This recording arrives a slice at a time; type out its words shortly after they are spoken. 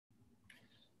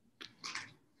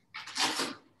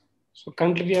So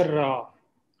currently we are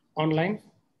online.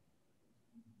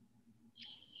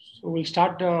 So we'll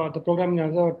start the program in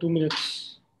another 2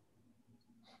 minutes.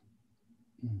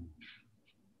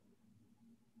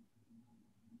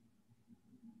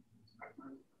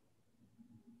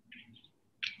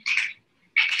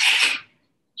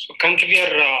 So currently we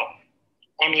are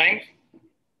online.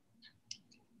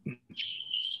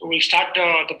 So we'll start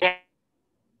the program.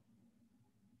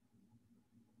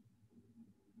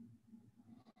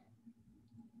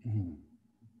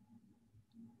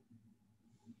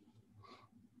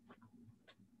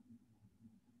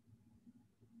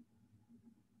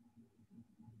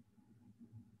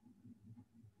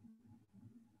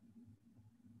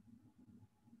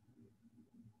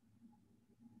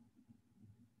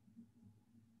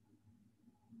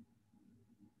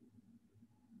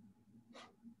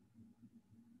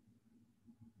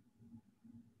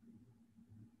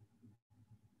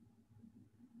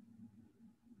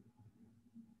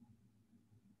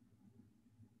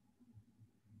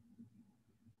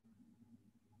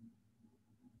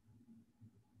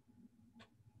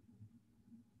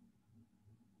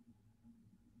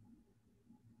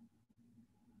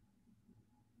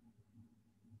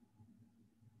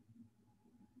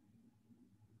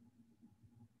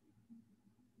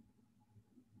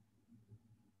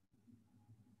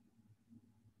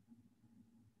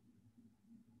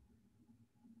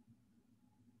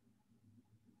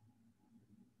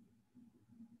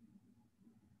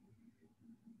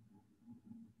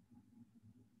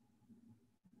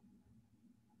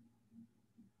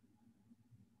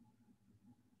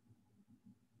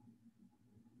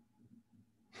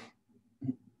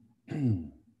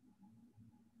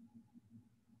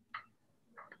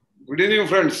 Good evening,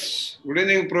 friends. Good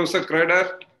evening, Professor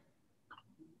Krader,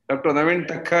 Dr. Naveen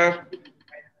Thakkar,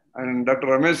 and Dr.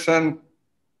 Ramesh,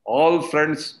 all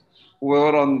friends who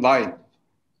are online.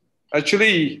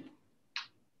 Actually,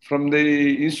 from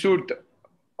the Institute,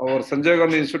 our Sanjay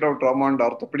Gandhi Institute of Trauma and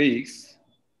Orthopedics,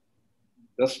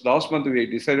 just last month we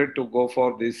decided to go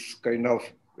for this kind of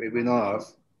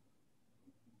webinars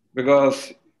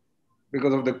because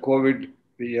of the COVID,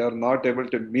 we are not able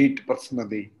to meet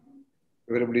personally.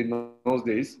 Everybody knows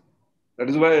this. That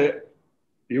is why,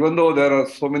 even though there are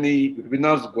so many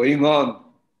webinars going on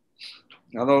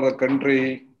all over the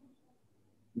country,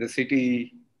 the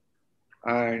city,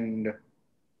 and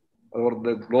over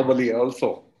the globally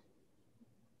also.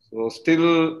 So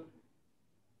still,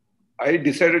 I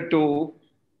decided to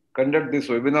conduct this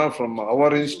webinar from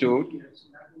our institute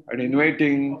and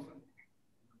inviting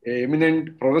an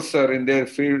eminent professor in their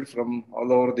field from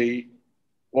all over the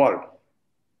world.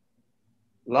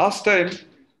 Last time,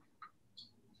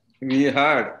 we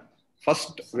had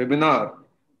first webinar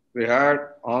we had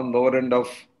on lower end of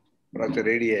fracture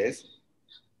radius.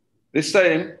 This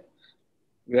time,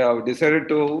 we have decided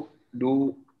to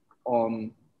do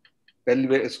on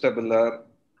pelvic-acetabular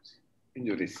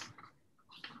injuries.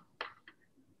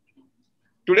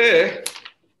 Today,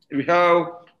 we have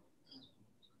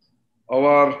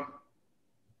our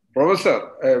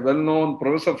professor, a well-known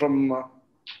professor from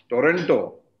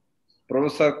Toronto,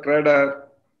 Professor Krader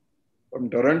from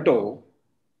Toronto.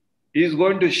 He is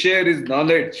going to share his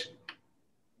knowledge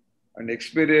and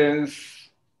experience,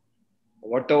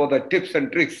 whatever the tips and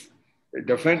tricks.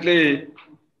 Definitely,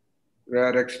 we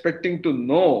are expecting to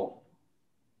know,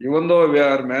 even though we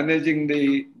are managing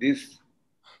these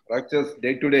fractures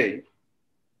day to day,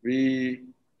 we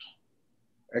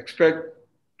expect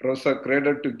Professor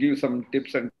Krader to give some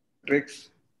tips and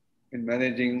tricks in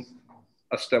managing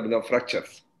acetabular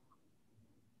fractures.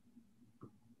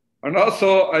 And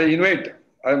also,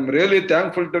 I'm really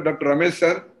thankful to Dr. Ramesh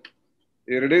sir.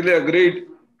 He readily agreed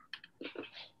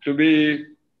to be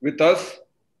with us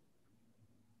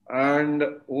and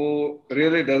who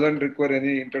really doesn't require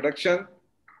any introduction.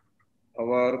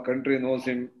 Our country knows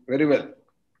him very well.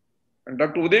 And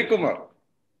Dr. Uday Kumar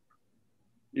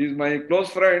is my close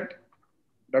friend.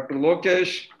 Dr.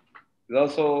 Lokesh is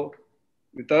also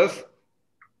with us.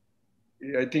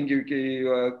 I think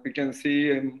we can see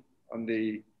him on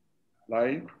the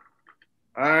line.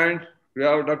 And we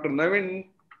have Dr. Naveen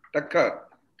Thakkar.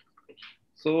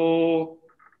 So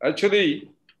actually,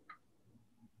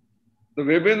 the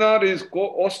webinar is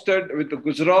co-hosted with the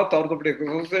Gujarat Orthopedic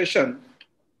Association,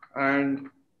 and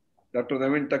Dr.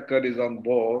 Naveen Thakkar is on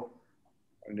board,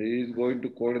 and he is going to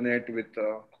coordinate with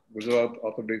Gujarat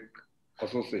Orthopedic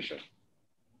Association.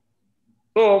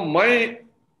 So my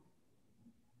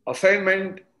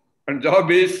assignment and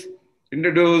job is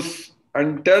introduce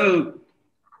and tell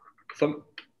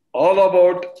all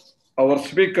about our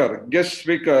guest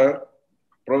speaker,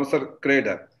 Professor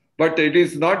Krader. But it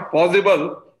is not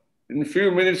possible in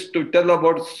few minutes to tell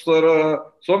about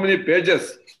so many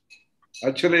pages.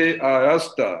 Actually, I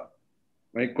asked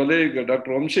my colleague,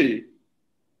 Dr. Vamshi,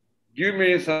 give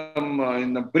me some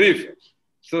in a brief.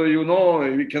 So, you know,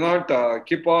 we cannot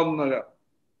keep on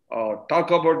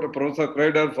talk about Professor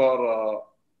Kreider for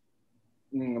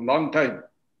long time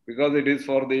because it is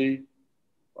for the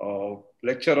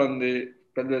lecture on the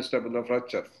pelvic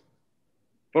fractures.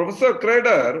 Professor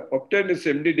Kreider obtained his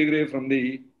MD degree from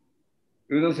the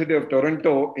University of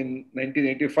Toronto in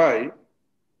 1985.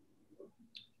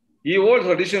 He holds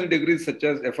additional degrees such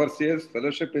as FRCS,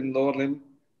 Fellowship in Lower Limb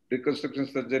Reconstruction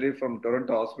Surgery from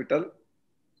Toronto Hospital,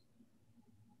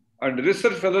 and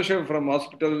Research Fellowship from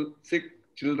Hospital Sick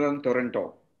Children,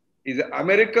 Toronto. He is an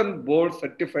American Board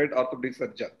Certified Orthopedic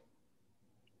Surgeon.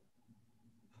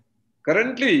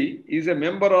 Currently, he is a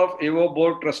member of AO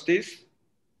Board Trustees,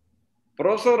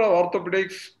 Professor of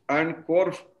Orthopedics and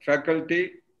Core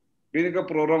Faculty, Clinical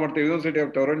Program at the University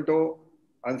of Toronto,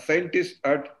 and Scientist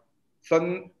at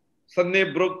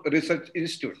Sunnybrook Research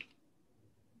Institute.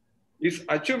 His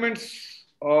achievements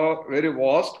are very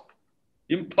vast,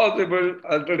 impossible,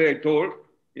 already I told,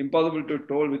 impossible to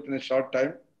tell within a short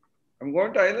time. I'm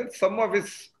going to highlight some of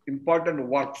his important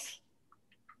works.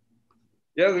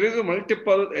 He has received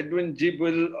multiple Edwin G.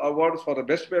 Bill Awards for the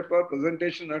best paper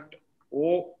presentation at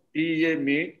OEA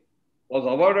meet, was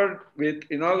awarded with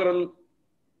inaugural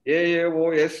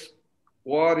AAOS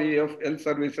OREF Health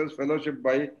Services Fellowship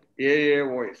by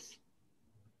AAOS.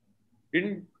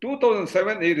 In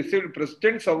 2007, he received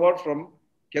President's Award from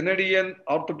Canadian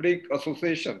Orthopedic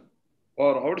Association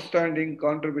for outstanding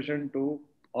contribution to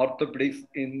orthopedics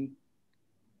in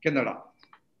Canada.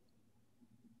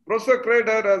 Professor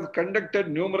Kreider has conducted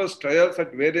numerous trials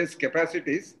at various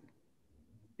capacities.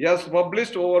 He has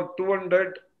published over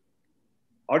 200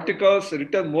 articles,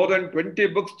 written more than 20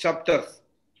 books chapters.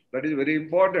 That is very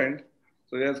important.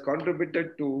 So he has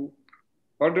contributed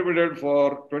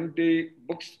for 20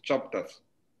 books chapters.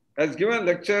 Has given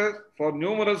lectures for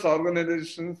numerous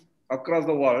organizations across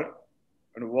the world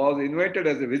and was invited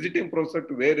as a visiting professor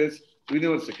to various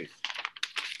universities.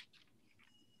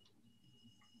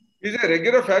 He is a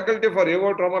regular faculty for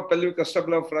AO trauma pelvic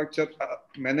acetabular fracture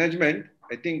management.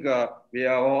 I think we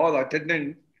have all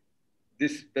attended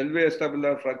this pelvic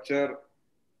acetabular fracture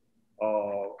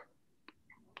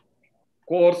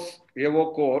course,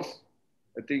 AO course.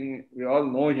 I think we all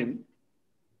know him.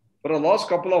 For the last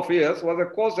couple of years, was a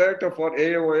course director for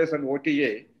AAOS and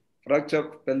OTA, fracture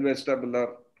pelvic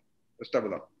acetabular.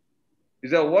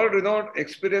 He's a world-renowned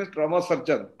experienced trauma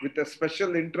surgeon with a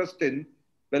special interest in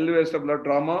pelvic acetabular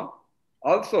trauma.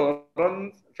 Also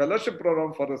runs fellowship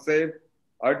program for the same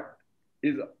at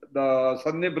the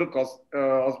Sunnybrook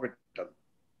Hospital.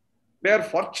 We are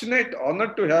fortunate,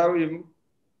 honored to have him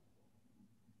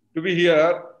to be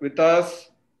here with us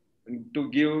and to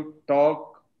give talk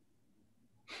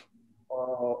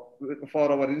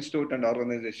for our institute and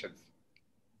organizations.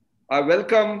 I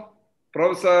welcome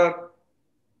Professor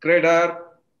Kreider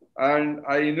and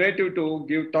I invite you to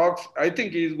give talks. I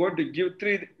think he is going to give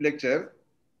 3 lectures.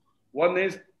 One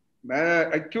is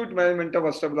acute management of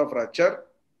acetabular fracture.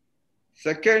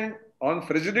 Second, on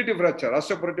fragility fracture,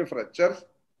 osteoporotic fractures.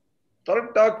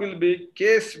 Third talk will be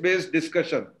case-based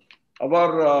discussion.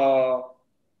 Our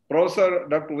Professor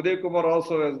Dr. Uday Kumar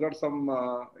also has got some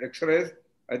X-rays.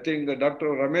 I think Dr.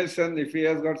 Ramesh, if he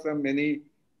has got some many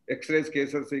X-rays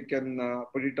cases, he can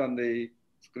put it on the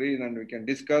screen and we can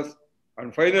discuss.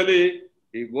 And finally,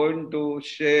 he's going to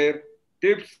share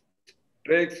tips,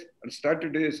 tricks, and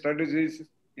strategies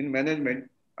in management.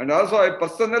 And also, I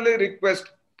personally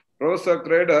request Professor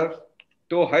Kreider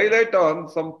to highlight on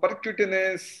some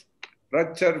percutaneous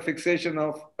fracture fixation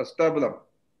of acetabulum.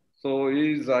 So,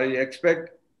 I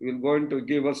expect he will going to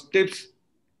give us tips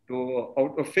to how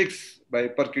to fix by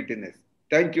percutaneous.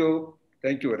 Thank you.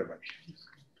 Thank you very much.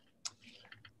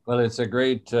 Well, it's a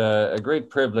great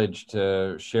privilege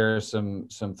to share some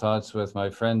thoughts with my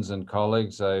friends and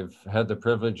colleagues. I've had the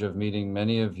privilege of meeting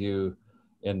many of you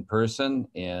in person,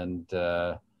 and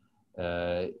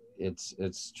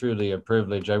it's truly a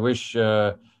privilege. I wish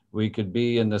we could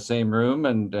be in the same room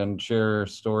and share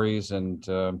stories and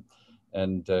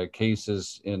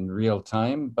cases in real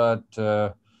time, but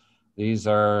these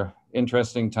are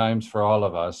interesting times for all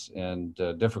of us and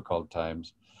difficult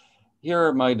times. Here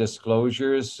are my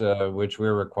disclosures, which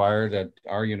we're required at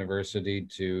our university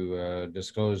to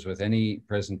disclose with any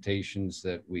presentations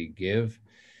that we give.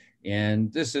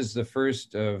 And this is the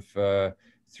first of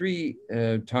 3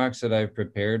 talks that I've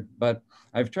prepared, but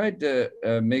I've tried to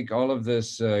make all of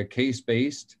this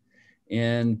case-based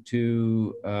and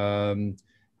to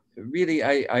really,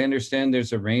 I understand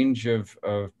there's a range of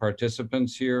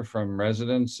participants here, from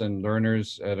residents and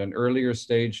learners at an earlier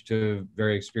stage to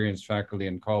very experienced faculty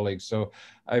and colleagues. So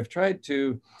I've tried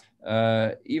to,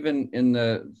 even in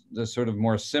the sort of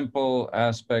more simple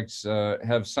aspects,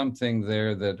 have something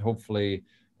there that hopefully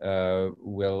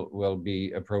will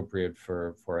be appropriate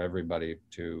for everybody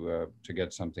to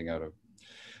get something out of.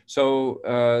 So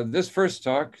this first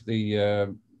talk,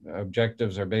 the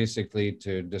objectives are basically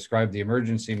to describe the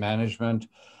emergency management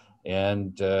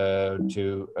and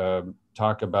to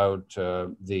talk about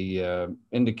the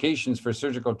indications for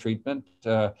surgical treatment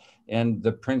and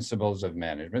the principles of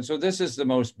management. So this is the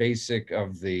most basic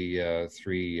of the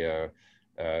three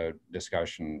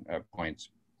discussion points.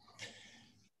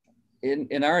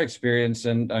 In our experience,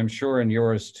 and I'm sure in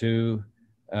yours too,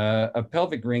 a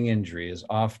pelvic ring injury is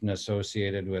often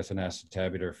associated with an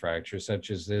acetabular fracture,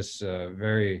 such as this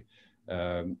very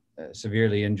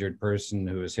severely injured person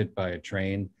who was hit by a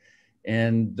train.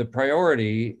 And the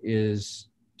priority is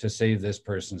to save this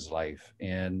person's life.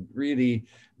 And really,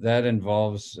 that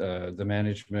involves the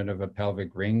management of a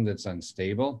pelvic ring that's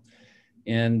unstable.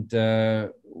 And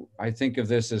I think of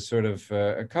this as sort of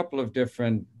a couple of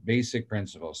different basic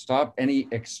principles. Stop any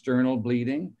external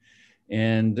bleeding.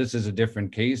 And this is a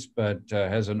different case, but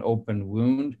has an open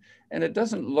wound. And it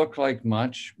doesn't look like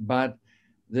much, but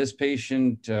this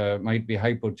patient might be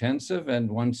hypotensive. And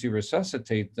once you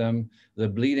resuscitate them, the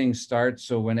bleeding starts.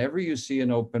 So whenever you see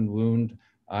an open wound,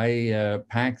 I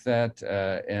pack that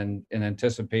and in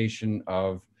anticipation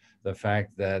of the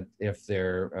fact that if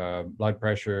their blood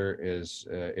pressure is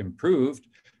improved,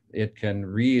 it can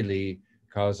really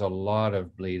cause a lot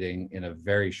of bleeding in a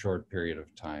very short period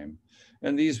of time.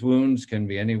 And these wounds can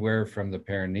be anywhere from the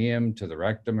perineum to the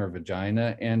rectum or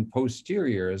vagina, and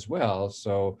posterior as well.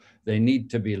 So they need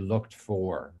to be looked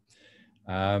for.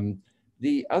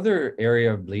 The other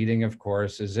area of bleeding, of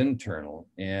course, is internal.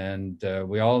 And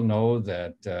we all know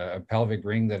that a pelvic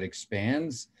ring that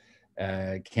expands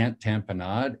can't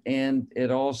tamponade, and it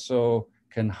also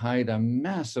can hide a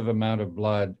massive amount of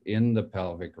blood in the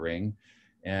pelvic ring.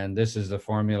 And this is the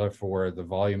formula for the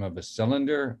volume of a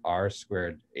cylinder, R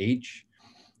squared H.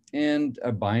 And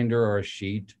a binder or a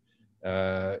sheet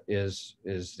is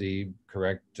the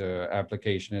correct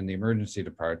application in the emergency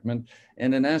department.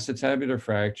 And an acetabular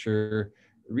fracture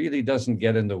really doesn't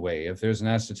get in the way. If there's an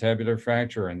acetabular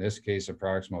fracture, or in this case, a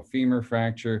proximal femur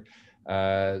fracture,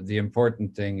 the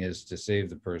important thing is to save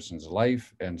the person's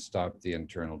life and stop the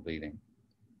internal bleeding.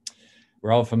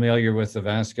 We're all familiar with the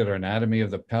vascular anatomy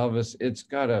of the pelvis. It's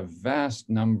got a vast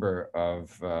number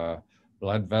of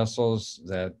blood vessels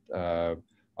that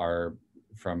are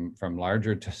from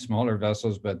larger to smaller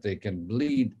vessels, but they can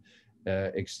bleed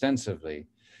extensively.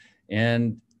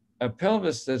 And a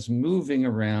pelvis that's moving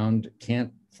around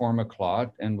can't form a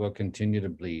clot and will continue to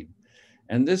bleed.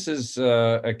 And this is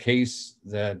a case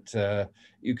that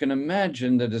you can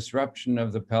imagine the disruption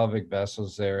of the pelvic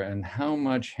vessels there and how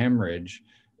much hemorrhage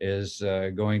is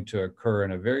going to occur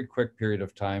in a very quick period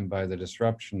of time by the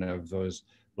disruption of those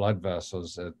blood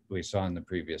vessels that we saw in the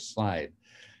previous slide.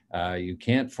 You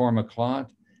can't form a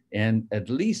clot, and at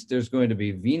least there's going to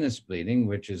be venous bleeding,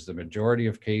 which is the majority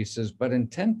of cases, but in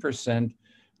 10%,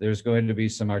 there's going to be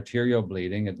some arterial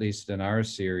bleeding, at least in our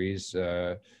series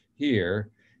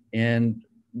here. And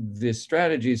the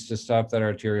strategies to stop that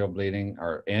arterial bleeding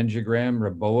are angiogram,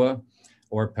 REBOA,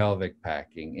 or pelvic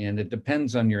packing. And it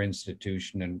depends on your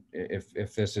institution. And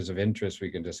if this is of interest, we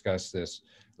can discuss this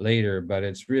later, but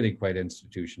it's really quite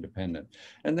institution dependent.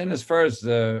 And then as far as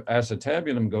the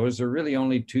acetabulum goes, there are really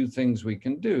only two things we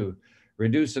can do: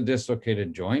 reduce a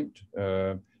dislocated joint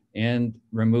and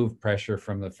remove pressure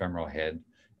from the femoral head.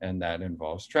 And that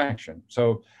involves traction.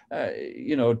 So,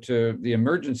 to the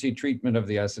emergency treatment of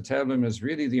the acetabulum is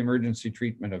really the emergency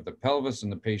treatment of the pelvis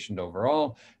and the patient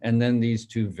overall, and then these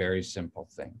two very simple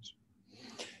things.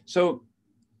 So,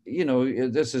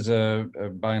 this is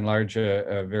by and large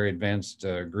a very advanced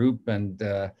group, and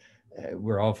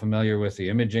we're all familiar with the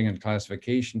imaging and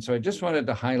classification. So I just wanted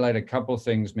to highlight a couple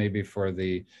things maybe for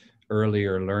the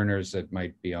earlier learners that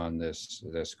might be on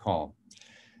this call.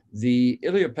 The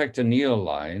iliopectineal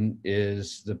line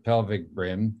is the pelvic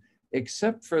brim,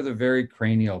 except for the very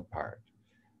cranial part.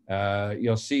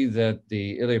 You'll see that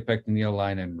the iliopectineal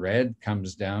line in red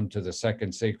comes down to the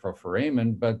second sacral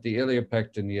foramen, but the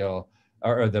iliopectineal,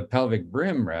 or the pelvic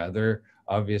brim rather,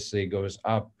 obviously goes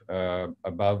up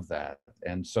above that.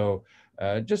 And so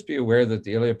just be aware that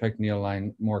the iliopectineal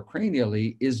line more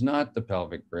cranially is not the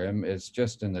pelvic brim, it's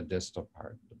just in the distal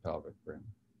part, the pelvic brim.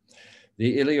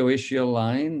 The ilioischial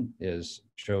line is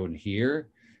shown here,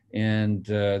 and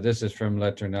this is from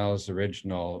Letournel's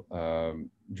original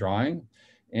drawing.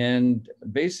 And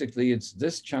basically, it's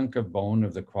this chunk of bone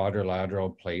of the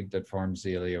quadrilateral plate that forms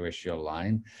the ilioischial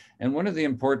line. And one of the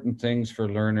important things for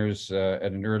learners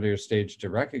at an earlier stage to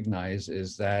recognize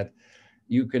is that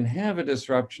you can have a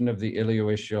disruption of the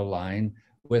ilioischial line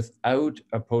without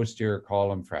a posterior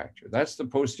column fracture. That's the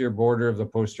posterior border of the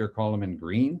posterior column in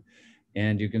green.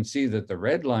 And you can see that the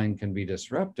red line can be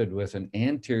disrupted with an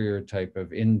anterior type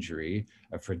of injury,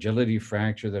 a fragility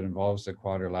fracture that involves the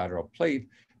quadrilateral plate,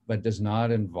 but does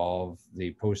not involve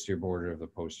the posterior border of the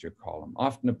posterior column.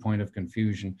 Often a point of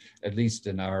confusion, at least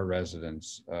in our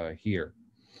residents here.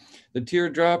 The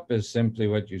teardrop is simply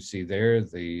what you see there,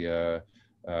 the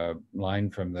line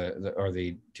from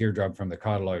the teardrop from the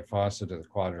cotyloid fossa to the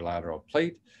quadrilateral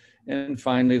plate. And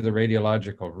finally, the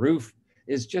radiological roof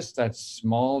is just that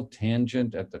small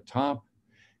tangent at the top.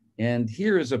 And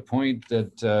here is a point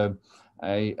that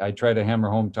I try to hammer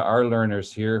home to our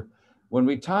learners here. When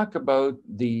we talk about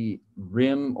the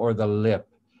rim or the lip,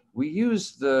 we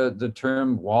use the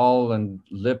term wall and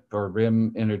lip or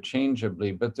rim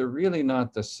interchangeably, but they're really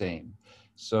not the same.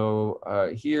 So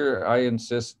here I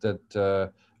insist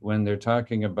that when they're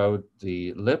talking about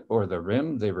the lip or the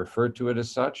rim, they refer to it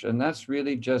as such, and that's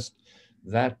really just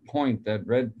that point, that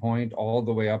red point all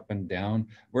the way up and down,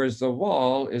 whereas the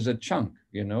wall is a chunk,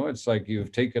 you know, it's like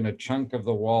you've taken a chunk of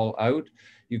the wall out.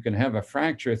 You can have a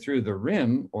fracture through the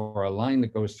rim or a line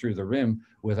that goes through the rim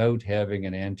without having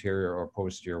an anterior or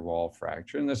posterior wall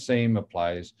fracture. And the same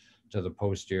applies to the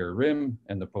posterior rim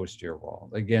and the posterior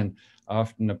wall. Again,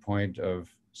 often a point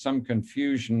of some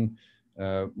confusion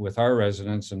with our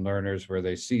residents and learners where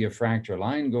they see a fracture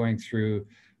line going through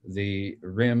the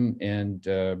rim and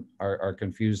are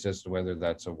confused as to whether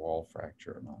that's a wall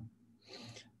fracture or not.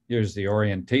 Here's the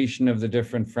orientation of the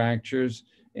different fractures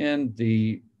and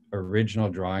the original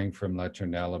drawing from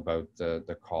Letournel about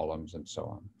the columns and so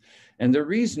on. And the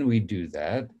reason we do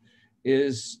that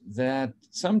is that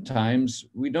sometimes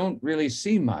we don't really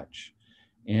see much.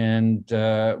 And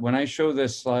when I show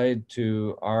this slide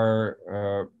to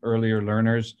our earlier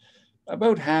learners,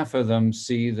 about half of them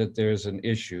see that there's an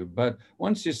issue. But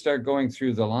once you start going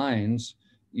through the lines,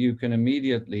 you can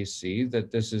immediately see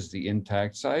that this is the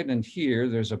intact side, and here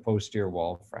there's a posterior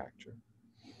wall fracture.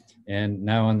 And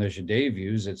now on the Jaudet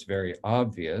views, it's very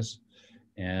obvious,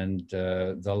 and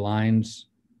the lines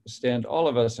stand all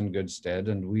of us in good stead,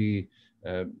 and we,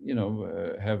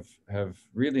 have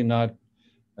really not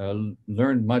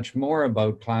learned much more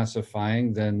about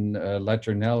classifying than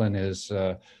Letournel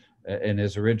in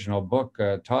his original book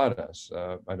taught us.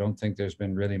 I don't think there's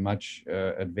been really much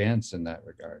advance in that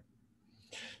regard.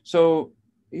 So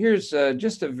here's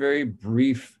just a very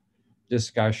brief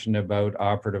discussion about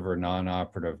operative or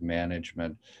non-operative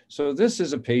management. So this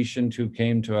is a patient who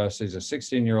came to us. He's a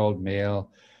 16-year-old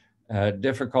male,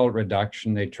 difficult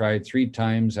reduction. They tried 3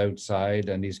 times outside,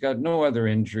 and he's got no other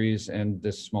injuries and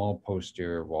this small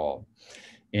posterior wall.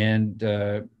 And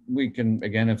we can,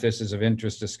 again, if this is of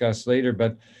interest, discuss later,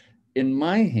 but in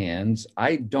my hands,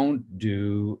 I don't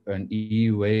do an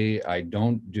EUA, I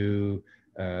don't do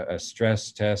a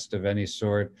stress test of any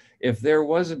sort. If there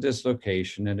was a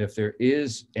dislocation and if there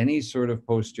is any sort of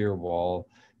posterior wall,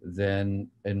 then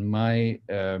in my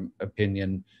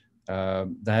opinion,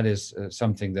 that is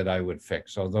something that I would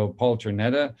fix. Although Paul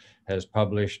Ternetta has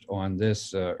published on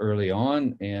this early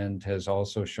on and has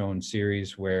also shown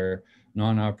series where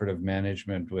non-operative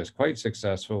management was quite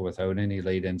successful without any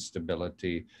late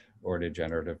instability or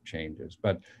degenerative changes.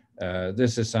 But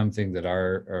this is something that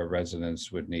our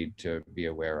residents would need to be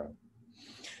aware of.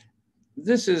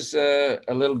 This is a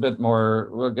little bit more,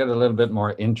 we'll get a little bit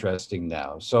more interesting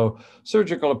now. So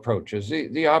surgical approaches,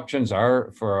 the options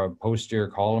are for a posterior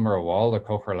column or a wall, the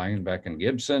Kocher, Langenbeck, and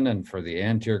Gibson, and for the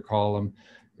anterior column,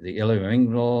 the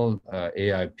ilioinguinal,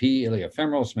 AIP,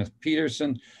 iliofemoral,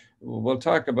 Smith-Peterson. We'll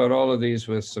talk about all of these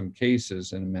with some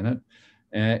cases in a minute.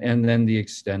 And then the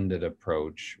extended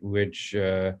approach, which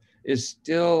is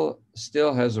still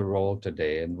has a role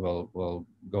today, and we'll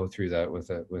go through that with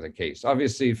a case.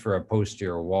 Obviously, for a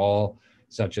posterior wall,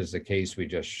 such as the case we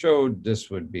just showed, this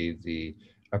would be the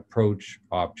approach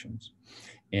options.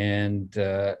 And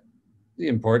the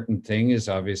important thing is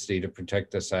obviously to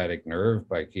protect the sciatic nerve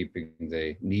by keeping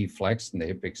the knee flexed and the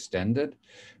hip extended,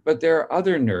 but there are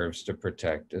other nerves to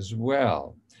protect as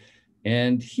well.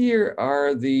 And here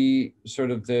are the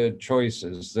sort of the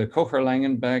choices. The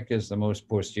Kocher-Langenbeck is the most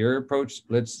posterior approach,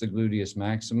 splits the gluteus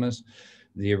maximus,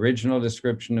 the original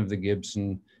description of the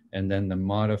Gibson, and then the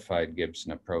modified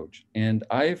Gibson approach. And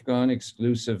I've gone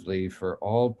exclusively for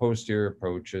all posterior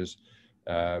approaches,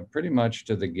 pretty much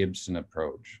to the Gibson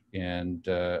approach. And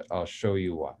I'll show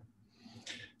you why.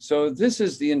 So this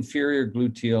is the inferior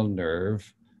gluteal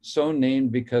nerve, so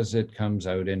named because it comes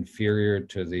out inferior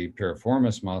to the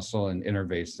piriformis muscle and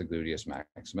innervates the gluteus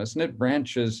maximus, and it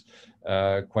branches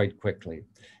quite quickly.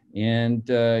 And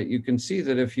you can see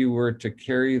that if you were to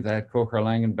carry that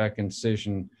Kocher-Langenbeck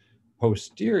incision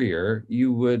posterior,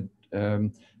 you would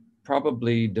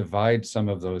probably divide some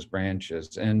of those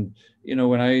branches. And, you know,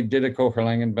 when I did a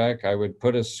Kocher-Langenbeck, I would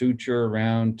put a suture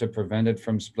around to prevent it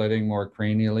from splitting more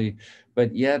cranially.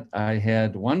 But yet I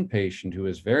had one patient who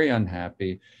was very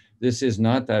unhappy. This is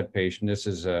not that patient. This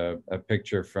is a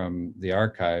picture from the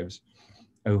archives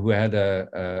who had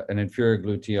an inferior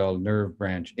gluteal nerve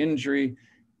branch injury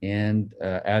and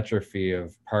atrophy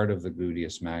of part of the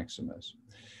gluteus maximus.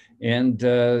 And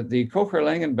the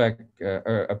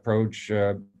Kocher-Langenbeck approach,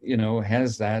 you know,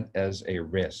 has that as a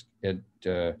risk. It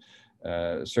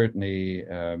certainly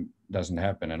doesn't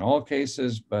happen in all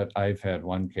cases, but I've had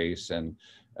one case, and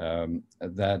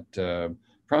that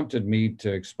prompted me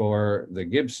to explore the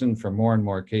Gibson for more and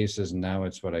more cases, and now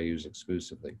it's what I use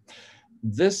exclusively.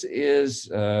 This is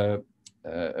a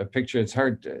picture. It's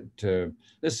hard to,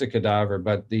 this is a cadaver,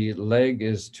 but the leg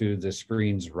is to the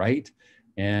screen's right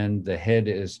and the head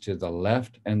is to the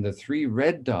left. And the three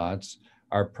red dots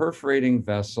are perforating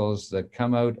vessels that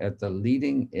come out at the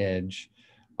leading edge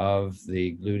of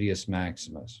the gluteus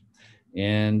maximus.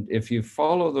 And if you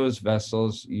follow those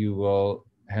vessels, you will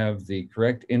have the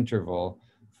correct interval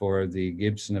for the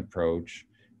Gibson approach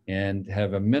and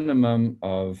have a minimum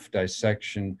of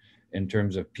dissection in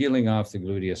terms of peeling off the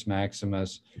gluteus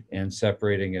maximus and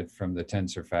separating it from the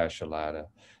tensor fascia lata.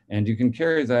 And you can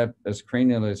carry that as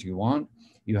cranial as you want.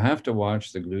 You have to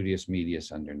watch the gluteus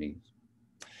medius underneath.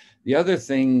 The other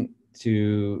thing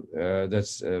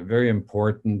that's very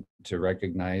important to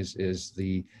recognize is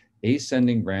the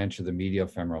ascending branch of the medial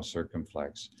femoral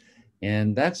circumflex.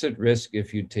 And that's at risk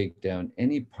if you take down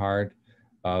any part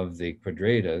of the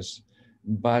quadratus,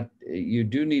 but you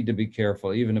do need to be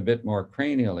careful, even a bit more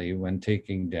cranially, when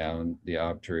taking down the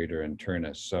obturator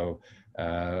internus. So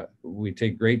we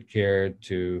take great care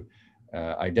to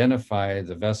identify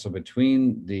the vessel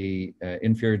between the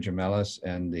inferior gemellus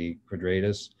and the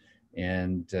quadratus,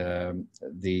 and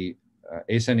the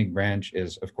ascending branch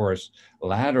is, of course,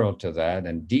 lateral to that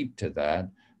and deep to that,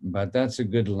 but that's a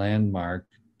good landmark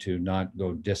to not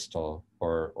go distal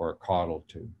or caudal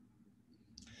to.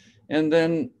 And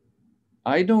then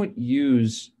I don't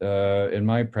use, in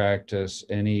my practice,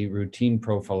 any routine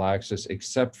prophylaxis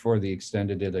except for the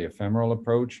extended iliofemoral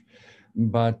approach.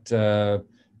 But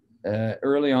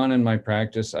early on in my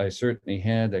practice, I certainly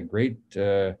had a great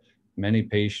many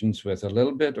patients with a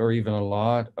little bit or even a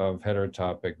lot of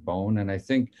heterotopic bone. And I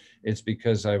think it's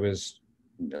because I was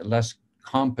less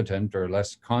competent or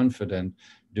less confident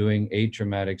doing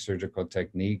atraumatic surgical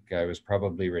technique. I was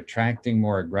probably retracting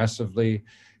more aggressively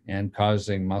and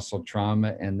causing muscle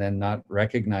trauma, and then not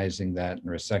recognizing that and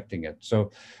resecting it.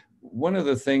 So one of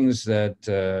the things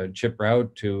that Chip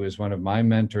Rout, who is one of my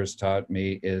mentors, taught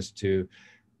me is to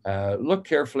look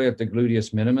carefully at the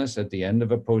gluteus minimus at the end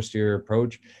of a posterior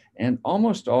approach. And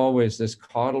almost always this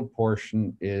caudal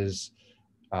portion is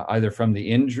either from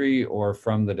the injury or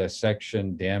from the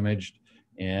dissection damaged.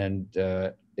 And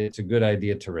it's a good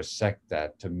idea to resect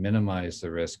that to minimize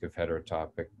the risk of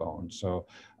heterotopic bone. So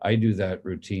I do that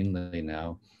routinely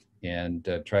now and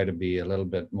try to be a little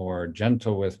bit more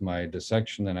gentle with my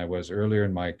dissection than I was earlier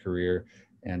in my career.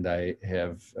 And I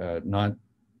have not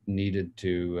needed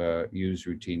to use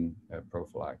routine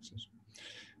prophylaxis.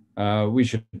 We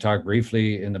should talk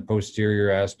briefly in the posterior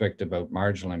aspect about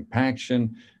marginal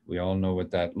impaction. We all know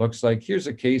what that looks like. Here's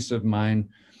a case of mine.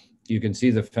 You can see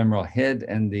the femoral head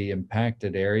and the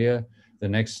impacted area. The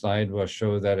next slide will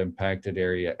show that impacted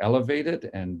area elevated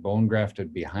and bone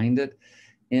grafted behind it.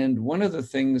 And one of the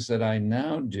things that I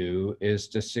now do is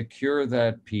to secure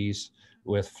that piece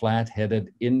with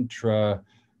flat-headed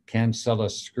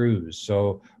intra-cancellous screws.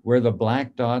 So where the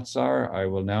black dots are, I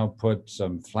will now put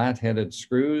some flat-headed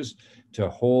screws to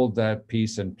hold that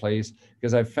piece in place,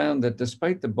 because I found that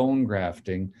despite the bone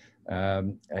grafting,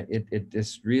 it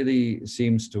just really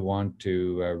seems to want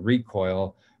to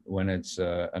recoil when it's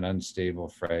an unstable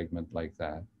fragment like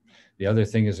that. The other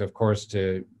thing is, of course,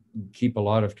 to keep a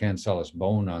lot of cancellous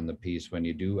bone on the piece when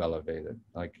you do elevate it,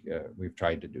 like we've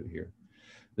tried to do here.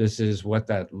 This is what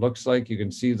that looks like. You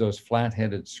can see those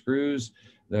flat-headed screws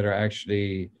that are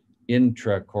actually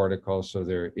intracortical, so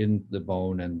they're in the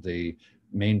bone, and the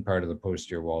main part of the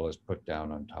posterior wall is put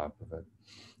down on top of it.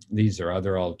 These are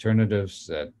other alternatives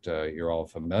that you're all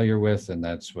familiar with, and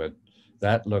that's what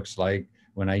that looks like.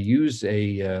 When I use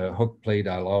a hook plate,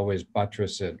 I'll always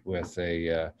buttress it with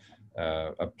a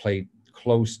plate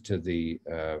close to the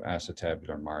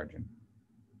acetabular margin.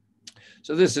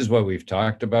 So this is what we've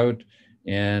talked about.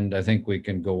 And I think we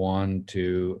can go on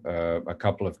to a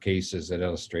couple of cases that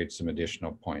illustrate some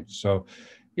additional points. So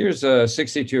here's a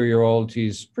 62-year-old.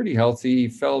 He's pretty healthy. He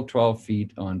fell 12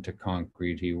 feet onto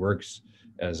concrete. He works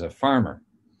as a farmer.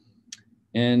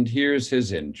 And here's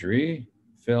his injury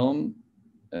film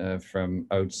from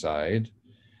outside.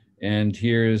 And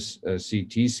here's a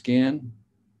CT scan.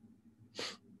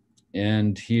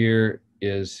 And here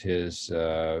is his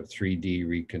 3D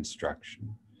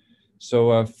reconstruction.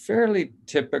 So a fairly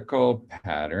typical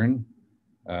pattern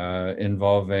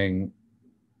involving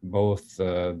both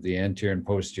the anterior and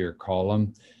posterior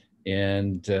column.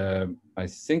 And I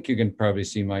think you can probably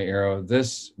see my arrow.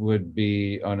 This would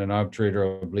be on an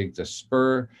obturator oblique, the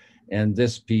spur, and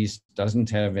this piece doesn't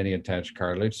have any attached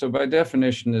cartilage. So by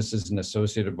definition, this is an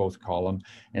associated both column,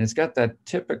 and it's got that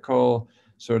typical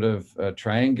sort of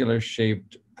triangular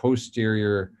shaped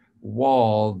posterior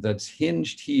wall that's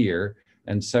hinged here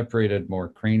and separated more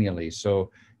cranially. So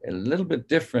a little bit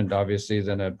different, obviously,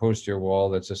 than a posterior wall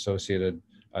that's associated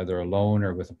either alone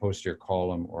or with a posterior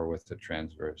column or with the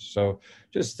transverse. So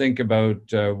just think about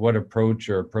what approach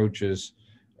or approaches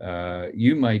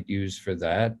you might use for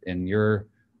that in your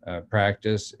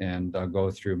practice, and I'll go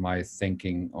through my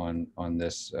thinking on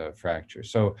this fracture.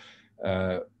 So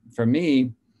for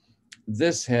me,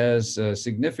 this has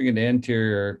significant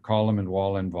anterior column and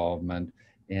wall involvement,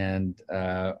 and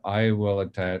I will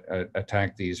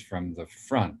attack these from the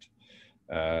front.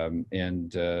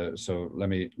 So let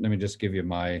me just give you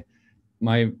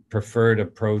my preferred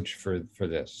approach for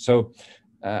this. So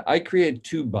I create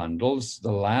two bundles: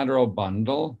 the lateral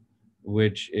bundle,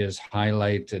 which is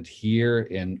highlighted here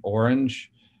in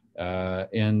orange,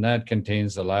 and that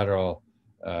contains the lateral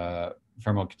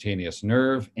femoral cutaneous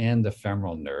nerve and the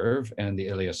femoral nerve and the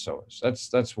iliopsoas.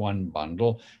 That's one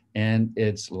bundle, and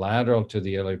it's lateral to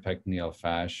the iliopectineal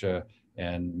fascia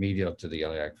and medial to the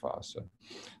iliac fossa.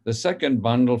 The second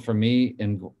bundle for me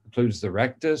includes the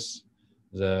rectus,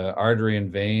 the artery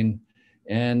and vein,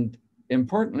 and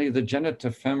importantly, the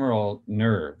genitofemoral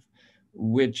nerve,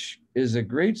 which is a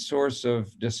great source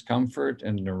of discomfort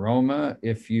and neuroma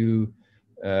if you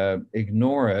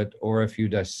ignore it, or if you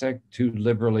dissect too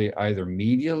liberally, either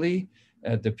medially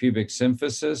at the pubic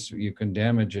symphysis, you can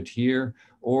damage it here,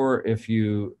 or if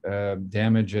you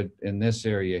damage it in this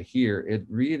area here, it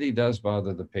really does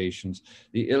bother the patients.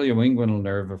 The ilioinguinal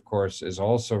nerve, of course, is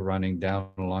also running down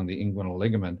along the inguinal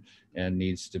ligament and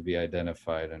needs to be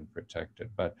identified and protected.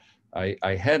 But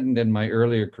I hadn't in my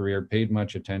earlier career paid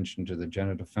much attention to the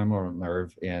genitofemoral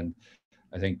nerve, and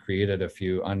I think created a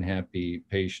few unhappy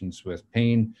patients with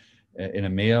pain. In a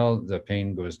male, the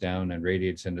pain goes down and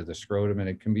radiates into the scrotum, and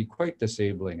it can be quite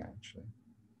disabling, actually.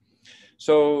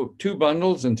 So 2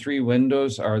 bundles and 3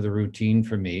 windows are the routine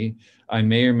for me. I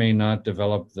may or may not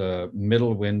develop the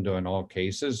middle window in all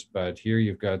cases, but here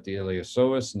you've got the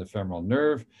iliopsoas and the femoral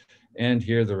nerve, and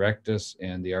here the rectus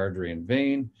and the artery and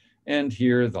vein, and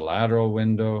here the lateral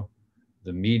window,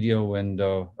 the medial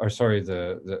window, or sorry,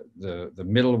 the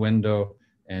middle window,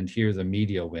 and here the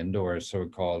medial window, or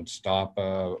so-called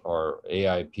stoppa or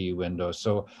AIP window.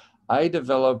 So I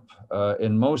develop,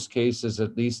 in most cases,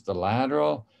 at least the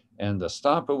lateral and the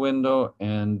stoppa window,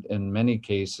 and in many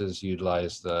cases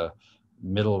utilize the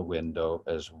middle window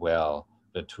as well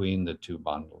between the 2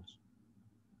 bundles.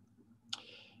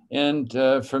 And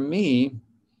for me,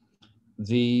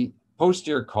 the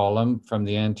posterior column from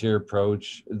the anterior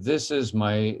approach, this is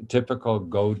my typical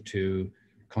go-to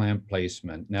clamp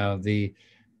placement. Now,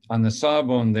 on the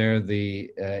sawbone there,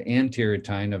 the anterior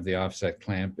tine of the offset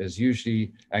clamp is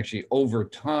usually actually over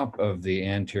top of the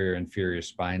anterior inferior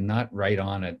spine, not right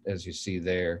on it, as you see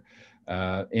there.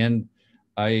 And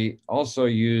I also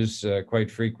use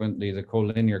quite frequently the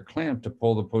collinear clamp to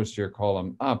pull the posterior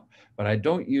column up, but I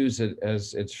don't use it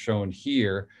as it's shown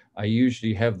here. I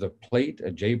usually have the plate,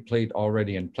 a J plate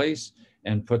already in place,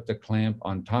 and put the clamp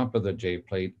on top of the J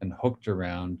plate and hooked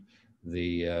around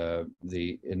the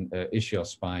ischial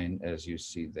spine, as you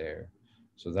see there.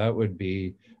 So that would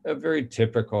be a very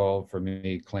typical, for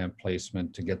me, clamp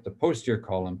placement to get the posterior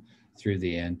column through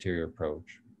the anterior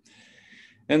approach.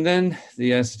 And then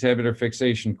the acetabular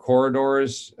fixation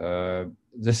corridors.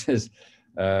 This is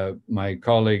my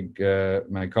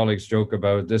colleagues joke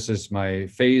about, this is my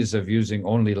phase of using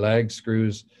only lag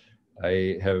screws.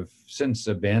 I have since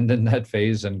abandoned that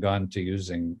phase and gone to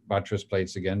using buttress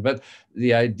plates again. But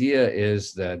the idea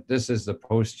is that this is the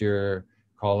posterior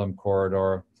column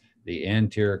corridor, the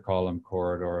anterior column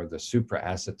corridor, the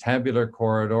supraacetabular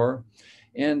corridor.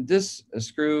 And this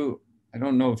screw, I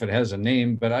don't know if it has a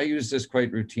name, but I use this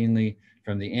quite routinely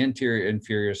from the anterior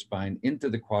inferior spine into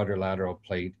the quadrilateral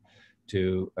plate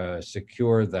to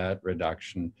secure that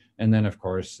reduction. And then of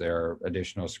course there are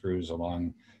additional screws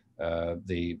along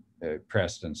the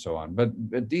crest and so on.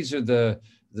 But these are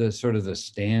the sort of the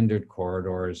standard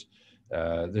corridors.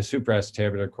 The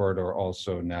supraacetabular corridor,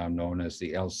 also now known as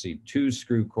the LC2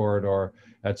 screw corridor.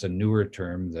 That's a newer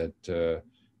term that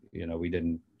you know, we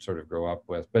didn't sort of grow up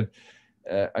with. But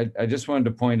I just wanted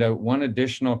to point out one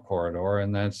additional corridor,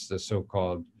 and that's the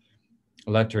so-called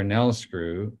Letournel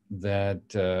screw that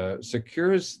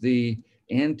secures the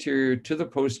anterior to the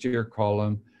posterior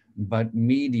column, but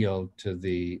medial to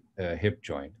the hip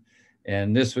joint.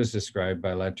 And this was described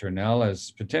by Letournel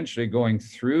as potentially going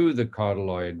through the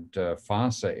cotyloid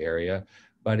fossa area,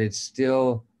 but it's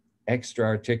still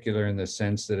extra-articular in the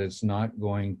sense that it's not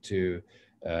going to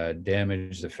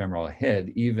damage the femoral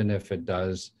head, even if it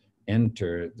does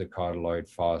enter the cotyloid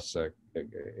fossa. A,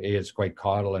 it's quite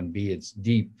caudal, and B, it's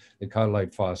deep. The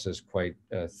cotyloid fossa is quite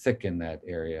thick in that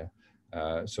area.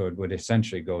 So it would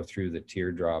essentially go through the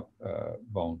teardrop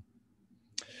bone.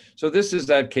 So this is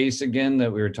that case again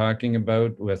that we were talking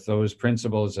about with those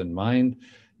principles in mind.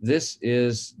 This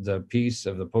is the piece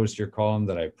of the posterior column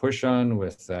that I push on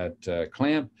with that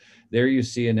clamp. There you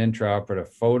see an intraoperative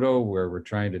photo where we're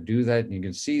trying to do that. And you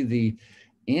can see the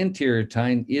anterior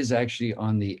tine is actually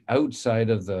on the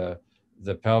outside of the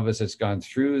pelvis. It's gone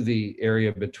through the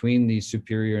area between the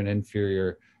superior and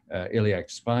inferior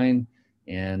iliac spine.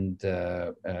 And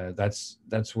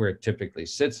that's where it typically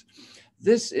sits.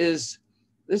 This is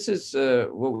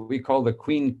what we call the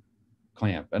queen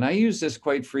clamp. And I use this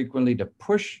quite frequently to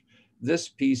push this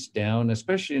piece down,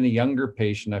 especially in a younger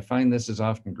patient. I find this is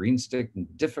often green stick and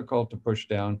difficult to push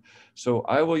down. So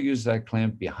I will use that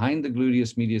clamp behind the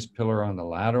gluteus medius pillar on the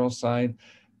lateral side,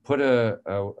 put a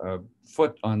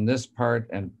foot on this part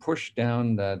and push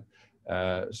down that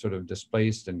sort of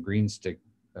displaced and green stick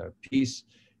piece.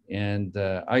 And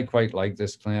I quite like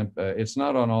this clamp. It's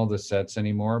not on all the sets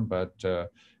anymore, but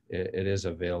it is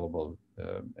available,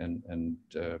 and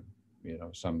you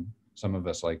know, some of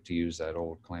us like to use that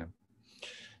old clamp.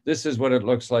 This is what it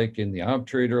looks like in the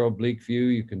obturator oblique view.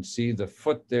 You can see the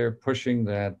foot there pushing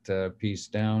that piece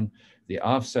down. The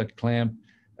offset clamp,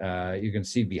 you can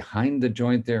see behind the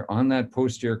joint there on that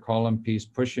posterior column piece,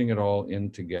 pushing it all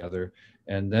in together.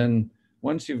 And then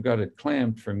once you've got it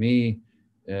clamped, for me,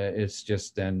 it's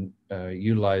just then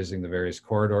utilizing the various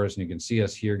corridors. And you can see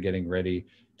us here getting ready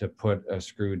to put a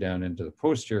screw down into the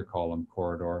posterior column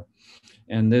corridor.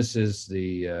 And this is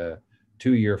the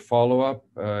 2-year follow-up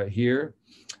here.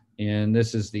 And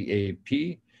this is the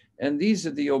AP. And these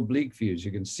are the oblique views.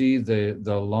 You can see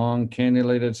the long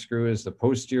cannulated screw is the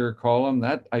posterior column.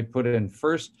 That I put in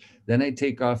first, then I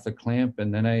take off the clamp,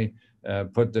 and then I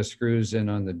put the screws in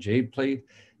on the J plate.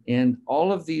 And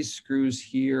all of these screws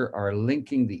here are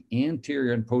linking the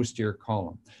anterior and posterior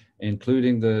column,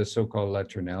 including the so-called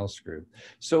Letournel screw.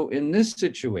 So in this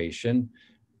situation,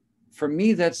 for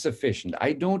me, that's sufficient.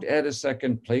 I don't add a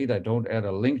second plate. I don't add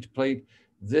a linked plate.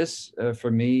 This, for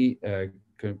me,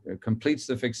 completes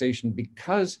the fixation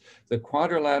because the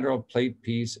quadrilateral plate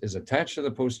piece is attached to the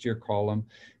posterior column.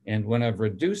 And when I've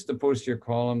reduced the posterior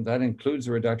column, that includes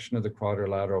a reduction of the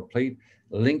quadrilateral plate.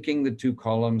 Linking the two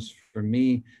columns for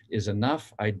me is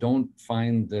enough. I don't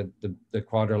find that the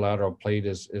quadrilateral plate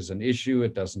is an issue.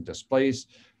 It doesn't displace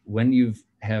when you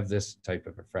have this type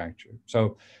of a fracture.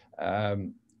 So,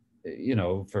 you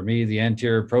know, for me, the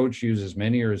anterior approach uses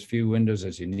many or as few windows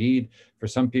as you need. For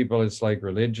some people, it's like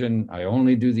religion. I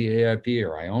only do the AIP,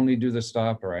 or I only do the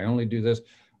stop, or I only do this.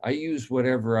 I use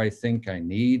whatever I think I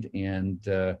need, and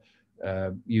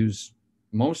use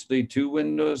mostly 2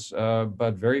 windows,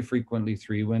 but very frequently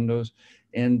 3 windows.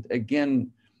 And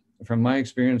again, from my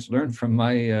experience, learn from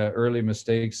my early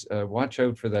mistakes, watch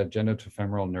out for that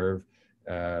genitofemoral nerve,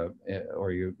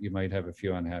 or you might have a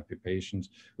few unhappy patients.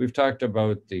 We've talked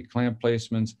about the clamp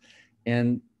placements.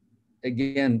 And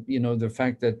again, you know, the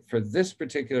fact that for this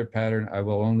particular pattern, I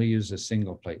will only use a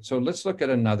single plate. So let's look at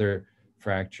another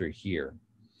fracture here.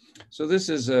 So this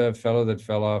is a fellow that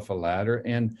fell off a ladder,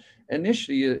 and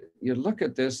initially you look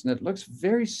at this and it looks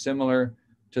very similar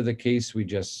to the case we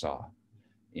just saw.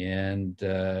 And,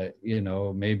 you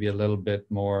know, maybe a little bit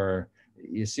more,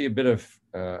 you see a bit of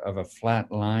a flat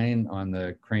line on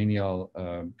the cranial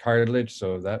cartilage.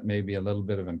 So that may be a little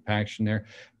bit of impaction there.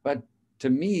 But to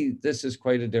me, this is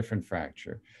quite a different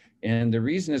fracture. And the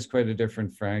reason it's quite a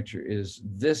different fracture is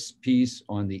this piece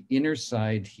on the inner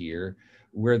side here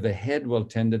where the head will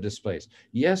tend to displace.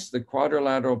 Yes, the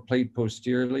quadrilateral plate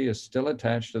posteriorly is still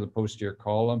attached to the posterior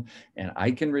column, and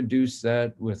I can reduce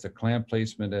that with a clamp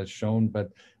placement as shown,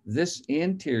 but this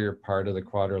anterior part of the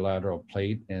quadrilateral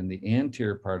plate and the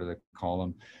anterior part of the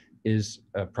column is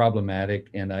problematic,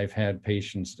 and I've had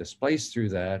patients displace through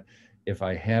that if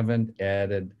I haven't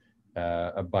added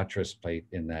a buttress plate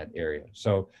in that area.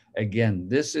 So again,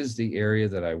 this is the area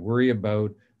that I worry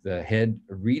about the head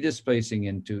redisplacing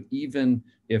into, even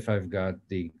if I've got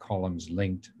the columns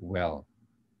linked well.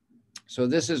 So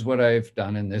this is what I've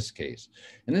done in this case.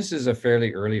 And this is a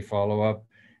fairly early follow-up.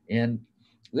 And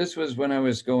this was when I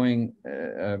was going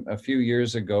a few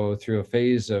years ago through a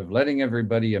phase of letting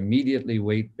everybody immediately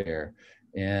weight bear.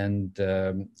 And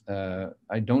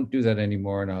I don't do that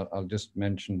anymore, and I'll just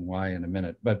mention why in a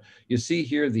minute. But you see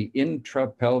here the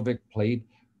intrapelvic plate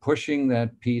pushing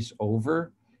that piece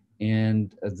over.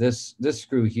 And this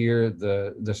screw here,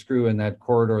 the screw in that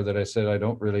corridor that I said I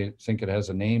don't really think it has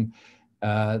a name,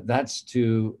 that's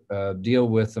to deal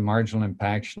with the marginal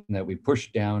impaction that we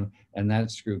push down, and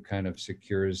that screw kind of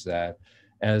secures that,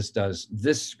 as does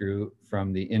this screw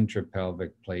from the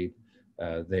intrapelvic plate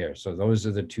there. So those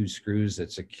are the two screws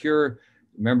that secure.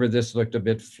 Remember, this looked a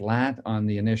bit flat on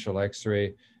the initial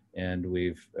X-ray, and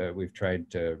we've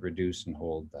tried to reduce and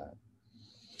hold that.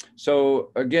 So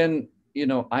again, you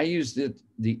know, I use the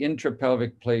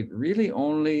intrapelvic plate really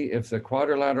only if the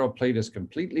quadrilateral plate is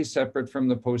completely separate from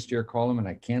the posterior column and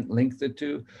I can't link the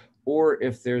two, or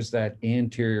if there's that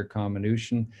anterior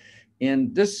comminution.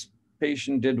 And this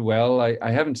patient did well. I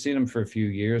haven't seen him for a few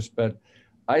years, but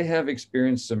I have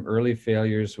experienced some early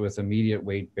failures with immediate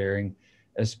weight bearing,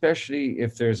 especially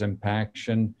if there's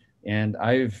impaction. And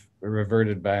I've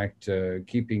reverted back to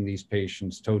keeping these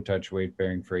patients toe touch weight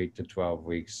bearing for 8 to 12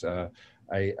 weeks.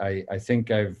 I think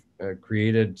I've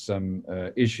created some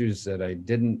issues that I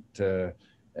didn't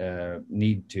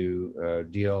need to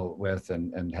deal with,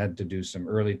 and had to do some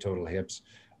early total hips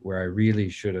where I really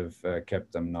should have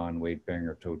kept them non-weight bearing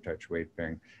or toe touch weight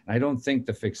bearing. And I don't think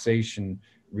the fixation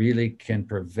really can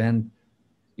prevent,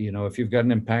 you know, if you've got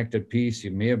an impacted piece,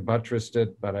 you may have buttressed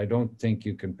it, but I don't think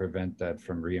you can prevent that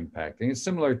from re-impacting. It's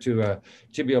similar to a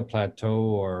tibial plateau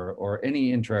or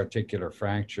any intra-articular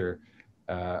fracture.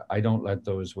 I don't let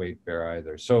those weight bear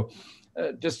either. So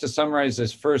just to summarize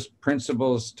this first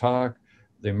principles talk,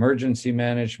 the emergency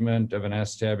management of an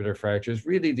acetabular fracture is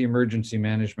really the emergency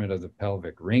management of the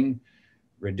pelvic ring,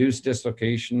 reduce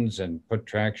dislocations and put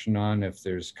traction on if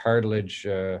there's cartilage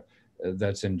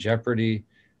that's in jeopardy.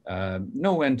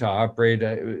 Know when to operate.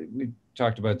 We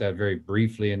talked about that very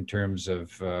briefly in terms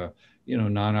of you know,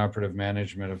 non-operative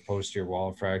management of posterior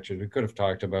wall fractures. We could have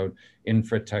talked about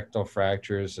infratectal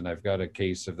fractures, and I've got a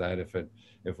case of that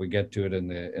if we get to it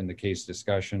in the case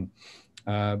discussion.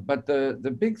 But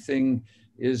the big thing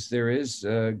is there is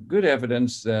good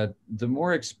evidence that the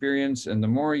more experience and the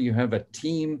more you have a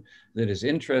team that is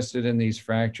interested in these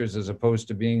fractures as opposed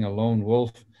to being a lone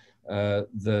wolf,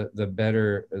 the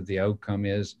better the outcome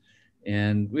is.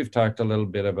 And we've talked a little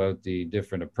bit about the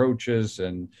different approaches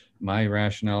and my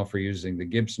rationale for using the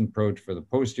Gibson approach for the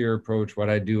posterior approach, what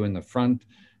I do in the front,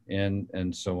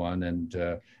 and so on. And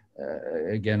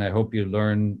again, I hope you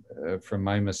learn from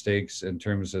my mistakes in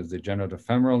terms of the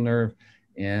genitofemoral nerve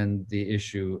and the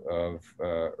issue of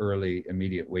early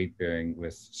immediate weight bearing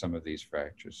with some of these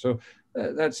fractures. So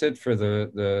that's it for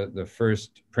the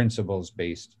first principles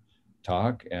based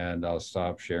talk, and I'll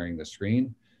stop sharing the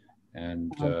screen.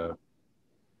 And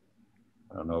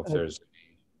I don't know if there's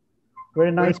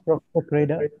very nice, Professor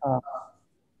Crader.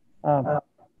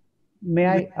 May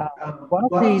I? One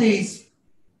of these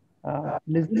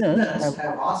listeners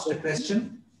have asked a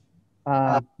question. They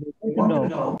want to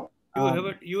know.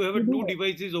 You have two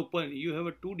devices open. You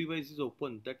have two devices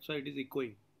open. That's why it is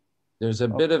echoing. There's a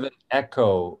bit of an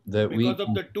echo that because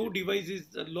of the two devices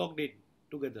logged in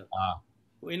together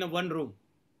in one room.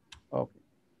 Okay.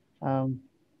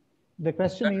 The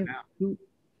question is,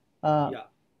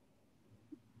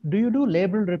 do you do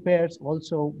labral repairs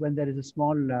also when there is a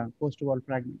small posterior wall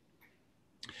fragment?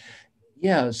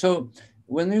 Yeah. So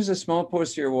when there's a small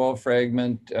posterior wall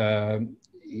fragment,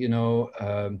 you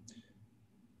know,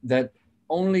 that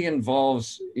only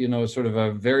involves, you know, sort of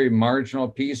a very marginal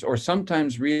piece, or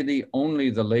sometimes really only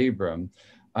the labrum.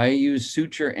 I use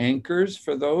suture anchors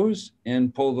for those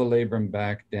and pull the labrum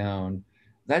back down.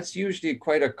 That's usually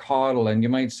quite a caudal, and you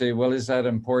might say, well, is that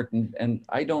important? And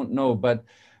I don't know, but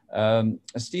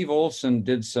Steve Olson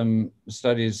did some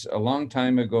studies a long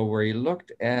time ago where he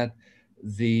looked at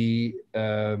the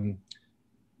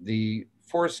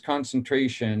force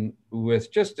concentration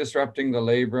with just disrupting the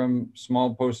labrum,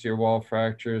 small posterior wall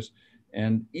fractures,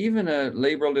 And even a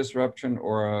labral disruption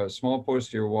or a small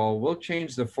posterior wall will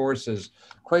change the forces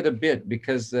quite a bit,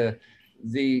 because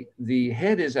the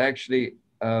head is actually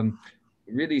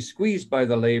really squeezed by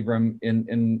the labrum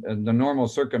in the normal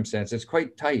circumstance. It's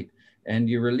quite tight, and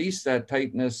you release that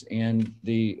tightness and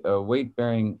the weight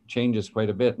bearing changes quite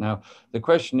a bit. Now, the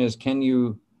question is, can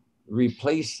you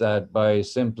replace that by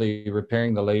simply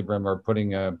repairing the labrum or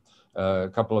putting a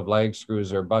couple of lag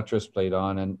screws or buttress plate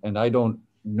on? And I don't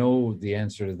know the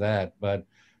answer to that, but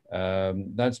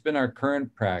that's been our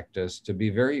current practice.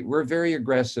 We're very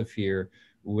aggressive here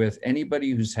with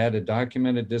anybody who's had a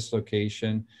documented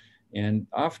dislocation. And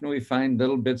often we find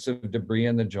little bits of debris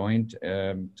in the joint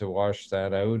to wash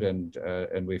that out,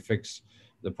 and we fix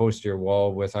the posterior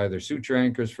wall with either suture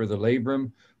anchors for the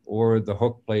labrum or the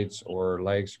hook plates or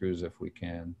lag screws if we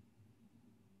can.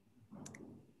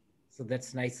 So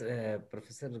that's nice,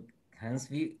 Professor Hans.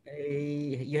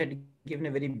 You had given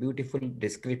a very beautiful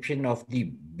description of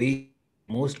the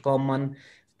most common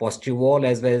posterior wall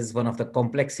as well as one of the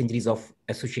complex injuries of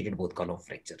associated both column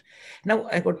fracture. Now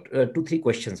I got 2-3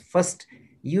 questions. First,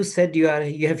 you said you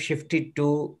have shifted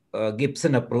to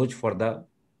Gibson approach for the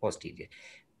posterior.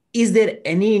 Is there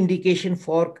any indication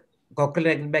for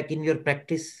cochlear Engelbach in your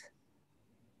practice?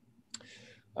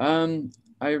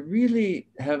 I really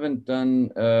haven't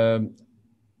done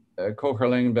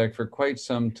cochlear Engelbach for quite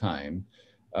some time,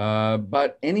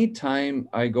 but anytime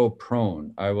I go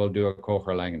prone, I will do a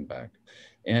cochlear Engelbach.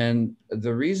 And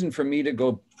the reason for me to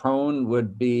go prone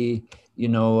would be, you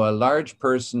know, a large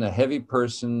person, a heavy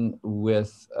person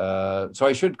with, so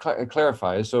I should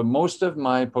clarify. So most of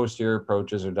my posterior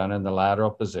approaches are done in the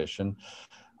lateral position.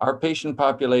 Our patient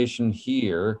population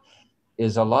here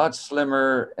is a lot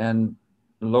slimmer and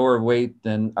lower weight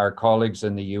than our colleagues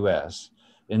in the US.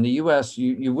 In the US,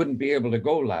 you wouldn't be able to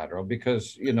go lateral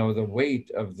because, you know, the weight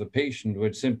of the patient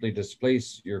would simply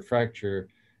displace your fracture.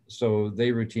 So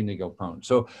they routinely go prone.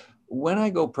 So when I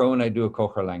go prone, I do a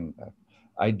cochlear Engelbach.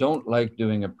 I don't like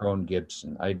doing a prone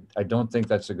Gibson. I don't think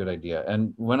that's a good idea.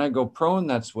 And when I go prone,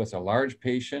 that's with a large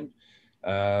patient,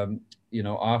 you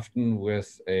know, often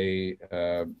with a,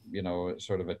 you know,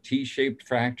 sort of a T-shaped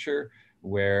fracture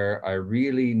where I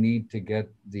really need to get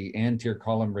the anterior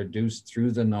column reduced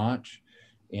through the notch.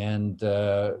 And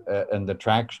the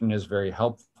traction is very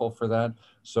helpful for that.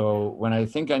 So when I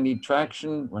think I need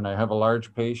traction, when I have a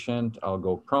large patient, I'll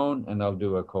go prone and I'll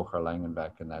do a cochlear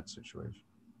Engelbach in that situation.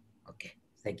 Okay,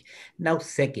 thank you. Now,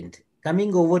 second,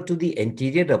 coming over to the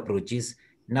anterior approaches,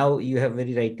 now you have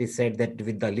very rightly said that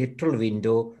with the lateral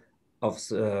window of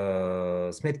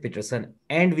Smith-Peterson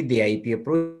and with the IP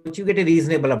approach, you get a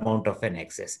reasonable amount of an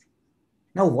access.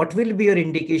 Now, what will be your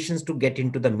indications to get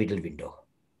into the middle window?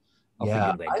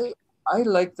 Yeah, I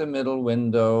like the middle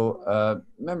window.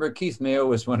 Remember, Keith Mayo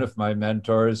was one of my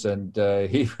mentors, and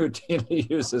he routinely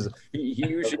he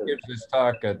usually gives his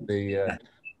talk at the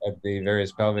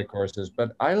various pelvic courses,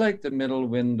 but I like the middle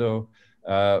window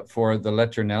for the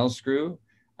Leternel screw.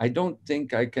 I don't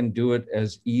think I can do it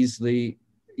as easily.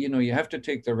 You know, you have to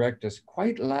take the rectus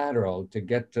quite lateral to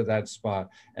get to that spot.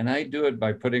 And I do it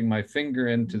by putting my finger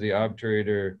into the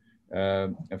obturator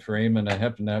foramen. I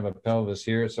happen to have a pelvis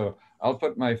here. So I'll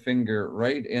put my finger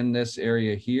right in this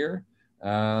area here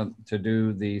to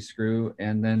do the screw,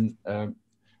 and then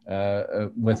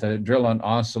with a drill on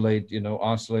oscillate, you know,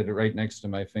 oscillate it right next to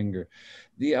my finger.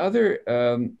 The other,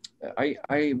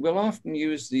 I will often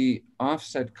use the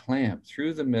offset clamp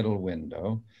through the middle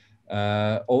window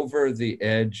over the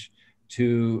edge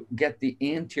to get the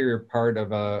anterior part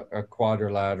of a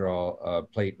quadrilateral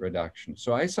plate reduction.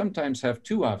 So I sometimes have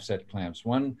 2 offset clamps,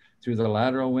 one through the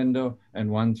lateral window and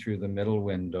one through the middle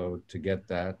window to get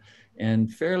that.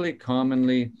 And fairly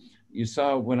commonly, you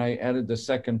saw when I added the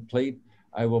second plate,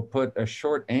 I will put a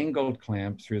short angled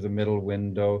clamp through the middle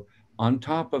window on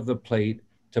top of the plate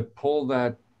to pull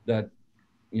that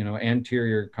you know,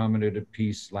 anterior comminuted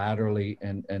piece laterally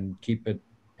and keep it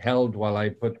held while I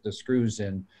put the screws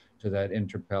in to that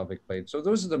interpelvic plate. So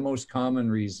those are the most common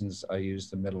reasons I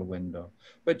use the middle window.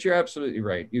 But you're absolutely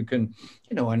right. You can,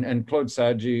 you know, and Claude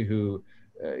Sadji, who,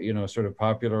 you know, sort of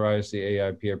popularized the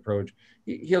AIP approach,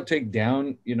 he'll take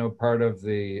down, you know, part of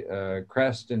the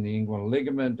crest in the inguinal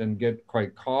ligament and get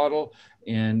quite caudal.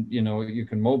 And, you know, you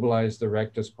can mobilize the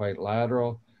rectus quite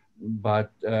lateral.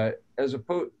 But as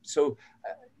opposed, so,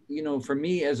 you know, for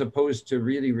me, as opposed to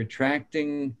really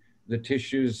retracting the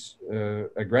tissues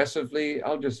aggressively,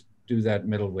 I'll just do that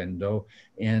middle window.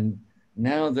 And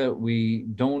now that we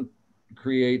don't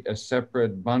create a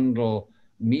separate bundle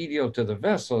medial to the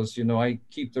vessels, you know, I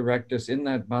keep the rectus in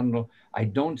that bundle. I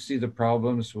don't see the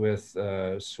problems with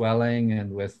swelling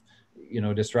and with,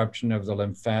 disruption of the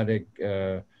lymphatic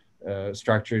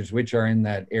structures, which are in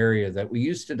that area that we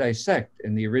used to dissect.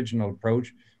 In the original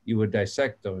approach, you would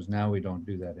dissect those. Now we don't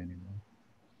do that anymore.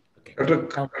 Okay.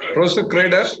 Professor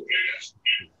Krader,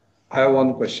 I have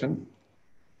one question.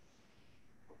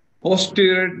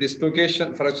 Posterior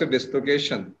dislocation, fracture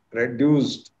dislocation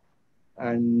reduced,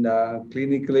 and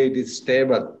clinically it is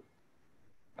stable,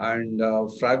 and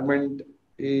fragment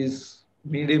is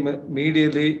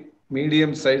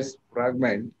medium-sized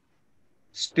fragment.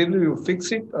 Still, you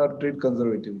fix it or treat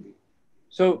conservatively?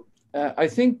 So I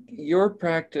think your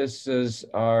practices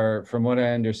are, from what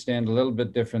I understand, a little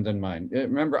bit different than mine.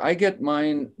 Remember, I get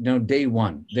mine, day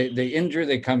one. They injure,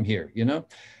 they come here,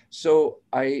 So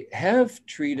I have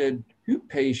treated 2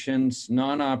 patients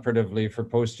non-operatively for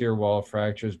posterior wall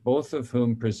fractures, both of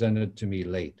whom presented to me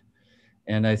late.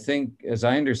 And I think, as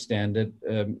I understand it,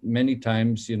 many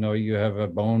times, you have a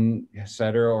bone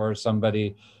setter or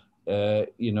somebody,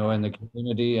 in the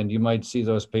community, and you might see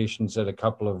those patients at a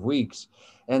couple of weeks.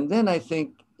 And then I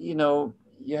think,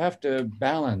 you have to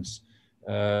balance.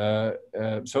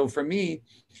 So for me,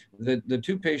 the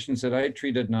 2 patients that I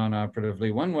treated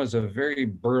non-operatively, one was a very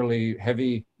burly,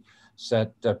 heavy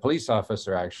set police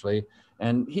officer, actually,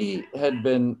 and he had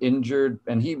been injured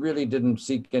and he really didn't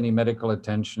seek any medical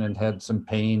attention and had some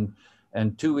pain.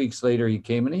 And 2 weeks later he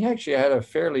came and he actually had a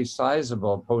fairly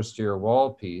sizable posterior wall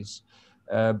piece.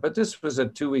 But this was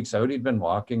at 2 weeks out. He'd been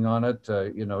walking on it.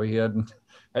 He hadn't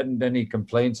any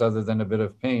complaints other than a bit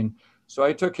of pain. So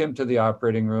I took him to the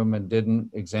operating room and did an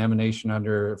examination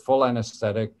under full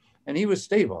anesthetic, and he was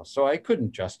stable. So I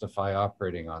couldn't justify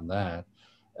operating on that.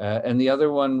 And the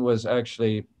other one was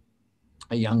actually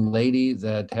a young lady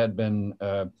that had been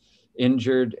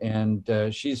injured,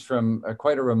 and she's from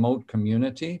quite a remote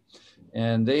community.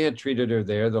 And they had treated her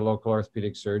there, the local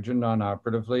orthopedic surgeon,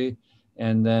 non-operatively,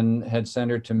 and then had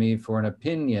sent her to me for an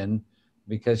opinion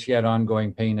because she had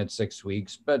ongoing pain at 6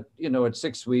 weeks. But, at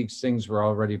 6 weeks, things were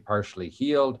already partially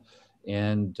healed,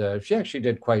 and she actually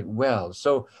did quite well.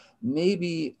 So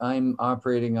maybe I'm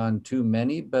operating on too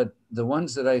many, but the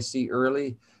ones that I see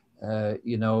early,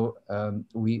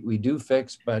 we do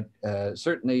fix, but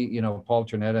certainly, Paul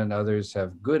Ternetta and others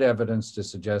have good evidence to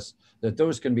suggest that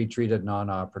those can be treated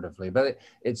non-operatively. But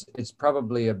it's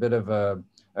probably a bit of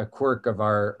a quirk of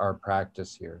our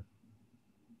practice here.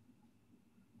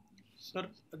 Sir,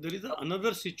 there is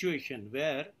another situation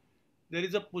where there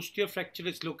is a posterior fracture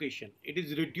dislocation. It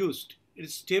is reduced, it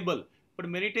is stable, but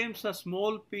many times a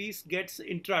small piece gets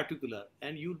intra-articular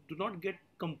and you do not get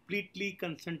completely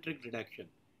concentric reduction.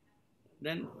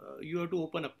 Then you have to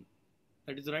open up.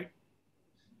 That is right?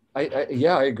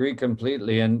 Yeah, I agree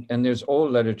completely. And there's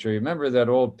old literature. Remember that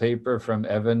old paper from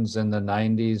Evans in the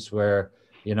 90s where,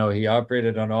 he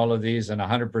operated on all of these and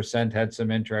 100% had some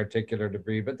intra-articular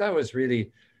debris, but that was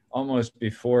really almost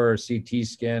before CT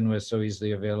scan was so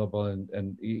easily available.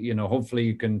 And hopefully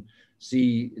you can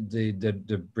see the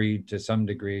debris to some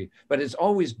degree, but it's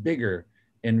always bigger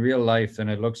in real life than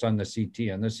it looks on the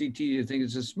CT. On the CT, you think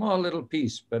it's a small little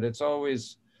piece, but it's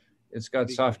got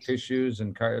soft tissues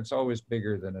and it's always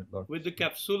bigger than it looks. With the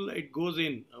capsule, it goes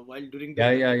in while during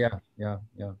the... Yeah.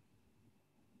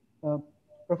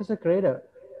 Professor Krader,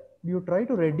 you try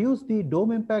to reduce the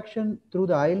dome impaction through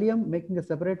the ileum, making a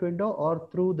separate window, or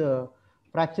through the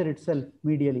fracture itself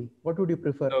medially? What would you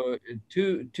prefer? So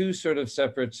two sort of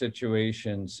separate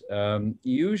situations.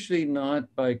 Usually not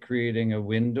by creating a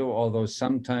window, although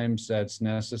sometimes that's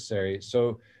necessary.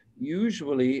 So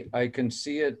usually I can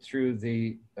see it through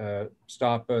the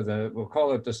stoppa, we'll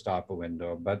call it the stoppa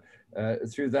window, but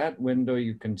through that window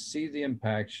you can see the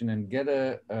impaction and get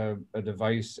a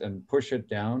device and push it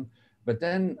down. But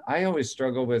then I always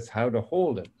struggle with how to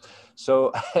hold it.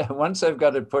 So once I've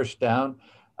got it pushed down,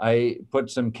 I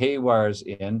put some K-wires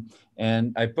in,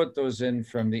 and I put those in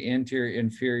from the anterior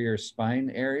inferior spine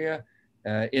area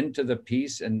into the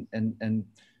piece. And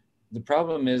the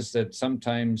problem is that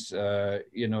sometimes,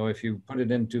 if you put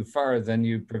it in too far, then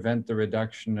you prevent the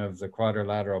reduction of the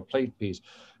quadrilateral plate piece.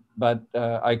 But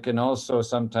I can also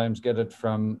sometimes get it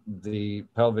from the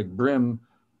pelvic brim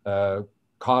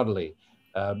caudally.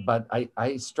 But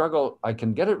I struggle. I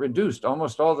can get it reduced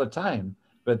almost all the time,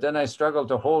 but then I struggle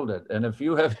to hold it. And if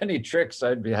you have any tricks,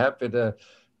 I'd be happy to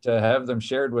have them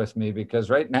shared with me, because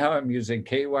right now I'm using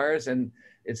K-wires and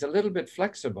it's a little bit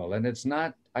flexible and it's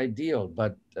not ideal,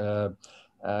 but,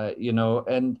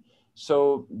 and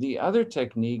so the other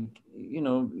technique,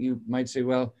 you might say,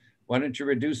 well, why don't you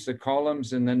reduce the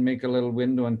columns and then make a little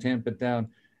window and tamp it down?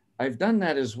 I've done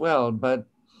that as well, but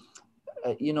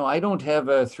I don't have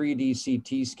a 3D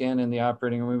CT scan in the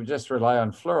operating room. We just rely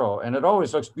on fluoro, and it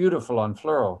always looks beautiful on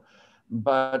fluoro.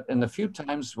 But in the few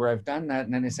times where I've done that,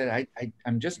 and then I said,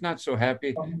 I'm just not so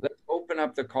happy. Let's open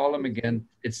up the column again.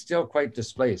 It's still quite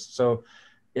displaced. So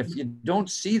if you don't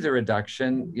see the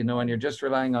reduction, you know, and you're just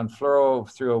relying on fluoro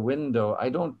through a window, I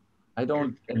don't,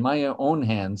 in my own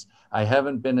hands, I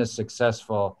haven't been as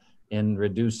successful in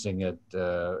reducing it,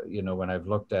 you know, when I've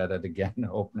looked at it again,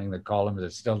 opening the column,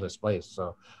 it's still displaced.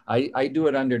 So I do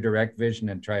it under direct vision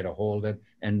and try to hold it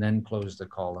and then close the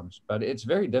columns, but it's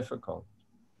very difficult.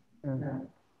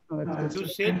 You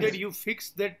said that you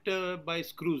fixed that by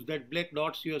screws, that black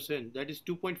dots you are saying, that is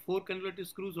 2.4 converted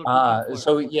screws or 2.4?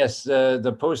 So yes,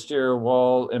 the posterior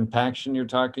wall impaction you're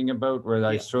talking about, where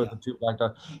I throw the two black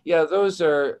dots. Yeah, those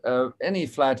are any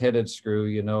flat-headed screw,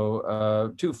 you know,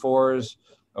 2.4s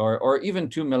or even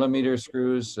 2mm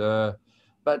screws.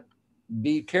 But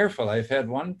be careful. I've had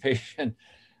one patient,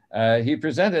 he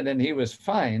presented and he was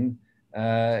fine.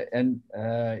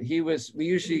 We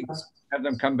usually have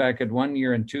them come back at 1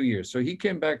 year and 2 years. So he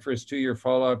came back for his 2-year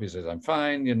follow-up. He says, I'm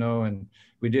fine, you know, and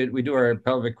we do our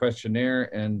pelvic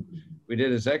questionnaire and we did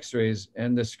his x-rays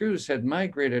and the screws had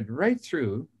migrated right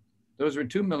through, those were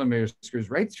 2mm screws,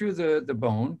 right through the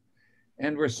bone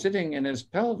and were sitting in his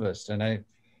pelvis. And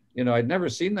you know, I'd never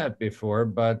seen that before,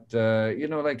 but you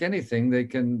know, like anything,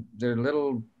 they're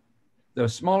little, the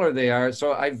smaller they are.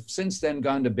 So I've since then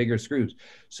gone to bigger screws.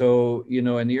 So, you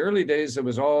know, in the early days, it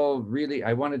was all really,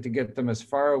 I wanted to get them as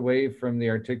far away from the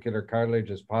articular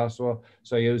cartilage as possible.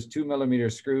 So I used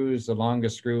 2mm screws. The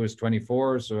longest screw is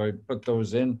 24. So I put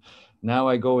those in. Now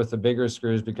I go with the bigger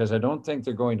screws because I don't think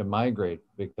they're going to migrate,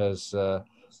 because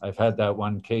I've had that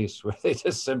one case where they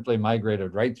just simply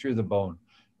migrated right through the bone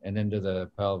and into the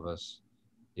pelvis.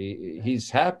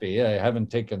 He's happy. I haven't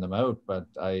taken them out, but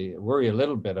I worry a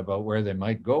little bit about where they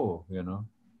might go, you know.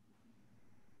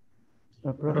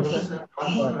 Professor,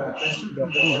 one more question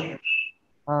from the audience.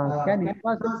 Can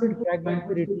infrastructure fragment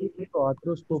be retrieved for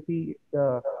arthroscopy if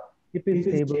the hip is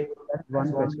stable? That's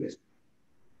one question.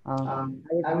 I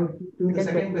would do the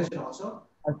second question also.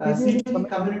 Severely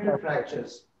comminuted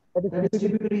fractures. That is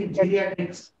typically in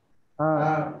geriatrics.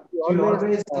 You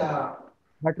always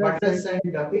buttress and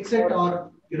fix it,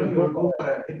 or you know, you will go for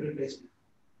a hip replacement.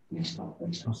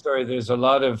 I'm sorry, there's a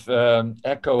lot of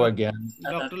echo again.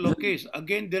 Dr. Lokesh,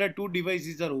 again, there are two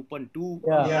devices are open, two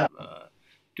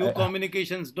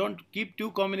communications. Don't keep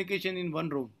two communication in one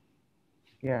room.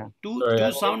 Yeah.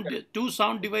 Two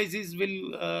sound devices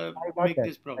will make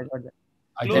this problem.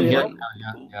 I can hear it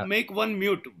now, Make one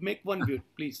mute,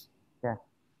 please. Yeah.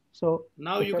 So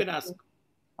now you can ask.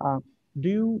 Do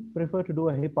you prefer to do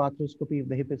a hip arthroscopy if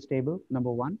the hip is stable?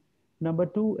 Number one. Number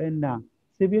two, in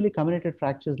severely comminuted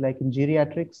fractures like in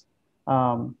geriatrics,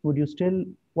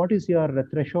 what is your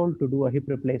threshold to do a hip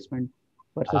replacement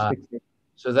versus fixation?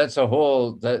 So that's a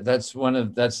whole, that's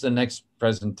the next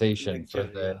presentation for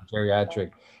the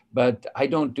geriatric. But I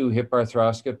don't do hip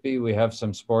arthroscopy. We have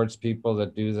some sports people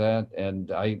that do that,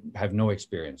 and I have no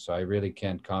experience. So I really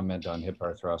can't comment on hip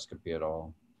arthroscopy at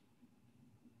all.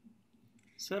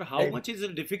 Sir, how much is the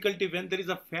difficulty when there is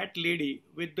a fat lady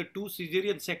with the 2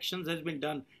 cesarean sections has been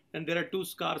done and there are 2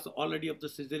 scars already of the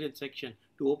cesarean section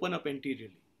to open up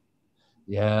anteriorly?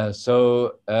 Yeah,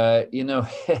 so, you know,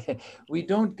 we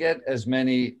don't get as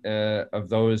many of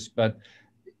those, but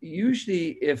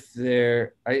usually if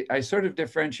I sort of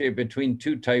differentiate between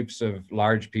 2 types of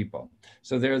large people.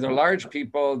 So there are the large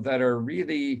people that are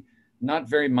really not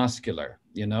very muscular,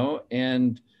 you know,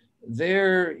 and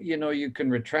there, you know, you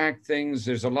can retract things.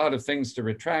 There's a lot of things to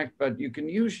retract, but you can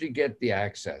usually get the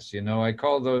access. You know, I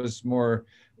call those more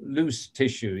loose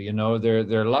tissue. You know,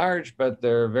 they're large, but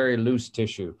they're very loose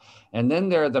tissue. And then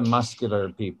there are the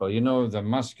muscular people. You know, the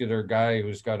muscular guy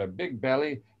who's got a big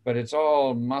belly, but it's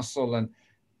all muscle. And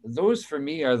those for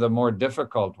me are the more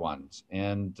difficult ones.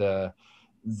 And the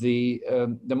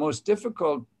most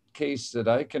difficult case that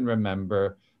I can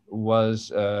remember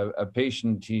was a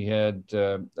patient. He had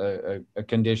a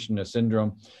condition, a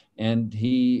syndrome, and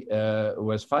he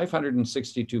was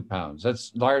 562 pounds.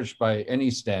 That's large by any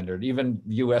standard, even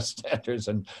US standards,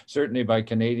 and certainly by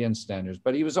Canadian standards.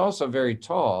 But he was also very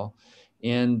tall,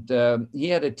 and he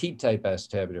had a T-type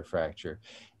acetabular fracture.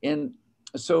 And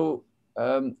so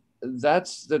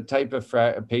that's the type of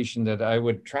patient that I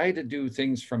would try to do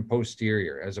things from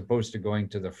posterior as opposed to going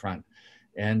to the front.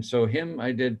 And so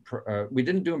we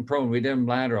didn't do him prone, we did him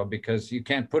lateral because you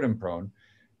can't put him prone.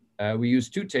 We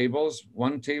used 2 tables.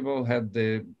 One table had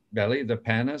the belly, the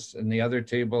pannus, and the other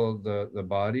table, the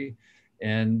body.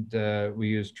 And we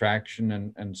used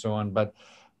traction and so on. But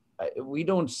we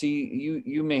don't see,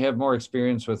 you may have more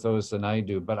experience with those than I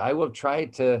do, but I will try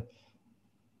to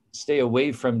stay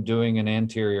away from doing an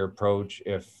anterior approach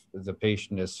if the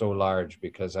patient is so large,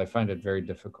 because I find it very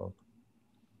difficult.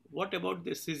 What about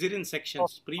the cesarean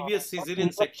sections, previous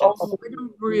cesarean sections? We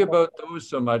don't worry about those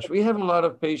so much. We have a lot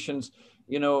of patients,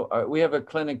 you know, we have a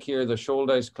clinic here, the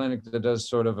Shouldice Clinic, that does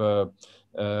sort of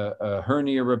a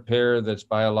hernia repair that's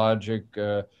biologic,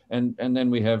 and then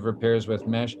we have repairs with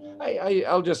mesh.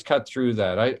 I'll just cut through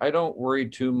that. I don't worry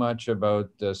too much about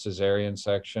the cesarean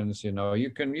sections. You know, you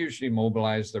can usually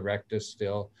mobilize the rectus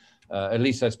still. At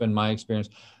least that's been my experience.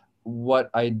 What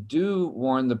I do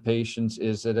warn the patients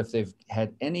is that if they've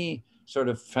had any sort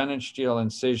of phalangeal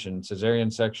incision,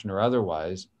 cesarean section or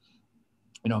otherwise,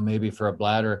 you know, maybe for a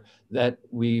bladder, that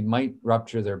we might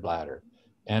rupture their bladder.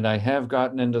 And I have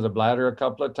gotten into the bladder a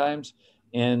couple of times.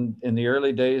 And in the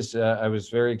early days, I was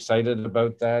very excited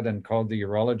about that and called the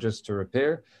urologist to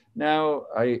repair. Now,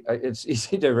 it's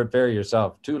easy to repair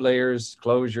yourself. 2 layers,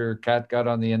 closure, catgut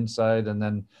on the inside, and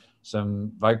then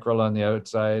some Vicryl on the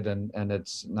outside, and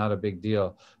it's not a big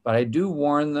deal. But I do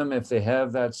warn them if they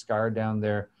have that scar down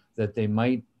there that they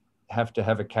might have to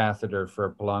have a catheter for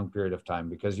a prolonged period of time,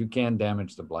 because you can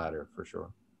damage the bladder for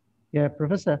sure. Yeah,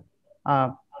 Professor,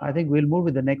 I think we'll move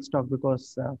with the next talk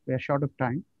because we are short of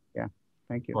time. Yeah,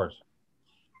 thank you. Of course.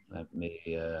 Let me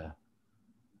share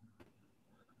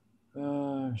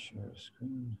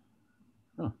screen.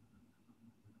 Huh.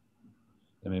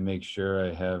 Let me make sure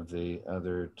I have the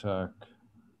other talk.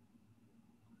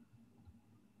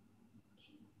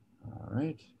 All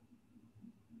right.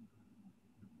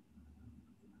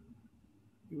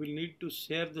 You will need to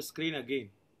share the screen again.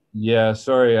 Yeah,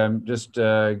 sorry, I'm just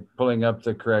pulling up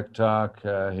the correct talk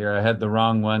here. I had the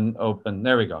wrong one open.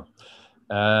 There we go.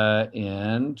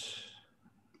 And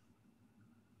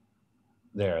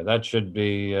there, that should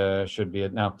be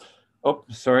it now. Oh,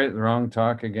 sorry, the wrong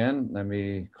talk again. Let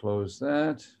me close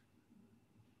that.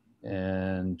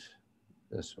 And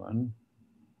this one.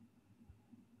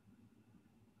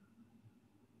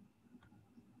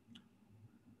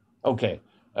 Okay.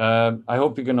 I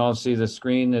hope you can all see the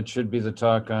screen. It should be the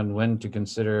talk on when to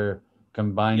consider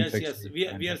combined fixation.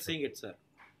 Yes, we are seeing it, sir.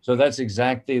 So that's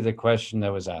exactly the question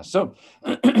that was asked. So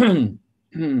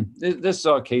this is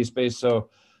all case-based. So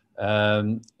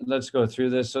let's go through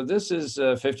this. So this is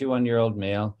a 51-year-old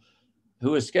male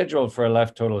who is scheduled for a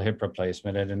left total hip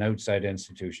replacement at an outside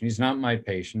institution. He's not my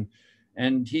patient.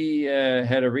 And he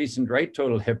had a recent right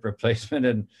total hip replacement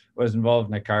and was involved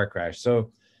in a car crash.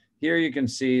 So here you can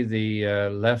see the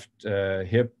left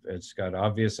hip. It's got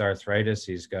obvious arthritis.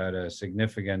 He's got a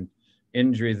significant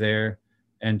injury there.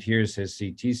 And here's his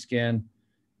CT scan.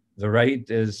 The right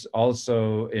is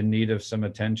also in need of some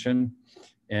attention.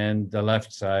 And the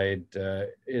left side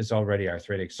is already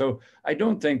arthritic. So I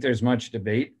don't think there's much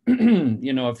debate.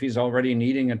 You know, if he's already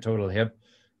needing a total hip,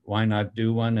 why not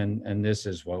do one? And this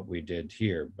is what we did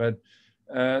here. But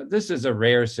this is a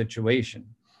rare situation.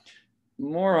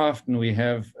 More often we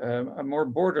have a more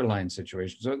borderline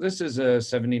situation. So this is a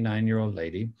 79-year-old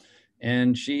lady,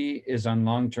 and she is on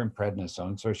long-term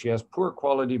prednisone. So she has poor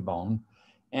quality bone,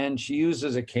 and she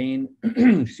uses a cane,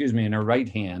 excuse me, in her right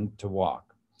hand to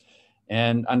walk.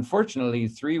 And unfortunately,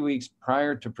 3 weeks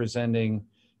prior to presenting,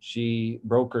 she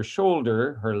broke her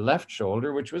shoulder, her left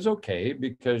shoulder, which was okay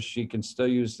because she can still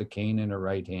use the cane in her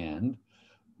right hand.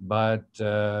 But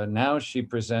now she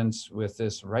presents with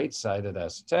this right-sided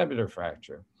acetabular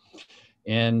fracture.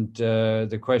 And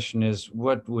the question is,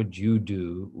 what would you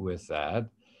do with that?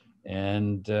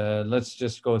 And let's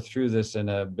just go through this in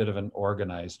a bit of an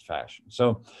organized fashion.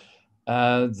 So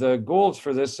the goals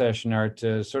for this session are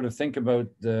to sort of think about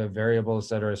the variables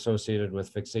that are associated with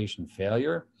fixation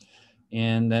failure,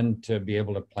 and then to be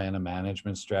able to plan a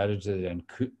management strategy that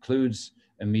includes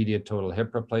immediate total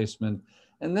hip replacement.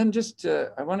 And then just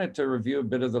I wanted to review a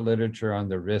bit of the literature on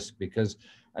the risk, because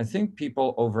I think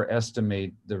people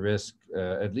overestimate the risk,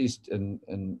 at least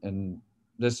in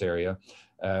this area,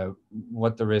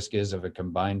 what the risk is of a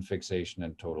combined fixation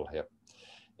and total hip.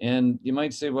 And you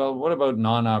might say, well, what about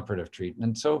non-operative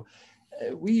treatment? So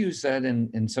we use that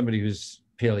in somebody who's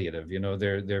palliative. You know,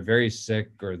 they're very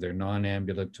sick or they're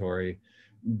non-ambulatory.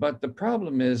 But the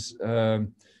problem is,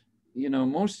 you know,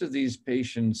 most of these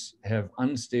patients have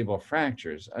unstable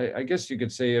fractures. I guess you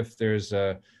could say if there's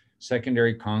a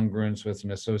secondary congruence with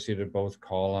an associated both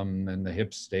column and the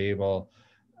hip stable.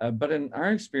 But in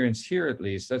our experience here, at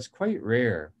least, that's quite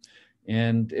rare.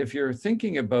 And if you're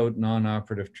thinking about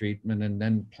non-operative treatment and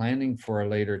then planning for a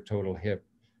later total hip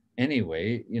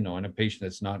anyway, you know, in a patient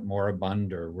that's not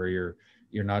moribund or where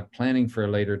you're not planning for a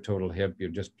later total hip, you're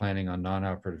just planning on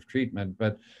non-operative treatment.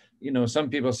 But you know, some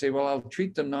people say, well, I'll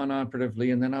treat them non-operatively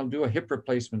and then I'll do a hip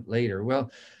replacement later.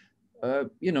 Well,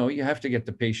 you know, you have to get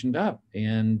the patient up.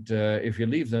 And if you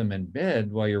leave them in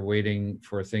bed while you're waiting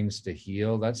for things to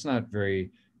heal, that's not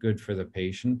very good for the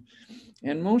patient.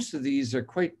 And most of these are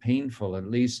quite painful, at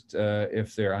least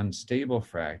if they're unstable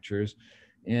fractures.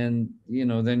 And, you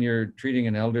know, then you're treating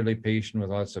an elderly patient with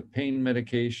lots of pain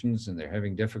medications and they're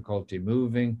having difficulty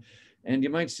moving. And you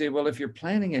might say, well, if you're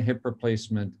planning a hip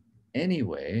replacement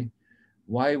anyway,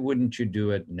 why wouldn't you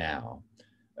do it now?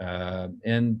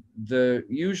 And the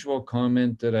usual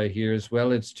comment that I hear is,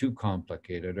 well, it's too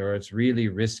complicated or it's really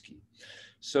risky.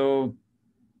 So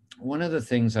one of the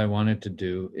things I wanted to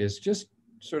do is just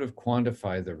sort of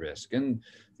quantify the risk. And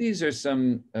these are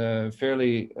some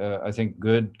fairly, I think,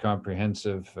 good,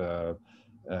 comprehensive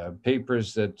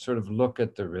papers that sort of look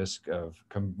at the risk of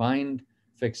combined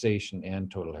fixation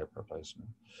and total hip replacement.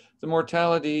 The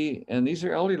mortality, and these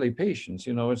are elderly patients,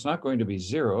 you know, it's not going to be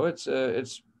zero.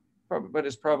 But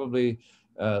it's probably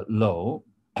low.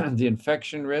 The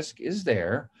infection risk is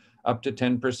there, up to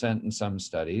 10% in some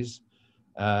studies.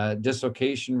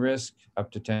 Dislocation risk, up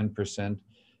to 10%.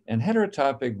 And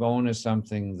heterotopic bone is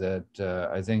something that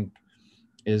I think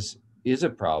is a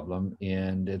problem,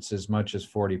 and it's as much as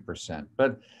 40%.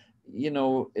 But, you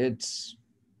know, is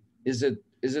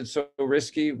it so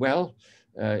risky? Well,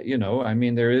 you know, I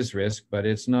mean, there is risk, but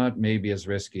it's not maybe as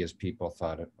risky as people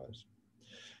thought it was.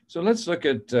 So let's look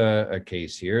at a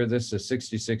case here. This is a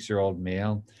 66-year-old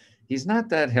male. He's not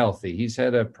that healthy. He's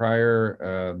had a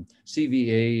prior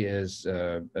CVA as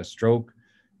a stroke,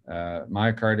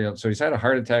 myocardial. So he's had a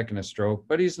heart attack and a stroke,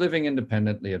 but he's living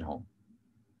independently at home.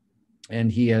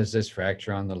 And he has this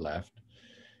fracture on the left.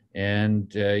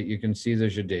 And you can see the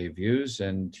Jaudet views.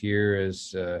 And here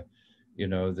is, you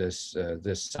know, this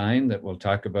sign that we'll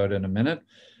talk about in a minute.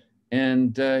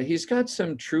 And he's got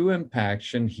some true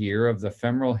impaction here of the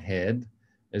femoral head.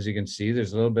 As you can see,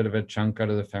 there's a little bit of a chunk out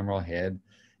of the femoral head.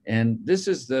 And this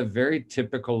is the very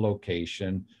typical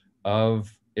location of,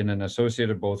 in an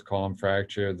associated both column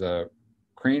fracture, the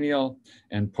cranial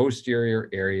and posterior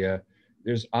area.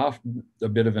 There's often a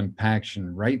bit of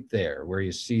impaction right there where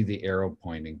you see the arrow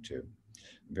pointing to.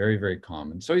 Very, very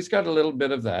common. So he's got a little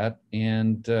bit of that.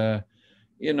 And,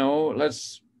 you know,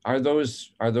 are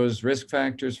those risk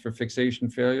factors for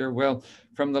fixation failure? Well,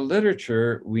 from the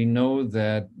literature, we know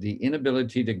that the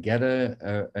inability to get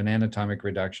an anatomic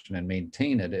reduction and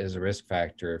maintain it is a risk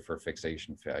factor for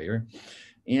fixation failure.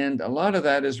 And a lot of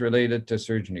that is related to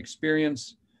surgeon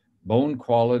experience, bone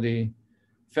quality,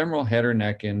 femoral head or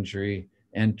neck injury,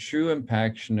 and true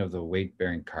impaction of the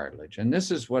weight-bearing cartilage. And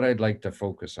this is what I'd like to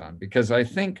focus on, because I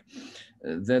think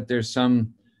that there's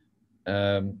some,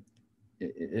 at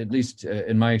least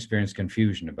in my experience,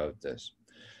 confusion about this.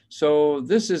 So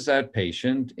this is that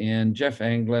patient, and Jeff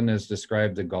Anglin has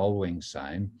described the gall wing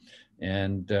sign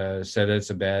and said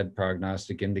it's a bad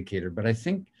prognostic indicator. But I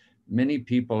think many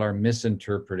people are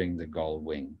misinterpreting the gall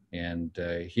wing. And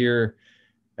here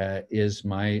is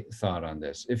my thought on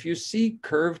this. If you see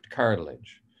curved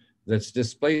cartilage that's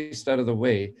displaced out of the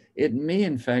way, it may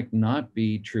in fact not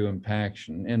be true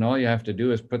impaction. And all you have to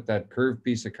do is put that curved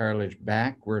piece of cartilage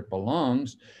back where it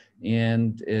belongs,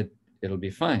 and it'll be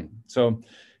fine. So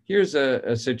here's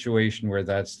a situation where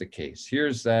that's the case.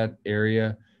 Here's that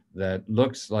area that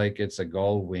looks like it's a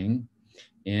gall wing,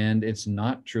 and it's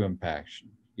not true impaction.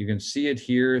 You can see it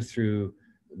here through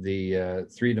the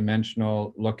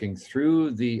three-dimensional, looking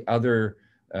through the other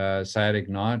sciatic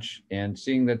notch and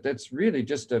seeing that that's really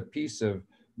just a piece of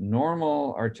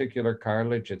normal articular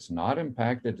cartilage. It's not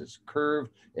impacted, it's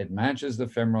curved, it matches the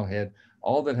femoral head.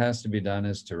 All that has to be done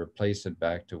is to replace it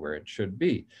back to where it should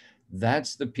be.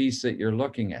 That's the piece that you're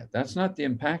looking at. That's not the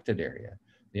impacted area.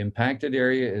 The impacted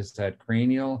area is that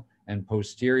cranial and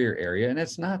posterior area, and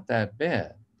it's not that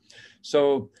bad.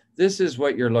 So this is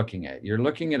what you're looking at. You're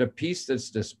looking at a piece that's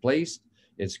displaced.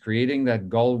 It's creating that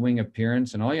gall wing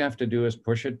appearance, and all you have to do is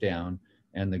push it down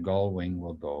and the gall wing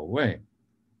will go away.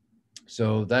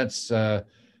 So that's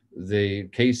the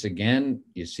case again.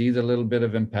 You see the little bit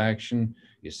of impaction,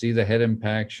 you see the head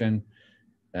impaction.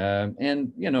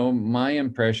 And, you know, my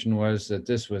impression was that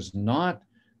this was not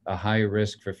a high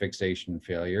risk for fixation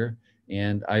failure.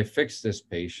 And I fixed this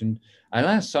patient. I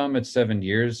last saw him at 7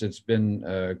 years. It's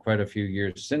been quite a few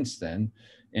years since then.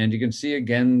 And you can see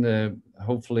again, the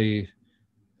hopefully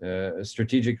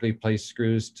strategically placed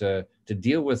screws to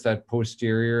deal with that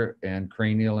posterior and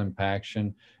cranial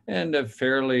impaction and a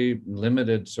fairly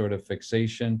limited sort of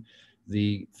fixation.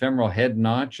 The femoral head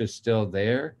notch is still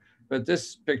there, but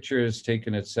this picture is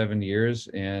taken at 7 years,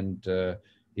 and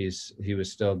he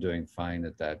was still doing fine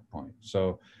at that point.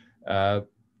 So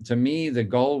to me, the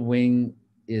gall wing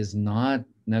is not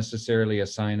necessarily a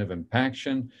sign of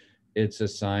impaction. it's a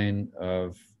sign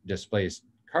of displaced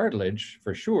cartilage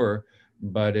for sure,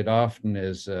 but it often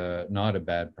is not a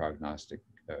bad prognostic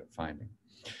finding.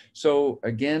 So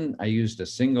again, I used a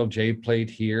single J plate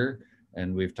here,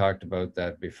 and we've talked about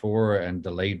that before, and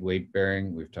delayed weight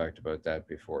bearing, we've talked about that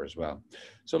before as well.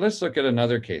 So let's look at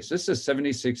another case. This is a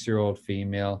 76-year-old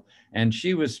female, and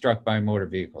she was struck by a motor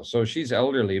vehicle. So she's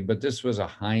elderly, but this was a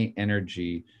high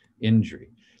energy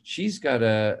injury. She's got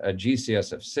a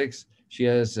GCS of 6. She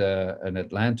has an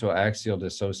atlantoaxial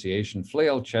dissociation,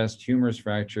 flail chest, humerus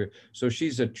fracture. So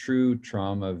she's a true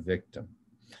trauma victim.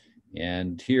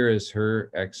 And here is her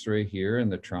x-ray here in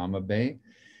the trauma bay.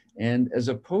 And as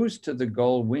opposed to the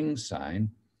gull wing sign,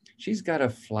 she's got a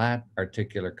flat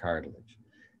articular cartilage.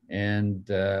 And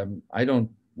I don't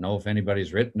know if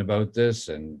anybody's written about this,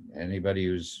 and anybody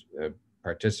who's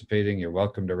participating, you're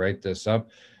welcome to write this up.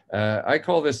 I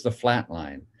call this the flat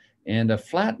line. And a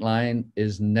flat line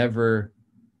is never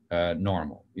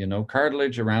normal. You know,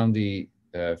 cartilage around the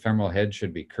femoral head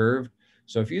should be curved.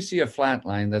 So if you see a flat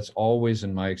line, that's always,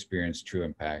 in my experience, true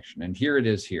impaction. And here it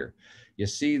is here. You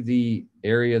see the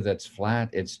area that's flat,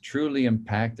 it's truly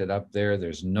impacted up there.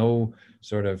 There's no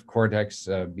sort of cortex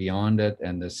beyond it.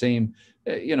 And the same,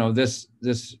 you know, this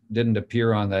didn't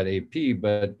appear on that AP,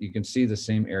 but you can see the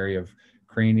same area of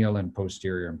cranial and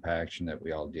posterior impaction that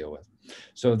we all deal with.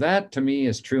 So that to me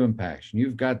is true impaction.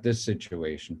 You've got this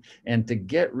situation. And to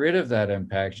get rid of that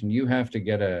impaction, you have to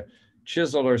get a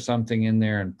chisel or something in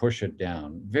there and push it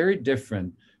down. Very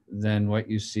different than what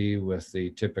you see with the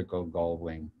typical gull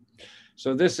wing.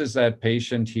 So this is that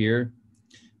patient here.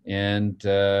 And,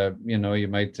 you know, you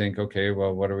might think, okay,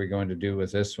 well, what are we going to do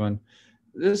with this one?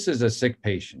 This is a sick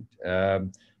patient.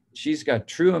 She's got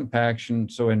true impaction.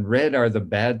 So in red are the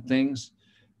bad things.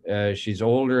 She's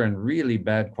older and really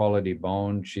bad quality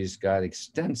bone. She's got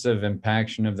extensive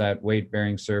impaction of that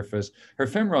weight-bearing surface. Her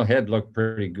femoral head looked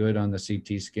pretty good on the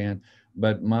CT scan,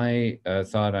 but my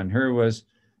thought on her was,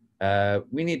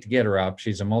 we need to get her up.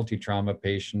 She's a multi-trauma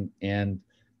patient, and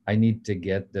I need to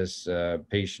get this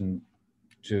patient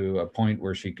to a point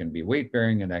where she can be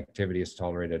weight-bearing and activity is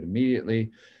tolerated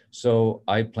immediately. So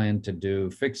I plan to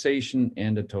do fixation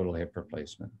and a total hip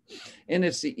replacement. And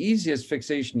it's the easiest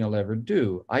fixation you'll ever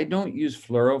do. I don't use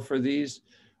fluoro for these.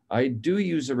 I do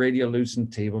use a radiolucent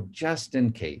table just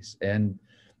in case. And,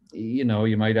 you know,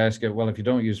 you might ask it, well, if you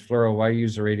don't use fluoro, why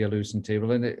use a radiolucent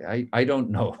table? And I don't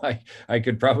know. I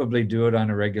could probably do it on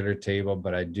a regular table,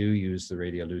 but I do use the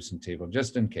radiolucent table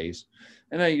just in case.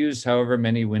 And I use however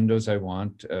many windows I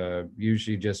want,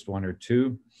 usually just 1 or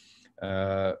 2.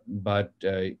 But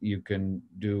you can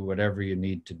do whatever you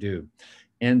need to do.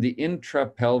 And the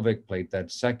intrapelvic plate,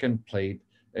 that second plate,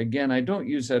 again, I don't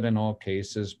use that in all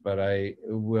cases, but I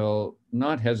will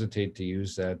not hesitate to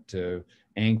use that to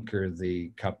anchor the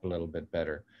cup a little bit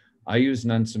better. I use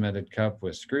an uncemented cup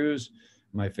with screws.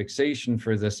 My fixation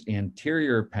for this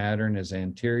anterior pattern is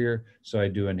anterior, so I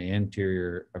do an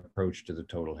anterior approach to the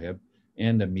total hip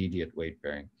and immediate weight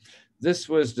bearing. This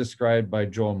was described by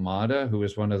Joel Mata, who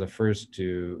was one of the first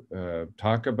to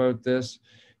talk about this.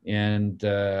 And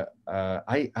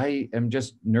I am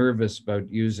just nervous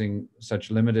about using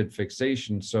such limited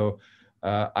fixation. So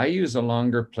I use a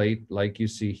longer plate like you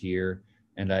see here,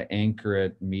 and I anchor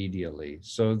it medially.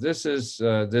 So this is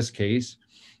this case,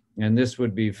 and this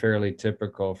would be fairly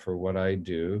typical for what I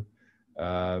do.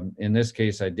 In this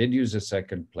case, I did use a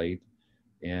second plate.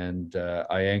 And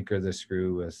I anchor the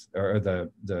screw with, or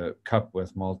the cup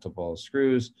with multiple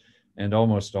screws, and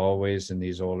almost always in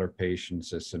these older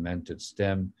patients, a cemented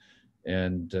stem.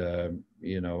 And,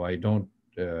 you know, I don't,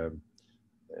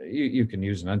 you can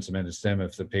use an uncemented stem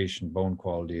if the patient bone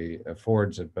quality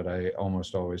affords it, but I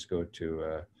almost always go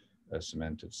to a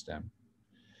cemented stem.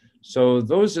 So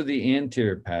those are the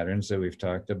anterior patterns that we've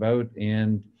talked about.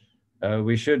 And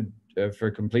we should,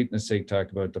 for completeness sake,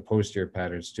 talk about the posterior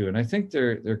patterns too. And I think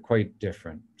they're quite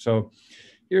different. So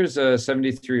here's a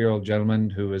 73-year-old gentleman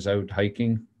who was out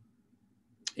hiking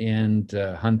and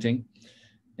hunting.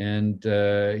 And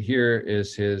here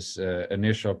is his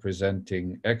initial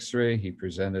presenting x-ray. He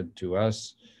presented to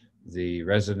us. The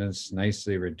residents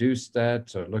nicely reduced that,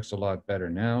 so it looks a lot better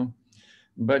now.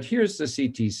 But here's the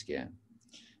CT scan.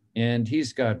 And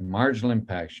he's got marginal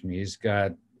impaction. He's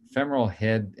got femoral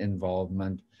head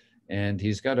involvement, and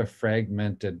he's got a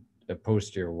fragmented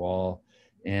posterior wall,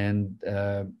 and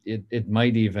it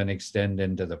might even extend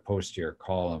into the posterior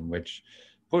column, which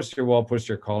posterior wall,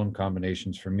 posterior column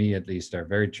combinations, for me at least, are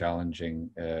very challenging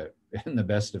in the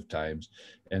best of times,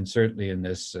 and certainly in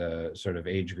this sort of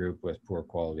age group with poor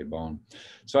quality bone.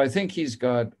 So I think he's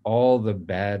got all the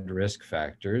bad risk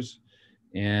factors,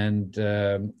 and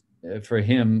for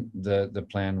him, the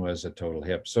plan was a total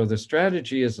hip. So the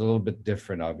strategy is a little bit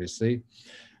different, obviously.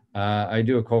 I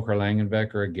do a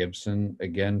Coker-Langenbeck or a Gibson.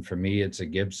 Again, for me, it's a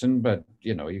Gibson, but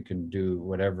you know, you can do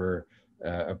whatever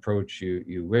approach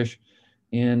you wish.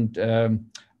 And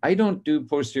I don't do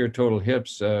posterior total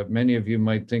hips. Many of you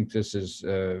might think this is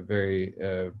very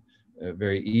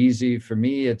easy. For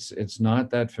me, it's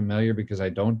not that familiar because I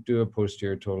don't do a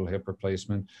posterior total hip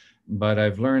replacement. But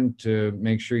I've learned to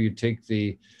make sure you take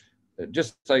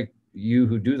just like you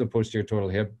who do the posterior total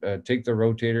hip, take the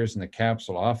rotators and the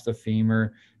capsule off the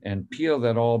femur and peel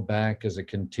that all back as a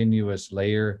continuous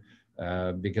layer,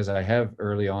 because I have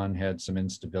early on had some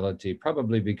instability,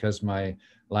 probably because my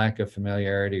lack of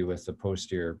familiarity with the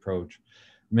posterior approach.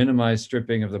 Minimize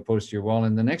stripping of the posterior wall.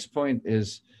 And the next point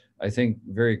is, I think,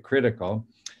 very critical.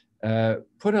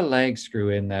 Put a lag screw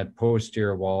in that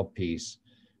posterior wall piece,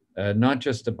 not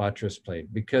just a buttress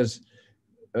plate, because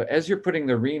as you're putting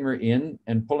the reamer in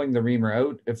and pulling the reamer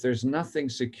out, if there's nothing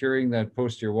securing that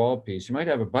posterior wall piece, you might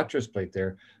have a buttress plate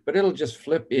there, but it'll just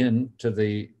flip in to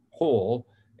the hole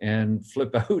and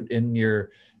flip out in your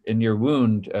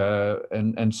wound.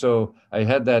 And so I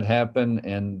had that happen.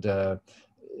 And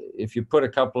if you put a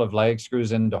couple of lag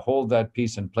screws in to hold that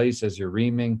piece in place as you're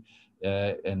reaming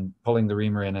and pulling the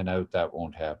reamer in and out, that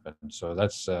won't happen. So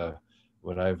that's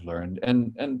what I've learned.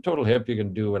 And total hip, you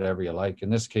can do whatever you like.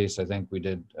 In this case, I think we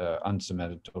did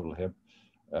uncemented total hip,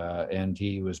 and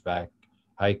he was back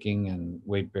hiking, and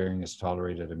weight bearing is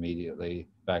tolerated immediately,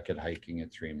 back at hiking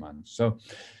at 3 months. So,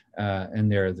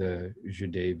 and there are the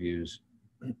Judet views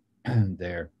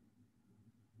there.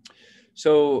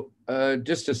 So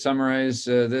just to summarize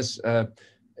this,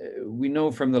 we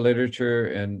know from the literature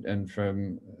and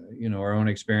from our own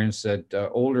experience that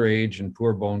older age and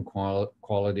poor bone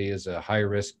quality is a high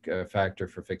risk factor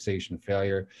for fixation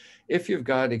failure. If you've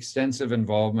got extensive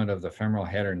involvement of the femoral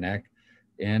head or neck,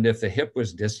 and if the hip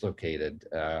was dislocated,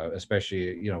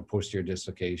 especially posterior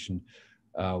dislocation,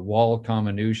 wall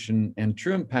comminution, and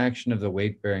true impaction of the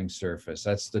weight-bearing surface,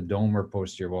 that's the dome or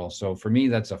posterior wall. So for me,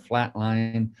 that's a flat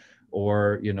line,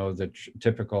 or the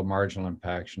typical marginal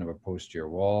impaction of a posterior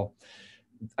wall.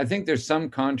 I think there's some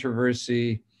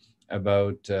controversy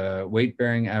about weight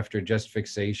bearing after just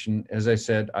fixation. As I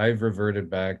said, I've reverted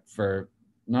back for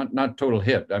not total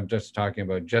hip. I'm just talking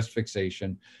about just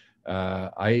fixation.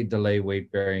 I delay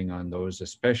weight bearing on those,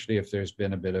 especially if there's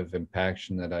been a bit of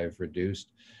impaction that I've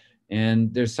reduced.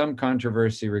 And there's some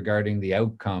controversy regarding the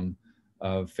outcome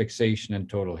of fixation and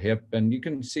total hip. And you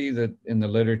can see that in the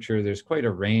literature, there's quite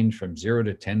a range from 0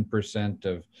 to 10%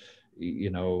 of,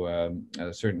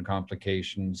 certain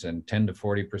complications, and 10 to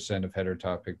 40% of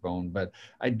heterotopic bone. But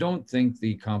I don't think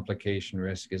the complication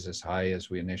risk is as high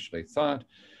as we initially thought.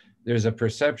 There's a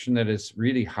perception that it's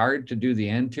really hard to do the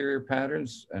anterior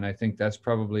patterns, and I think that's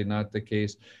probably not the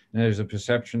case. And there's a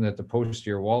perception that the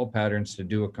posterior wall patterns to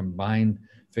do a combined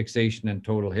fixation and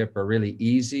total hip are really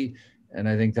easy. And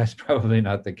I think that's probably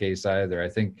not the case either. I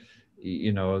think,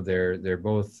 they're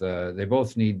both, they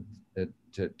both need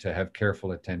to have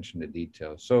careful attention to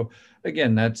detail. So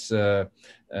again, that's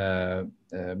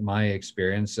my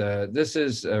experience. This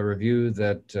is a review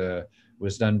that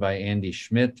was done by Andy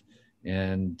Schmidt,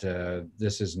 and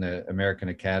this is an American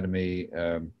Academy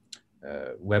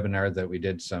webinar that we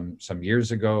did some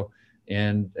years ago.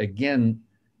 And again,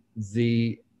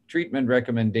 the treatment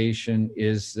recommendation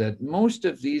is that most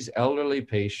of these elderly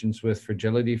patients with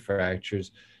fragility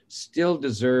fractures still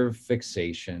deserve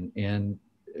fixation and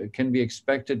can be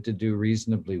expected to do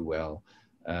reasonably well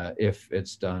if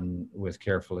it's done with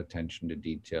careful attention to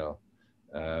detail.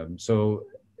 So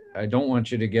I don't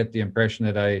want you to get the impression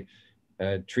that I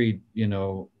treat,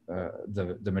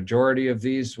 the majority of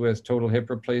these with total hip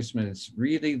replacement. It's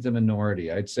really the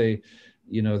minority. I'd say,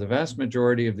 the vast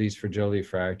majority of these fragility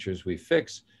fractures we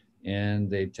fix, and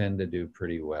they tend to do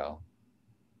pretty well.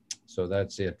 So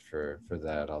that's it for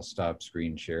that. I'll stop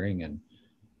screen sharing and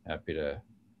happy to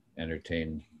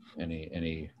entertain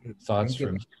any thoughts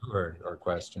from you or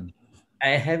questions. I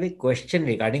have a question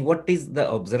regarding what is the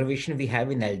observation we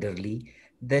have in elderly,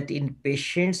 that in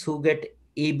patients who get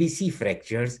ABC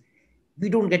fractures, we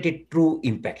don't get a true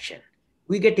impaction.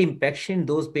 We get impaction in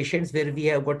those patients where we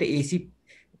have got a AC,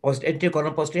 anterior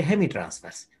column posterior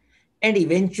hemitransverse. And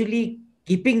eventually,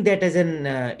 keeping that as an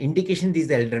indication,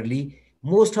 these elderly,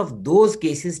 most of those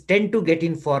cases tend to get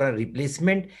in for a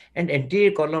replacement, and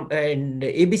anterior column and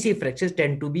ABC fractures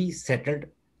tend to be settled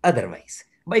otherwise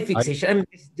by fixation. I mean,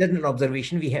 it's just an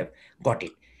observation we have got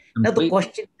it. Now the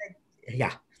question,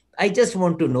 I just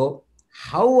want to know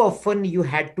how often you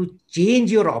had to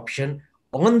change your option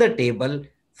on the table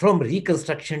from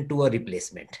reconstruction to a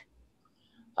replacement.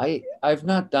 I've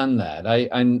not done that.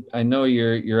 I know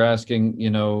you're asking, you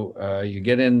know, you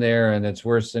get in there and it's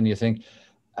worse than you think.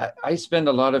 I spend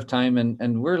a lot of time,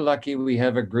 and we're lucky we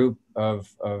have a group of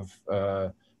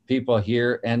people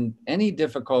here, and any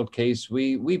difficult case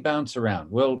we bounce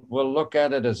around. We'll look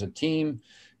at it as a team.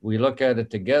 We look at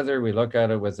it together. We look at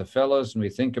it with the fellows, and we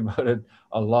think about it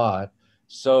a lot.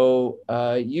 So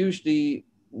usually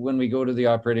when we go to the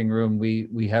operating room,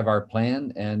 we have our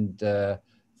plan, and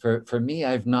for me,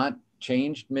 I've not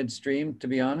changed midstream, to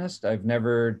be honest. I've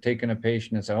never taken a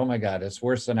patient and said, oh my God, it's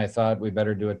worse than I thought. We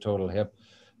better do a total hip.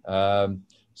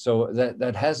 So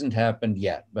that hasn't happened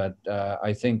yet, but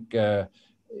I think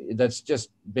that's just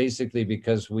basically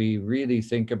because we really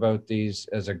think about these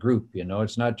as a group. You know,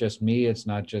 it's not just me, it's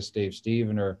not just Dave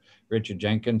Stephen or Richard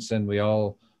Jenkinson. We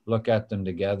all look at them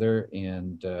together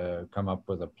and come up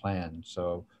with a plan.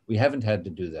 So we haven't had to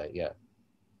do that yet.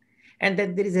 And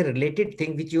then there is a related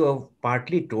thing which you have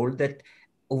partly told, that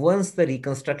once the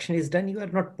reconstruction is done, you are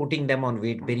not putting them on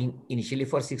weight bearing initially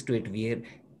for 6 to 8 weeks,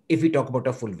 if we talk about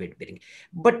a full weight bearing.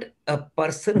 But a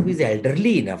person who is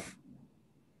elderly enough,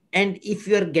 and if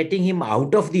you are getting him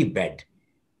out of the bed,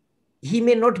 he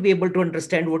may not be able to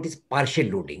understand what is partial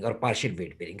loading or partial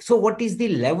weight bearing. So what is the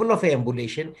level of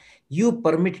ambulation you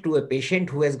permit to a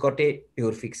patient who has got a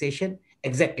pure fixation?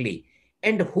 Exactly.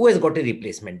 And who has got a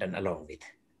replacement done along with?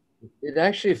 It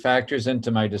actually factors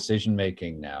into my decision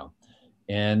making now.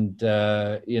 And,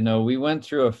 you know, we went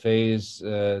through a phase,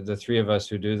 the three of us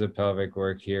who do the pelvic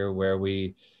work here, where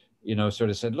we, you know, sort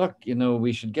of said, look, you know,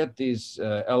 we should get these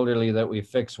elderly that we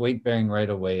fix weight bearing right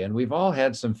away. And we've all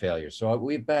had some failures. So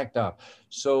we've backed off.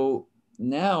 So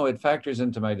now it factors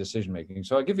into my decision making.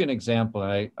 So I'll give you an example.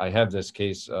 And I have this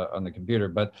case on the computer,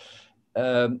 but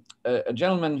a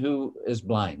gentleman who is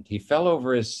blind. He fell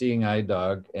over his seeing eye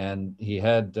dog, and he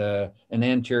had an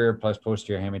anterior plus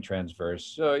posterior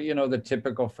hemitransverse. So, you know, the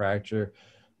typical fracture,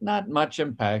 not much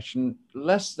impaction,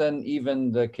 less than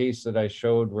even the case that I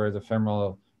showed where the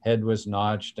femoral head was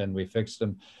notched and we fixed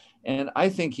him. And I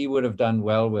think he would have done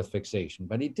well with fixation,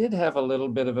 but he did have a little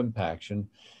bit of impaction.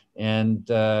 And,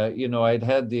 you know, I'd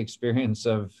had the experience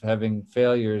of having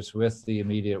failures with the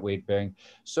immediate weight bearing.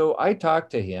 So I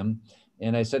talked to him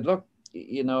and I said, look,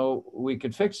 you know, we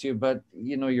could fix you, but,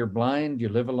 you know, you're blind, you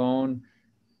live alone.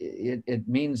 It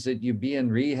means that you be in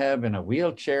rehab in a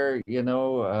wheelchair, you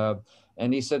know.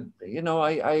 And he said, you know,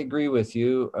 I agree with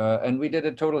you. And we did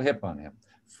a total hip on him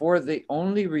for the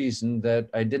only reason that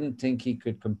I didn't think he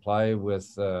could comply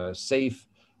with safe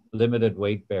limited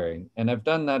weight bearing. And I've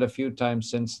done that a few times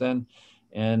since then.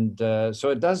 And so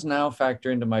it does now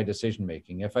factor into my decision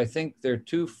making. If I think they're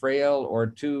too frail or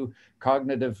too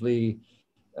cognitively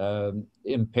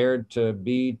impaired to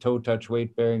be toe touch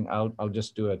weight bearing, I'll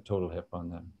just do a total hip on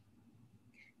them.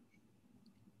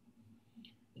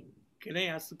 Can I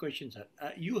ask the question, sir?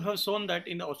 You have shown that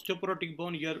in the osteoporotic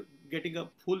bone, you're getting a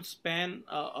full span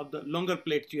of the longer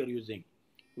plates you are using.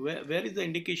 Where is the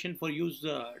indication for use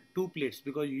two plates?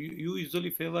 Because you usually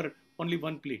favor only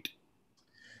one plate.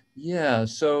 Yeah,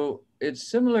 so it's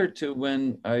similar to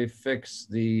when I fix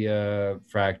the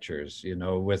fractures, you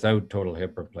know, without total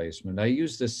hip replacement. I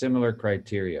use the similar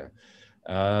criteria.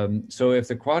 So if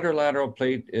the quadrilateral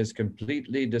plate is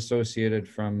completely dissociated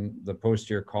from the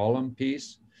posterior column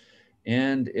piece,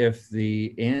 and if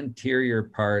the anterior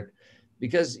part,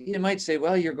 because you might say,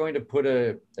 well, you're going to put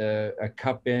a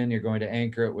cup in, you're going to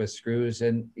anchor it with screws,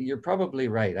 and you're probably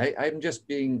right. I'm just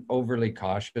being overly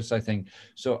cautious, I think.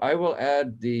 So I will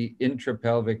add the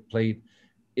intrapelvic plate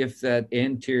if that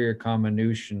anterior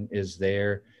comminution is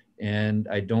there, and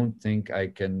I don't think I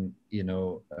can, you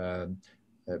know,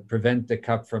 prevent the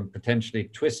cup from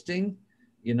potentially twisting,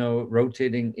 you know,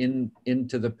 rotating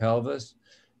into the pelvis.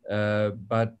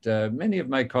 But many of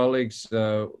my colleagues,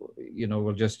 you know,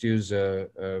 will just use a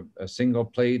single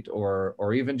plate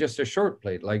or even just a short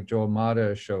plate like Joe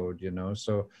Mata showed, you know.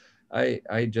 So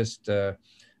I just,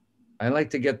 I like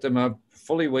to get them up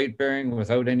fully weight bearing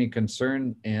without any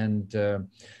concern. And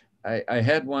I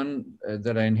had one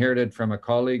that I inherited from a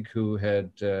colleague who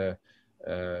had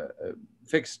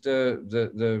fixed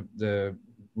the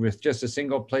with just a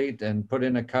single plate and put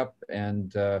in a cup,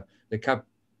 and the cup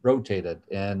rotated.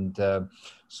 And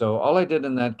so all I did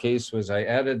in that case was I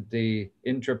added the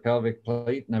intrapelvic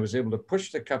plate, and I was able to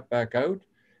push the cup back out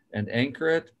and anchor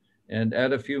it and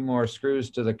add a few more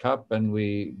screws to the cup. And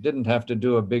we didn't have to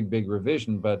do a big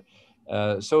revision. But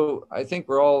so I think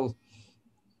we're all,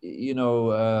 you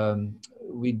know,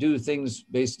 we do things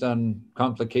based on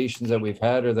complications that we've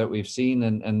had or that we've seen.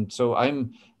 And so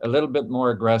I'm a little bit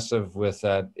more aggressive with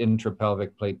that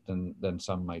intrapelvic plate than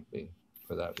some might be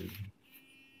for that reason.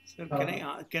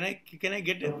 Sir,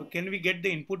 can we get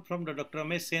the input from the Dr.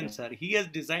 Ramesh Sen, sir? He has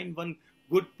designed one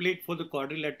good plate for the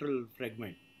quadrilateral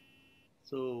fragment.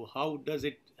 So how does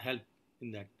it help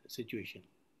in that situation?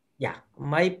 Yeah,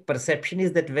 my perception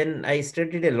is that when I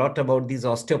studied a lot about these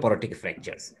osteoporotic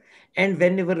fractures, and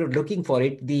when we were looking for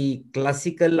it, the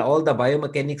classical, all the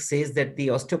biomechanics says that the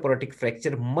osteoporotic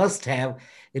fracture must have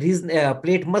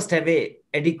plate must have a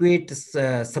adequate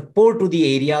support to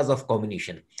the areas of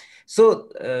comminution. So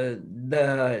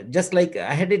the just like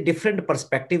I had a different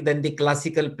perspective than the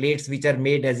classical plates which are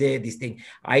made as a this thing.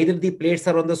 Either the plates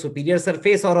are on the superior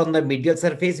surface or on the medial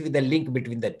surface with a link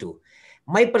between the two.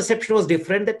 My perception was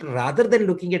different, that rather than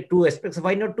looking at two aspects,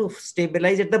 why not to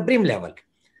stabilize at the brim level?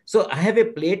 So I have a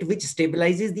plate which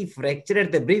stabilizes the fracture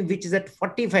at the brim, which is at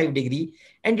 45 degree,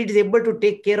 and it is able to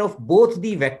take care of both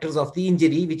the vectors of the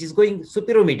injury, which is going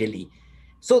superomedially.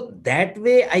 So that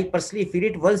way, I personally feel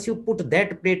it, once you put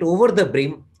that plate over the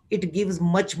brim, it gives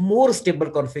much more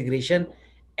stable configuration,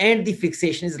 and the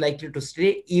fixation is likely to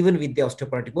stay even with the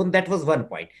osteoporotic bone. That was one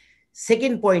point.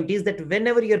 Second point is that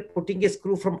whenever you're putting a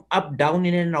screw from up down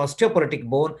in an osteoporotic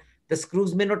bone, the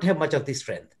screws may not have much of the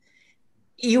strength.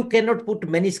 You cannot put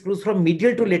many screws from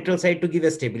medial to lateral side to give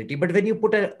a stability. But when you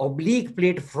put an oblique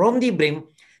plate from the brim,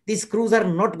 these screws are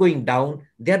not going down.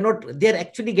 They're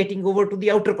actually getting over to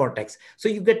the outer cortex. So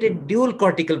you get a dual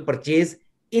cortical purchase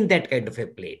in that kind of a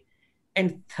plate.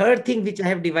 And third thing which I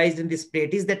have devised in this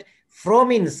plate is that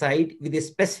from inside with a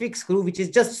specific screw, which is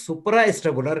just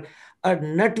supraacetabular, a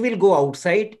nut will go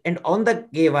outside, and on the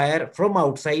gay wire from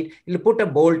outside, you'll put a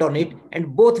bolt on it,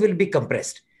 and both will be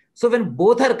compressed. So when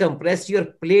both are compressed, your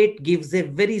plate gives a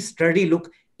very sturdy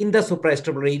look in the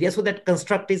supraacetabular area. So that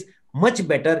construct is much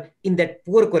better in that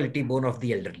poor quality bone of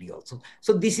the elderly also.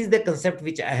 So this is the concept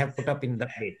which I have put up in the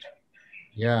plate.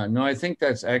 Yeah, no, I think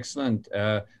that's excellent.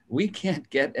 We can't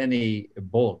get any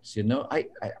bolts, you know.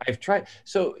 I've tried.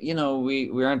 So, you know,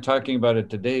 we aren't talking about it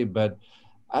today, but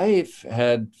I've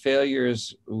had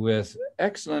failures with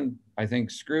excellent, I think,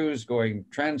 screws going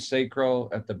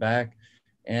transsacral at the back.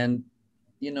 And,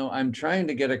 you know, I'm trying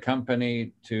to get a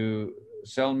company to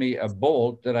sell me a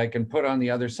bolt that I can put on the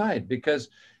other side, because,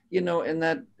 you know, in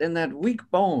that weak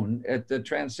bone at the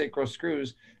transsacral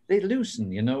screws, they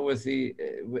loosen, you know, with the,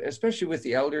 especially with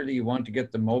the elderly, you want to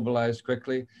get them mobilized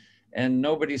quickly, and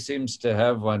nobody seems to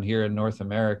have one here in North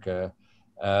America.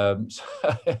 So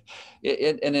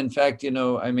and in fact, you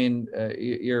know, I mean,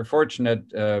 you're fortunate,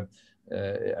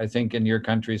 I think in your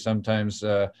country sometimes,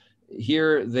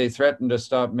 here they threaten to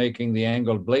stop making the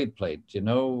angled blade plate, you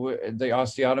know, the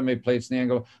osteotomy plates and the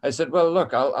angle. I said, well,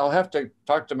 look, I'll have to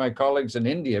talk to my colleagues in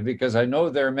India, because I know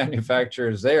there are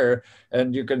manufacturers there,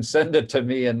 and you can send it to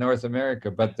me in North America,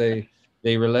 but they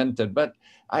relented. But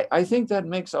I think that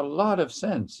makes a lot of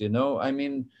sense, you know. I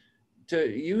mean,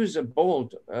 to use a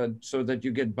bolt so that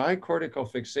you get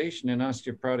bicortical fixation in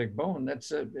osteoporotic bone,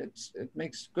 it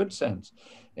makes good sense.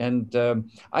 And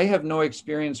I have no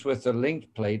experience with the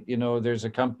linked plate. You know, there's a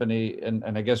company,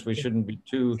 and I guess we shouldn't be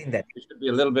we should be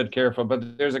a little bit careful,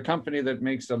 but there's a company that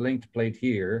makes a linked plate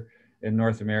here in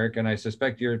North America, and I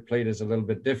suspect your plate is a little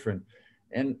bit different.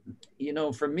 And, you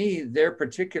know, for me, their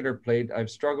particular plate I've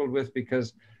struggled with,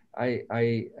 because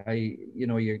you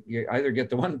know, you either get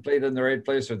the one plate in the right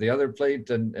place or the other plate,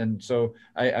 and so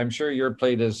I'm sure your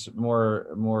plate is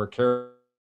more careful.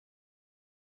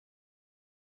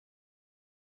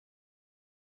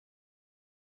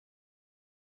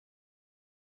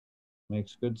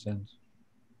 Makes good sense.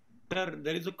 Sir,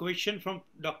 there is a question from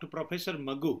Dr. Professor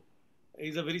Magoo.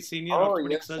 He's a very senior Oh,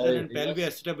 orthopedic yes, surgeon and pelvic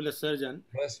yes. acetabular surgeon.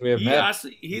 Yes, we have met.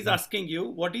 He's asking you,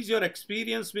 what is your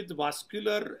experience with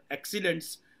vascular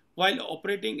accidents while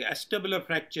operating acetabular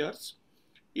fractures?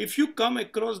 If you come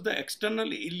across the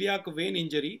external iliac vein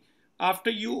injury after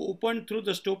you open through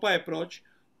the Stopa approach,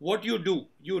 what you do?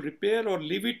 You repair or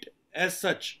leave it as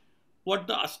such? What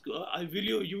the Never ask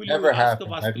a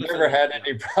happened. I've vascular never surgeon? had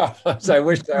any problems. I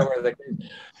wish that were the case.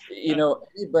 You know,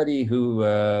 anybody who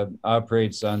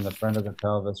operates on the front of the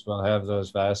pelvis will have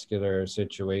those vascular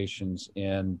situations.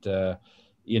 And,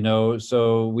 you know,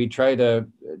 so we try to,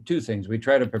 two things. We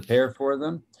try to prepare for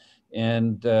them.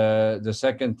 And the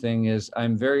second thing is,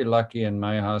 I'm very lucky in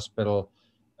my hospital.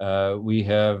 We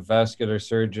have vascular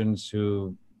surgeons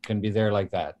who can be there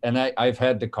like that. And I've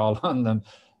had to call on them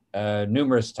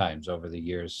numerous times over the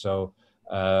years. So,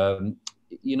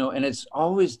 you know, and it's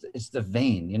the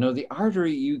vein, you know, the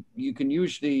artery, you can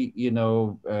usually, you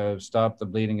know, stop the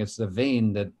bleeding. It's the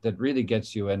vein that really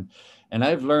gets you. And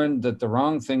I've learned that the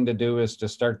wrong thing to do is to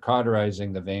start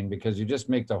cauterizing the vein, because you just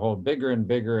make the hole bigger and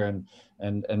bigger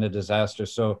and a disaster.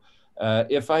 So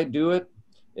if I do it,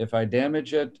 if I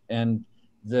damage it, and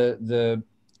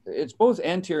it's both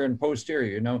anterior and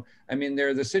posterior, you know. I mean, there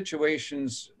are the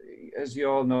situations, as you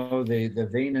all know, the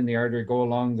vein and the artery go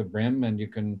along the brim, and you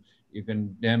can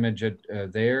damage it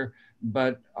there.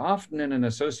 But often in an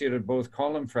associated both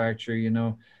column fracture, you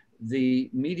know,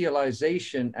 the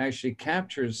medialization actually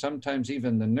captures sometimes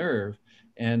even the nerve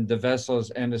and the vessels.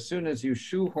 And as soon as you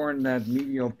shoehorn that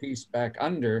medial piece back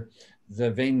under, the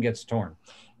vein gets torn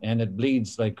and it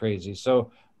bleeds like crazy.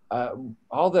 So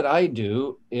all that I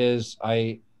do is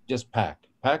I just pack,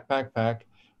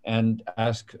 and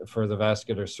ask for the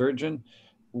vascular surgeon.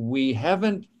 We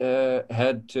haven't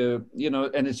had to, you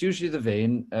know, and it's usually the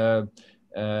vein,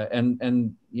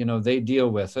 and you know, they deal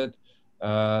with it.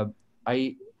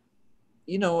 I,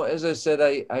 you know, as I said,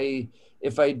 I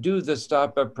if I do the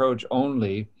stop approach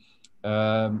only,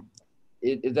 um,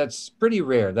 that's pretty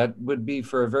rare. That would be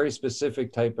for a very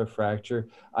specific type of fracture.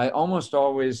 I almost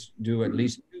always do at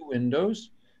least 2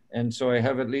 windows. And so I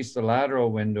have at least the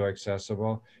lateral window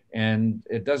accessible. And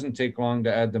it doesn't take long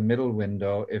to add the middle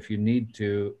window if you need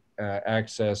to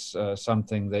access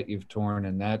something that you've torn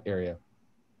in that area.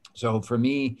 So for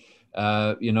me,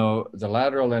 you know, the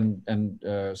lateral and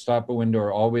stop a window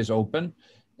are always open,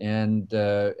 and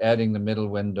adding the middle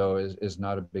window is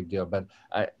not a big deal. But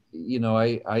you know,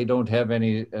 I don't have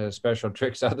any special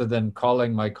tricks other than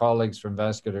calling my colleagues from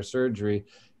vascular surgery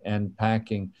and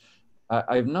packing.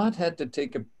 I've not had to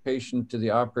take a patient to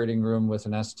the operating room with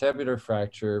an acetabular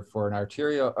fracture for an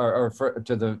arterial,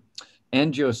 to the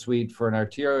angio suite for an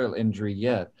arterial injury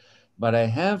yet. But I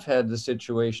have had the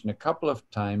situation a couple of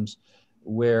times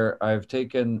where I've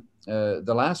taken,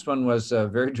 the last one was a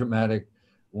very dramatic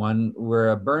one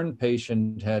where a burn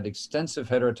patient had extensive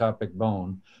heterotopic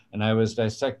bone, and I was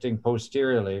dissecting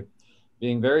posteriorly,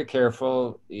 being very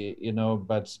careful, you know,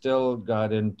 but still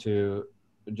got into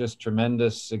just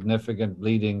tremendous significant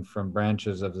bleeding from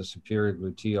branches of the superior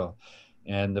gluteal.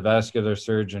 And the vascular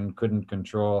surgeon couldn't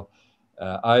control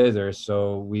either.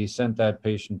 So we sent that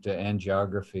patient to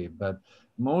angiography. But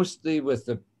mostly with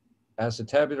the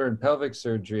acetabular and pelvic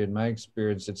surgery, in my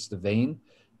experience, it's the vein.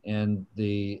 And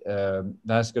the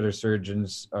vascular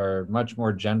surgeons are much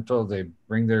more gentle. They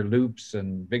bring their loops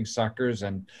and big suckers,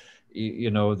 and you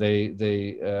know,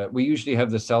 we usually have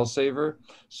the cell saver.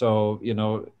 So, you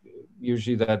know,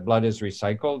 usually that blood is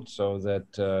recycled so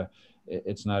that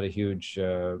it's not a huge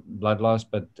blood loss.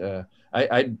 But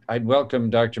I'd welcome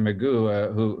Dr.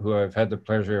 Magoo, who I've had the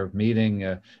pleasure of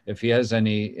meeting. If he has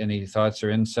any thoughts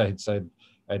or insights,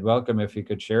 I'd welcome if he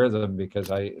could share them, because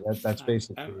that's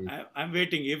basically. I'm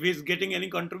waiting. If he's getting any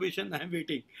contribution, I'm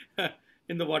waiting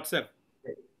in the WhatsApp.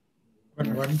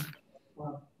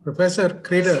 Professor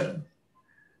Crader,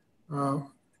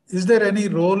 is there any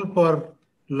role for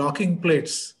locking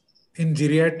plates in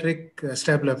geriatric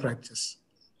acetabular fractures?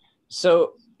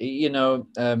 So, you know,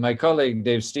 my colleague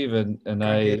Dave Stephen and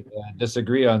I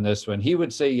disagree on this one. He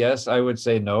would say yes, I would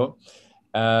say no.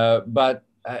 But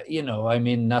you know, I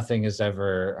mean, nothing is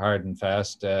ever hard and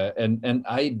fast, and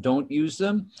I don't use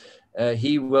them.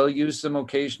 He will use them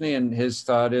occasionally, and his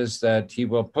thought is that he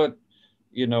will put,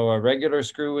 you know, a regular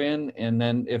screw in, and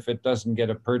then if it doesn't get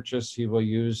a purchase, he will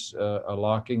use a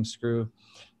locking screw.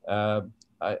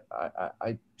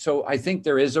 So I think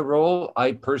there is a role.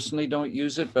 I personally don't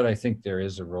use it, but I think there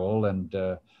is a role, and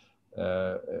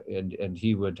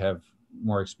he would have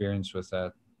more experience with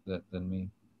that than me.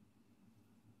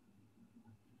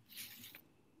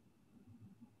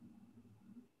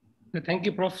 Thank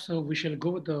you, Prof. So we shall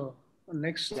go with the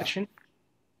next session.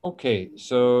 Okay,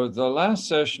 so the last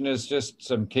session is just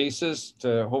some cases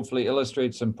to hopefully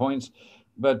illustrate some points.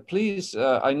 But please,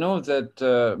 I know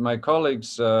that my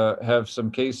colleagues have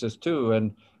some cases too.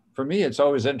 And for me, it's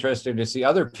always interesting to see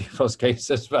other people's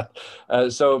cases. But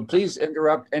so please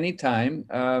interrupt anytime.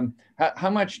 How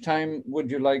much time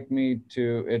would you like me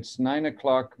to? It's 9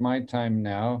 o'clock my time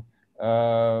now.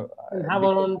 We'll have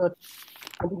around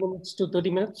 20 minutes to 30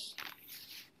 minutes.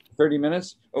 30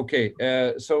 minutes? Okay,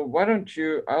 so why don't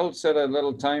you, I'll set a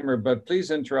little timer, but please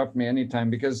interrupt me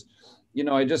anytime, because, you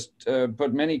know, I just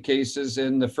put many cases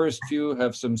in. The first few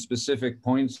have some specific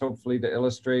points, hopefully to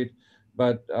illustrate,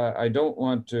 but I don't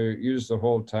want to use the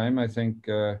whole time. I think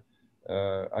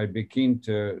I'd be keen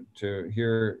to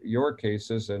hear your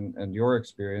cases and your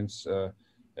experience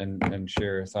and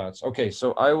share your thoughts. Okay,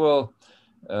 so I will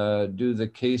do the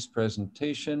case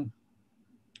presentation.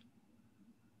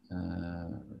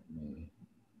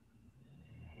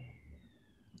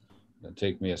 It'll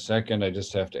take me a second. I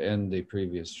just have to end the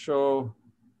previous show.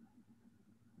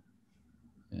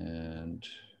 And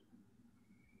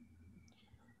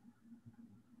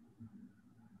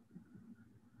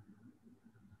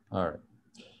all right.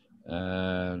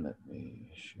 Let me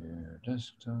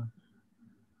desktop.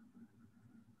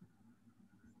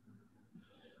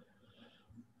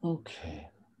 Okay.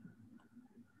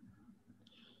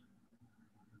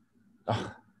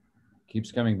 Oh,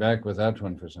 keeps coming back with that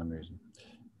one for some reason.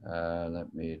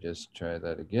 Let me just try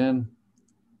that again.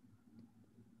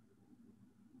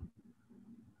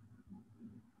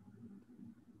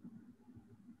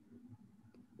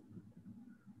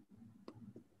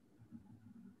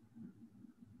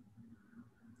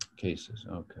 Cases,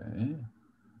 okay.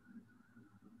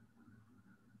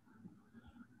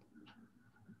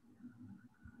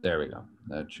 There we go.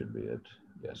 That should be it.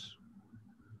 Yes.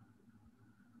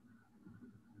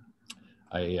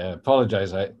 I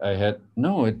apologize. I had,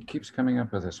 no, it keeps coming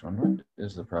up with this one. What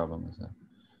is the problem with that?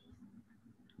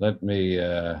 Let me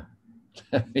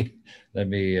let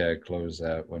me close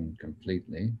that one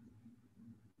completely.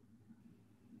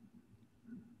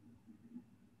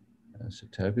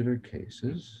 Acetabular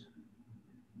cases.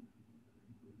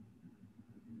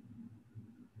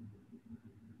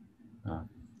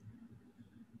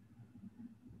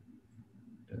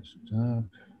 Desktop.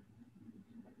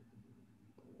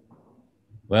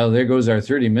 Well, there goes our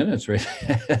 30 minutes, right?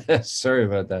 Sorry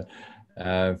about that.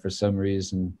 For some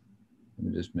reason, let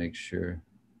me just make sure.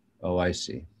 Oh, I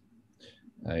see.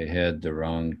 I had the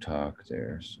wrong talk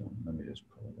there, so let me just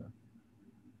pull it up.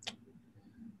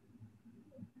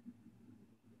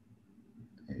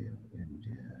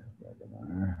 India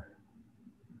webinar.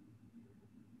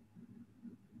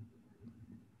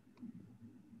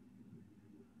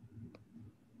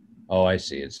 Oh, I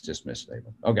see. It's just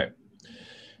mislabeled. Okay.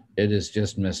 It is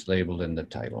just mislabeled in the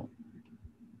title.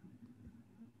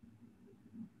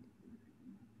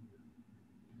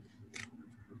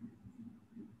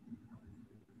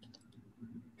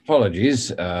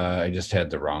 Apologies. I just had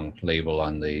the wrong label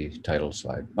on the title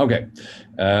slide. Okay.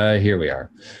 Here we are.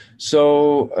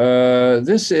 So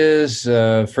this is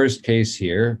first case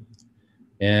here.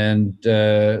 And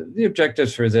the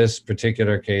objectives for this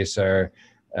particular case are,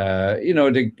 you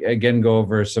know, to again go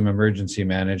over some emergency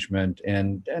management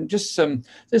and just some,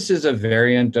 this is a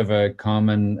variant of a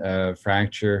common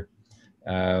fracture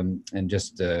and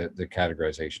just the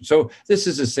categorization. So this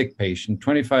is a sick patient,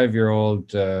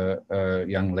 25-year-old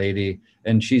young lady,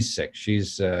 and she's sick.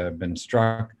 She's been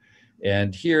struck.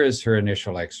 And here is her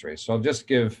initial x-ray. So I'll just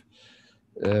give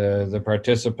the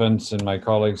participants and my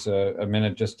colleagues a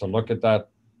minute just to look at that.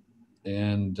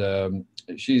 And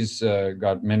she's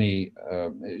got many,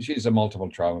 she's a multiple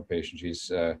trauma patient.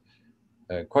 She's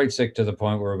quite sick to the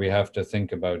point where we have to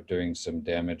think about doing some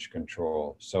damage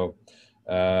control. So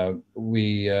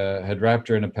we had wrapped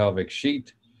her in a pelvic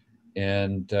sheet,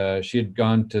 and she had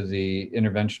gone to the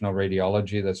interventional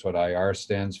radiology. That's what IR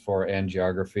stands for,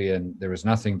 angiography, and there was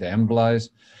nothing to embolize.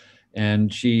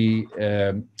 And she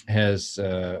has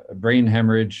a brain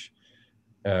hemorrhage,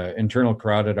 internal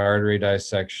carotid artery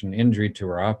dissection, injury to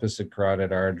her opposite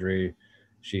carotid artery.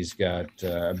 She's got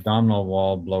abdominal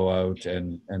wall blowout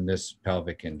and this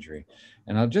pelvic injury.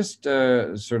 And I'll just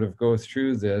sort of go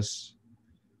through this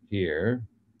here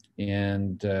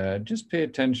and just pay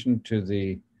attention to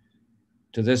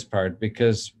this part,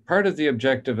 because part of the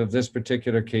objective of this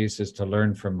particular case is to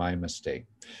learn from my mistake.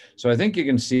 So I think you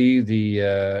can see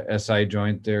the SI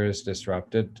joint there is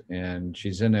disrupted, and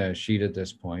she's in a sheet at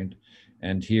this point.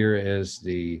 And here is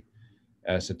the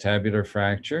acetabular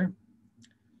fracture.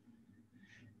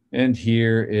 And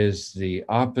here is the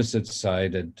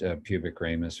opposite-sided pubic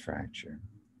ramus fracture.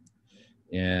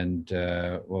 And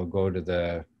we'll go to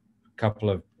the couple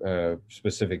of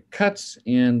specific cuts.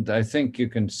 And I think you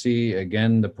can see,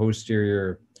 again, the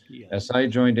posterior SI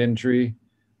joint injury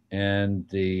and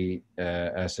the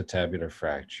acetabular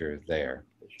fracture there.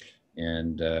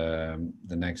 And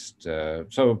the next,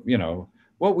 so, you know,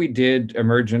 what we did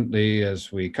emergently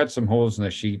is we cut some holes in the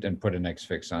sheet and put an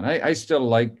X-fix on. I still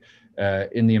like,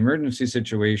 in the emergency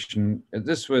situation,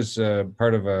 this was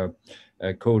part of a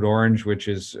code orange, which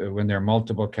is when there are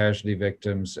multiple casualty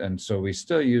victims. And so we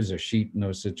still use a sheet in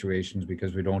those situations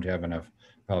because we don't have enough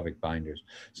pelvic binders.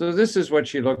 So this is what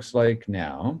she looks like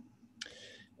now.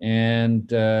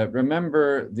 And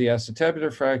remember, the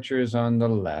acetabular fracture is on the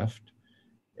left,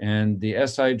 and the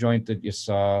SI joint that you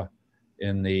saw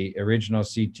in the original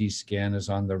CT scan is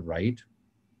on the right.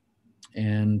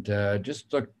 And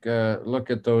just look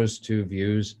at those two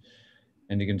views,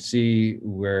 and you can see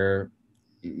where,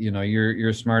 you know,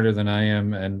 you're smarter than I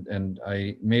am, and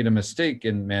I made a mistake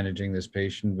in managing this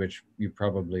patient, which you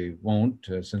probably won't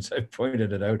since I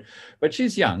pointed it out. But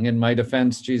she's young. In my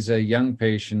defense, she's a young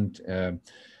patient.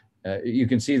 You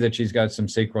can see that she's got some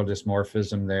sacral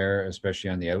dysmorphism there, especially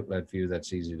on the outlet view.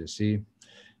 That's easy to see.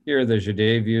 Here are the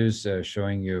Jaudet views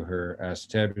showing you her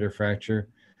acetabular fracture,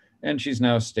 and she's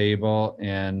now stable.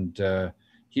 And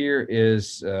here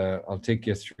is, I'll take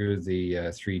you through the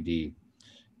 3D,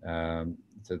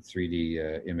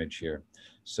 image here.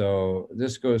 So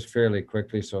this goes fairly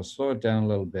quickly, so I'll slow it down a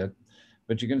little bit.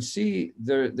 But you can see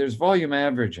there's volume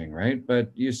averaging, right?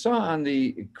 But you saw on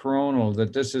the coronal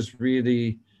that this is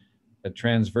really a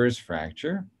transverse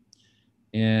fracture.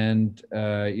 And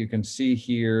you can see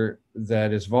here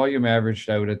that it's volume averaged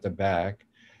out at the back,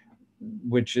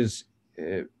 which is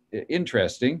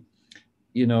interesting.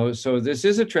 You know, so this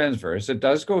is a transverse. It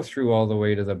does go through all the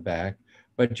way to the back,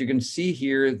 but you can see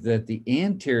here that the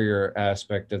anterior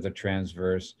aspect of the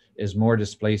transverse is more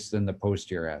displaced than the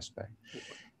posterior aspect.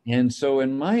 And so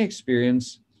in my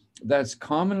experience, that's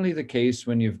commonly the case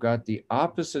when you've got the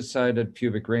opposite sided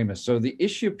pubic ramus. So the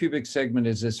ischial pubic segment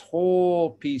is this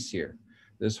whole piece here.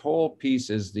 This whole piece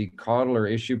is the caudal or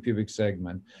ischial pubic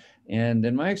segment. And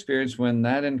in my experience, when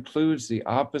that includes the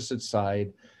opposite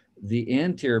side, the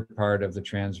anterior part of the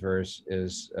transverse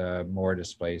is more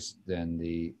displaced than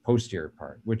the posterior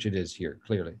part, which it is here,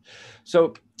 clearly.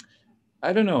 So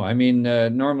I don't know. I mean,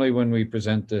 normally when we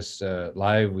present this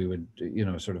live, we would, you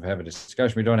know, sort of have a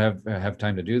discussion. We don't have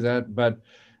time to do that. But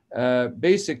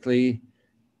basically,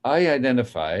 I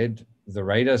identified the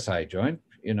right SI joint.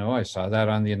 You know, I saw that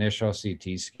on the initial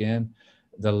CT scan.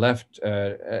 The left,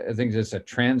 I think it's a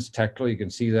transtectal. You can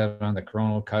see that on the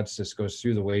coronal cuts. This goes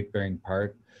through the weight-bearing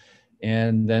part.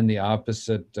 And then the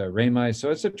opposite rami.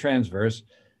 So it's a transverse.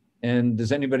 And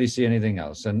does anybody see anything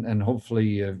else? And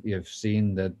hopefully you've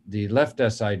seen that the left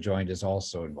SI joint is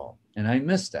also involved. And I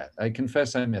missed that. I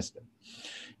confess I missed it.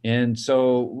 And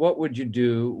so what would you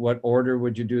do? What order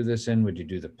would you do this in? Would you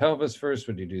do the pelvis first?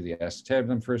 Would you do the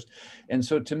acetabulum first? And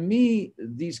so to me,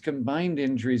 these combined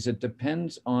injuries, it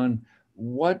depends on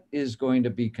what is going to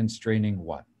be constraining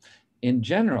what. In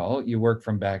general, you work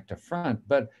from back to front.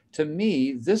 But to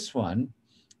me, this one,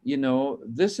 you know,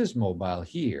 this is mobile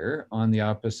here on the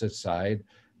opposite side.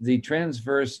 The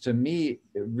transverse to me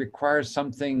requires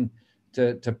something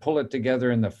to pull it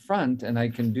together in the front, and I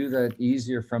can do that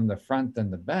easier from the front than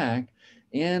the back.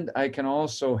 And I can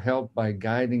also help by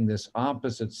guiding this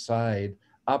opposite side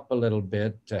up a little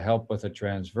bit to help with a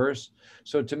transverse.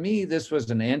 So to me, this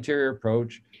was an anterior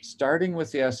approach, starting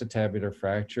with the acetabular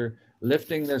fracture,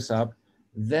 lifting this up,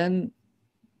 then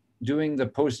doing the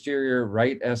posterior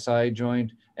right SI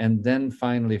joint, and then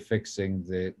finally fixing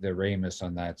the ramus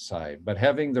on that side, but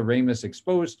having the ramus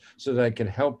exposed so that I could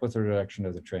help with the reduction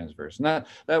of the transverse. And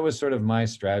that was sort of my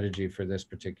strategy for this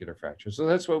particular fracture. So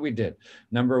that's what we did.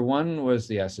 Number one was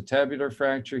the acetabular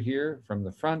fracture here from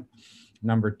the front.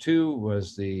 Number two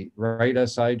was the right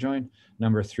SI joint.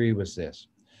 Number three was this.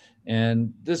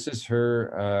 And this is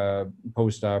her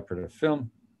post-operative film.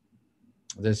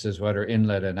 This is what her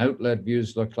inlet and outlet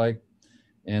views look like.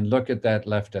 And look at that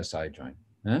left SI joint.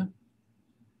 Huh?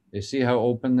 You see how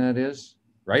open that is?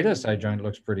 Right SI joint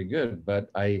looks pretty good, but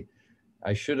I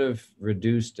should have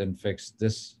reduced and fixed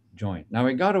this joint. Now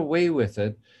I got away with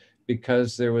it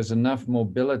because there was enough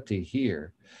mobility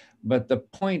here. But the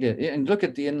point is, and look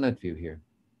at the inlet view here.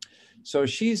 So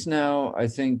she's now, I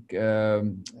think,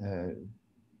 is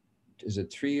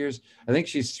it 3 years? I think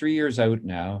she's 3 years out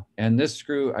now. And this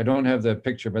screw, I don't have the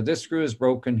picture, but this screw is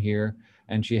broken here.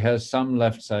 And she has some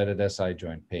left-sided SI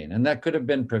joint pain. And that could have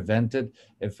been prevented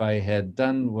if I had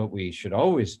done what we should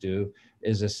always do,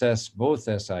 is assess both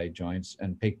SI joints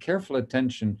and pay careful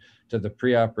attention to the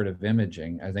preoperative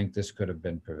imaging. I think this could have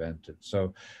been prevented.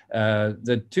 So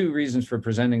the two reasons for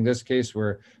presenting this case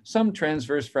were some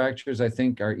transverse fractures I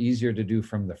think are easier to do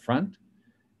from the front,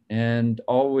 and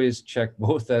always check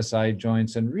both SI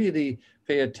joints and really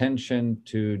pay attention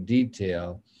to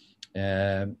detail.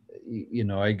 You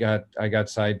know, I got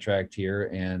sidetracked here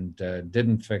and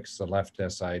didn't fix the left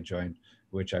SI joint,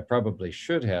 which I probably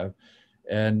should have.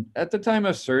 And at the time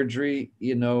of surgery,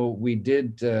 you know, we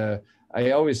did,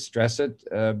 I always stress it,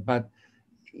 but,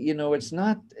 you know, it's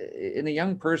not, in a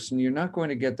young person, you're not going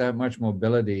to get that much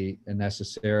mobility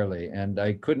necessarily. And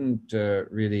I couldn't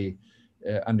really,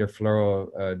 under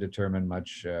fluoro, determine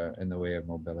much in the way of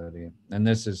mobility. And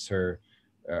this is her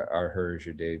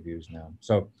Jaudet views now.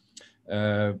 So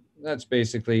that's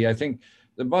basically, I think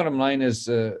the bottom line is,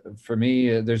 for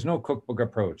me, there's no cookbook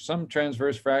approach. Some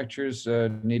transverse fractures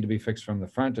need to be fixed from the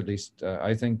front. At least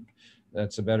I think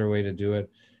that's a better way to do it.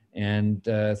 And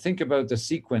think about the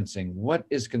sequencing. What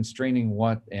is constraining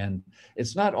what? And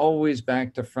it's not always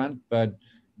back to front, but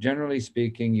generally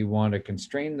speaking, you want to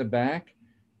constrain the back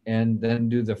and then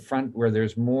do the front where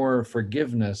there's more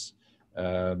forgiveness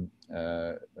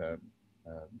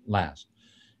last.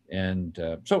 And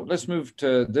so let's move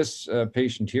to this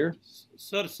patient here.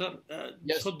 Sir,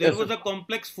 Yes, so there yes, was sir. a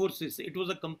complex forces. It was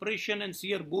a compression and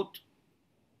shear both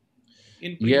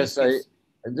in Yes, previous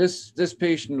case. this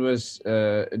patient was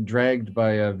dragged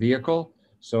by a vehicle,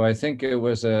 so I think it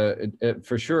was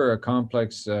for sure a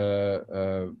complex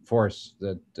force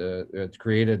that it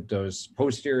created those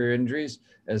posterior injuries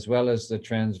as well as the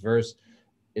transverse.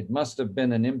 It must have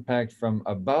been an impact from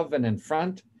above and in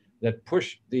front that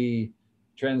pushed the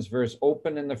transverse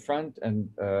open in the front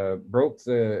and broke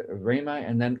the rami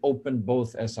and then opened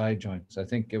both SI joints. I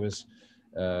think it was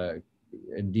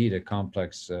indeed a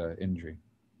complex injury.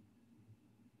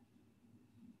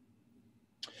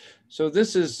 So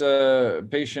this is a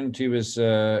patient. He was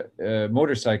a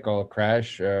motorcycle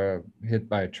crash, hit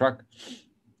by a truck,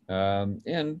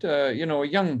 and you know, a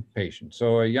young patient.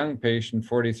 So a young patient,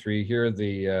 43. Here are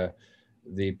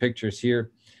the pictures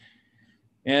here,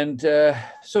 and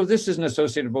so this is an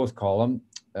associated both column.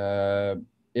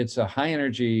 It's a high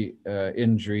energy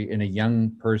injury in a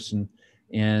young person,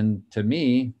 and to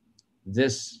me,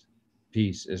 this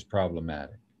piece is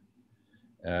problematic.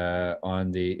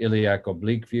 On the iliac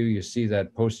oblique view, you see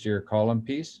that posterior column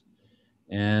piece.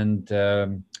 And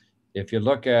if you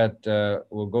look at,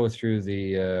 we'll go through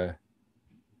the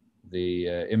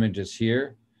images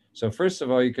here. So first of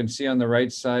all, you can see on the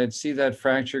right side, see that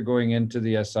fracture going into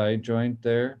the SI joint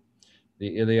there,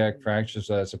 the iliac fracture.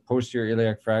 So that's a posterior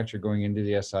iliac fracture going into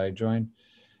the SI joint.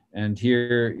 And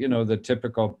here, you know, the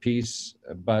typical piece,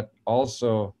 but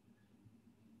also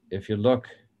if you look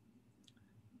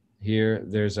here,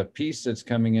 there's a piece that's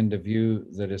coming into view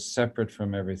that is separate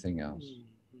from everything else.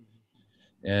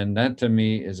 And that to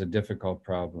me is a difficult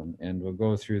problem. And we'll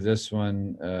go through this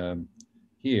one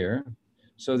here.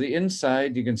 So the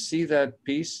inside, you can see that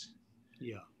piece.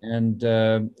 Yeah. And,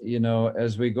 you know,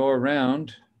 as we go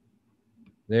around,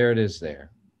 there it is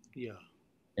there. Yeah.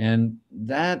 And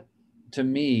that to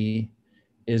me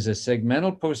is a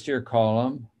segmental posterior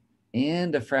column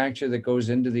and a fracture that goes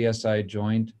into the SI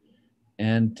joint.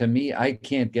 And to me, I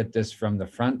can't get this from the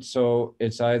front. So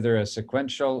it's either a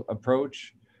sequential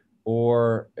approach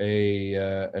or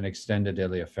an extended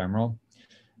iliofemoral.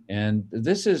 And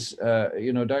this is,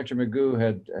 you know, Dr. Magoo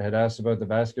had asked about the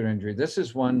vascular injury. This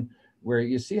is one where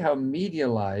you see how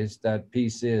medialized that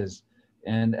piece is.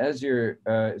 And as you're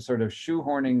sort of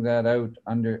shoehorning that out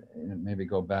under, maybe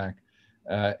go back,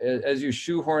 as you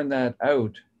shoehorn that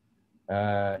out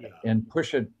and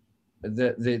push it,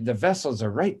 the vessels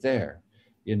are right there.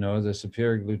 You know, the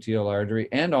superior gluteal artery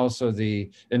and also the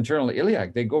internal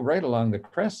iliac, they go right along the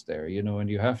crest there, you know, and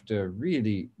you have to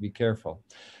really be careful.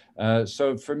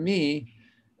 So for me,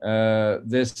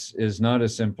 this is not a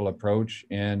simple approach.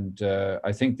 And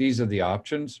I think these are the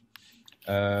options,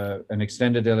 an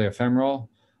extended iliofemoral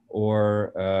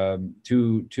or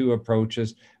two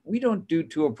approaches. We don't do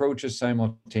two approaches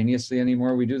simultaneously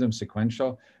anymore. We do them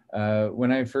sequential.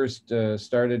 When I first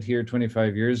started here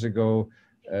 25 years ago,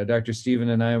 Dr. Stephen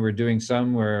and I were doing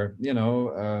some where, you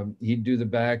know, he'd do the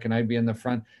back and I'd be in the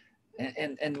front.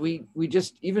 And we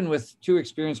just, even with two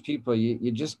experienced people,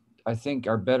 you just, I think,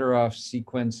 are better off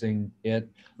sequencing it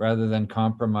rather than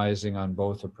compromising on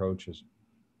both approaches.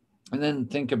 And then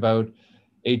think about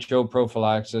HO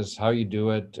prophylaxis, how you do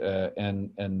it,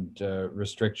 and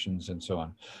restrictions and so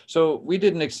on. So we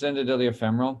did an extended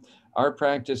iliofemoral. Our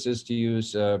practice is to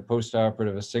use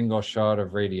post-operative a single shot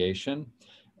of radiation.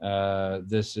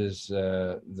 This is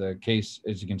the case.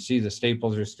 As you can see, the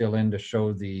staples are still in to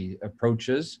show the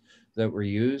approaches that were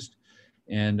used.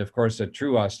 And of course, a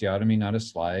true osteotomy, not a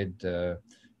slide.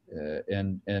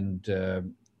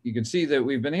 You can see that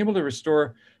we've been able to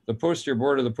restore the posterior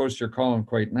border of the posterior column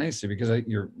quite nicely because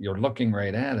you're looking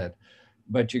right at it.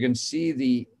 But you can see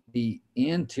the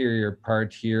anterior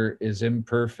part here is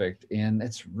imperfect, and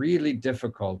it's really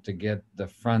difficult to get the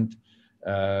front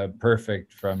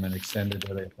perfect from an extended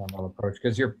iliofemoral approach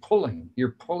because you're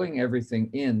pulling everything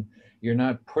in. You're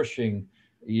not pushing,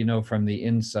 you know, from the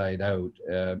inside out.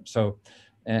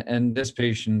 And this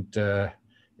patient,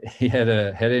 he had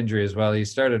a head injury as well. He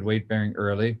started weight bearing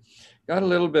early, got a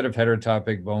little bit of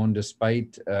heterotopic bone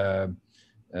despite the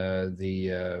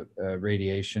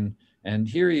radiation. And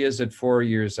here he is at 4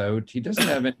 years out. He doesn't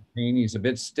have any pain. He's a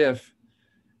bit stiff,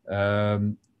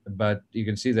 but you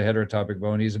can see the heterotopic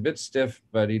bone. He's a bit stiff,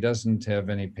 but he doesn't have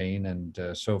any pain. And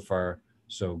so far,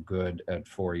 so good at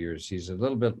 4 years. He's a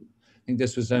little bit, I think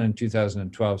this was done in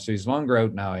 2012. So he's longer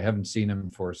out now. I haven't seen him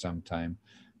for some time,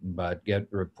 but get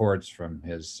reports from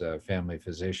his family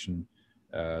physician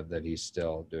that he's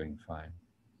still doing fine.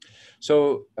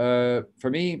 So for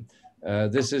me,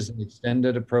 this is an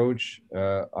extended approach.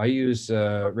 I use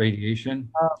radiation.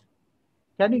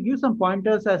 Can you give some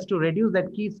pointers as to reduce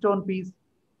that keystone piece,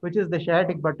 which is the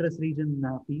sciatic buttress region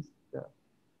piece?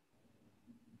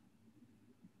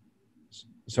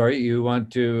 Sorry, you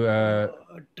want to?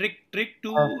 Trick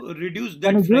to Uh, reduce can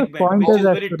that you give us fragment, which pointers is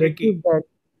as very to reduce tricky. that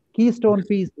keystone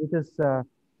piece, which is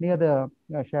near the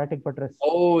sciatic buttress?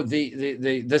 Oh,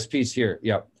 this piece here.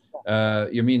 Yeah.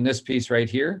 You mean this piece right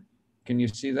here? Can you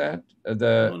see that?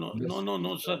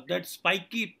 No, sir. That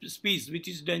spiky piece, which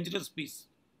is dangerous piece.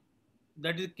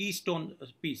 That is keystone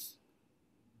piece.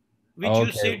 Which you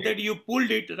Okay. said that you pulled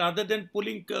it rather than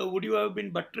pulling. Would you have been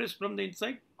buttressed from the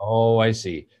inside? Oh, I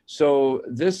see. So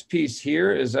this piece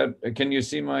here, is that, can you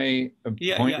see my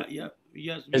pointer? Yes, we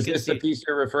Is can this see the it. piece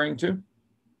you're referring to?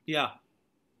 Yeah.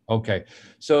 Okay.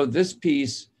 So this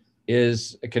piece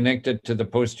is connected to the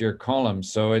posterior column.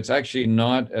 So it's actually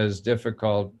not as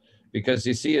difficult because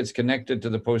you see it's connected to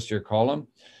the posterior column.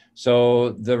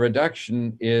 So the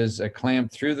reduction is a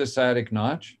clamp through the sciatic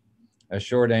notch, a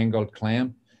short angled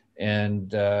clamp,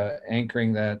 and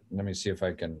anchoring that. Let me see if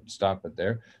I can stop it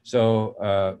there. So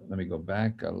let me go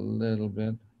back a little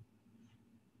bit.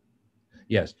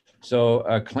 Yes. So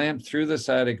a clamp through the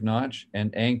sciatic notch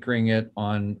and anchoring it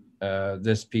on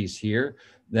this piece here.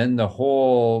 Then the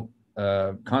whole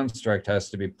construct has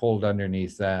to be pulled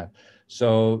underneath that.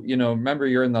 So, you know, remember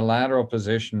you're in the lateral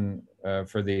position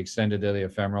for the extended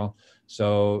iliofemoral.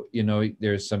 So, you know,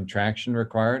 there's some traction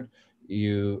required.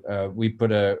 We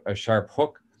put a sharp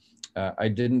hook. I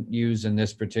didn't use in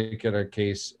this particular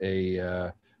case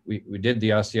we did the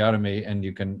osteotomy, and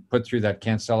you can put through that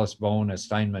cancellous bone a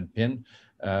Steinman pin.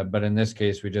 But in this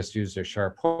case, we just used a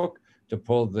sharp hook to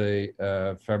pull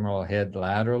the femoral head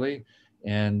laterally,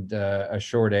 and a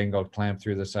short angled clamp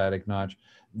through the sciatic notch.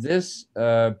 This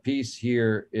piece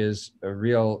here is a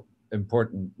real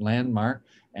important landmark,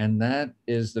 and that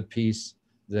is the piece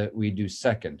that we do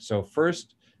second. So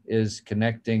first is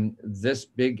connecting this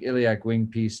big iliac wing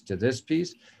piece to this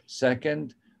piece.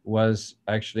 Second was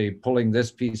actually pulling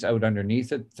this piece out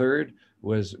underneath it. Third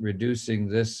was reducing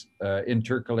this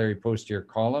intercalary posterior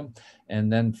column.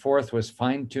 And then fourth was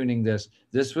fine tuning this.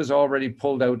 This was already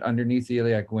pulled out underneath the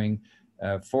iliac wing.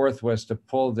 Fourth was to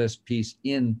pull this piece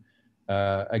in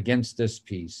against this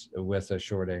piece with a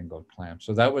short angled clamp.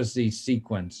 So that was the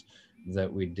sequence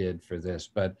that we did for this.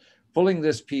 But pulling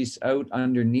this piece out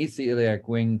underneath the iliac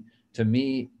wing, to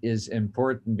me, is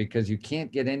important because you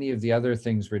can't get any of the other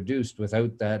things reduced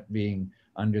without that being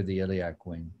under the iliac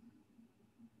wing.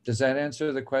 Does that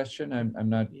answer the question? I'm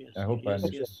not, Yes, I hope I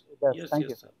understand. yes, Thank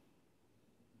you. sir.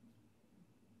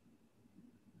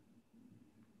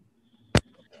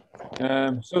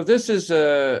 So this is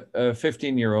a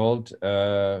 15-year-old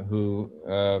who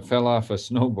fell off a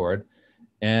snowboard.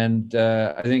 And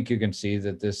I think you can see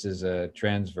that this is a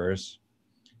transverse.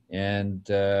 And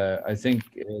I think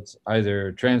it's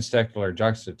either transtectal or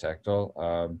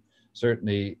juxtatectal.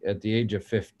 Certainly at the age of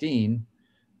 15,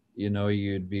 you know,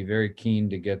 you'd be very keen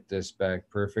to get this back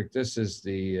perfect. This is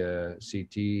the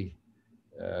CT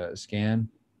scan.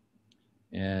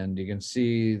 And you can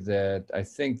see that I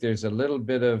think there's a little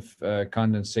bit of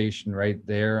condensation right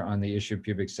there on the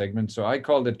ischiopubic segment. So I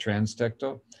called it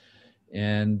transtectal.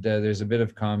 And there's a bit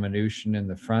of comminution in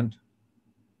the front.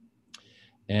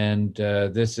 And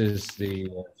this is the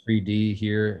 3D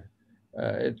here.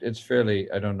 It's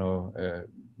fairly, I don't know,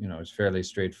 you know, it's fairly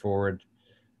straightforward.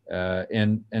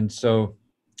 And so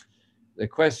the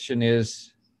question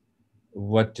is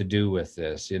what to do with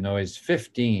this. You know, he's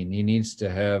 15. He needs to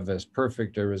have as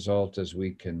perfect a result as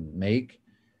we can make.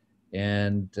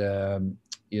 And,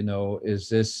 you know, is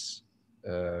this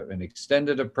an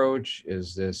extended approach?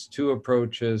 Is this two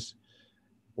approaches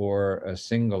or a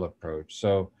single approach?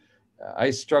 So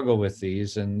I struggle with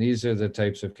these, and these are the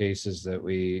types of cases that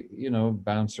we, you know,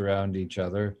 bounce around each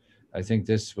other. I think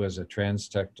this was a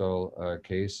transtectal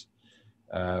case.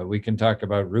 We can talk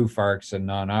about roof arcs and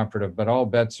non-operative, but all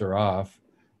bets are off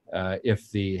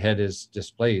if the head is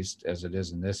displaced, as it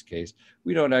is in this case.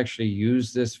 We don't actually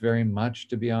use this very much,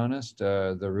 to be honest,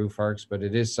 the roof arcs, but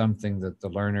it is something that the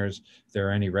learners, if there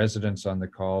are any residents on the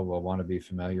call, will want to be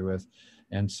familiar with.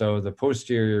 And so the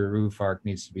posterior roof arc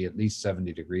needs to be at least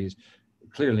 70 degrees.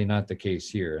 Clearly not the case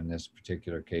here in this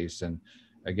particular case. And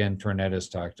again,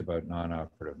 Tornettis talked about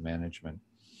non-operative management.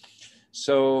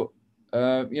 So,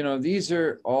 you know, these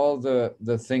are all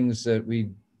the things that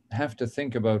we have to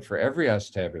think about for every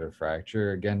acetabular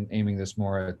fracture. Again, aiming this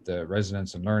more at the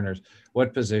residents and learners.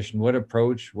 What position, what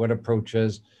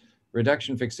approaches,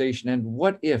 reduction fixation, and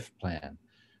what if plan.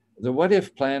 The what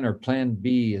if plan or plan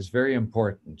B is very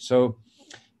important. So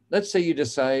let's say you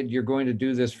decide you're going to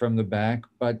do this from the back,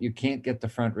 but you can't get the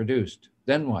front reduced.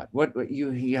 then what?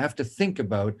 You have to think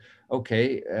about,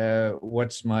 okay,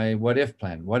 what's my what if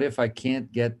plan? What if I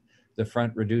can't get the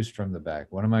front reduced from the back?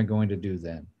 What am I going to do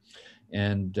then?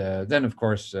 And then, of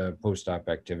course, post-op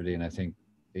activity. And I think,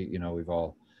 we've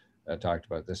all talked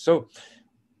about this. So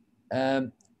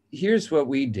um, here's what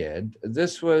we did.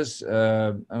 This was,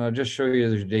 and I'll just show you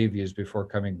the day views before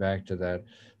coming back to that.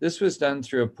 This was done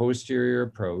through a posterior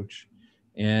approach.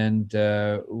 And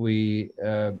we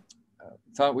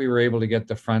thought we were able to get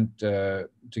the front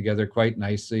together quite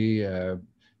nicely,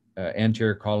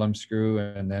 anterior column screw,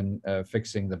 and then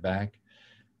fixing the back.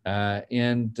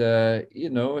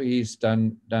 He's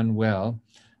done well.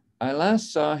 I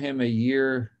last saw him a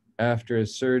year after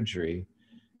his surgery,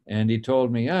 and he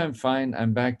told me, "Yeah, I'm fine.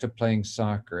 I'm back to playing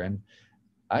soccer." And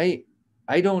I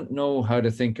I don't know how to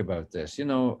think about this.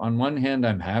 On one hand,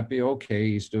 I'm happy. Okay,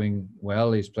 he's doing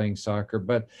well. He's playing soccer,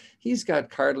 but he's got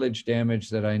cartilage damage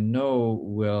that I know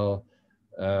will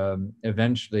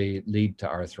eventually lead to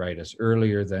arthritis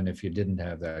earlier than if you didn't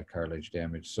have that cartilage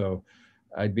damage. So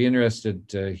I'd be interested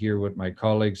to hear what my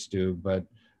colleagues do, but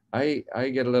I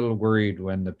get a little worried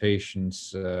when the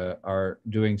patients are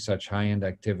doing such high-end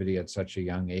activity at such a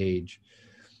young age.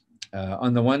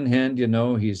 On the one hand,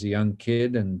 he's a young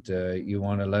kid and you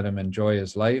want to let him enjoy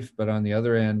his life, but on the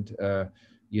other hand, that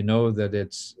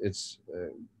it's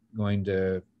going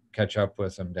to catch up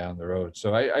with him down the road.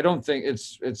 So I don't think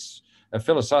it's a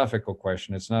philosophical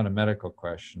question. It's not a medical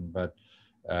question, but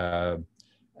that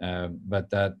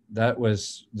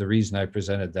was the reason I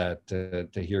presented that, to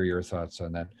hear your thoughts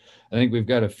on that. I think we've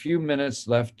got a few minutes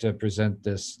left to present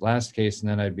this last case, and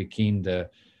then I'd be keen to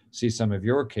see some of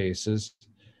your cases.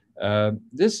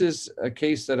 This is a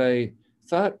case that I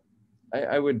thought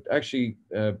I would actually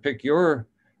pick your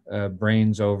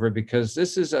brains over, because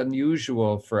this is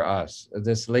unusual for us,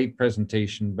 this late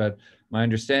presentation, but my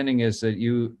understanding is that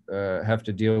you have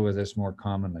to deal with this more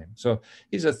commonly. So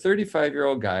he's a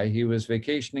 35-year-old guy. He was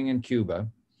vacationing in Cuba,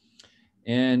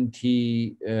 and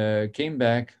he came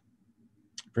back,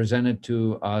 presented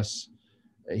to us.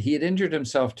 He had injured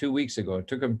himself 2 weeks ago. It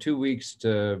took him 2 weeks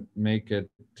to make it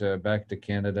back to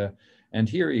Canada. And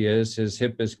here he is. His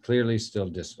hip is clearly still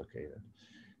dislocated.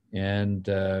 And,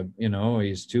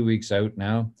 he's 2 weeks out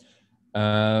now.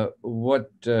 The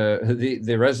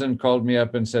resident called me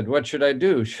up and said, "What should I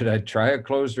do? Should I try a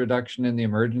closed reduction in the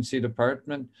emergency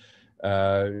department?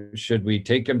 Should we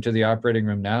take him to the operating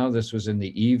room now?" This was in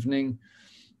the evening.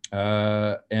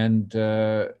 Should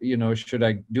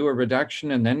I do a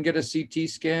reduction and then get a CT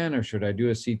scan, or should I do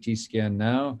a CT scan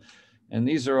now? And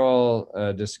these are all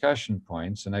discussion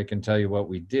points, and I can tell you what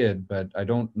we did, but I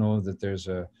don't know that there's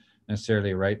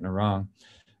necessarily a right and a wrong.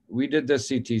 We did the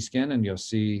CT scan, and you'll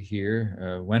see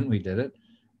here when we did it.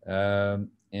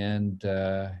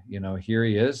 Here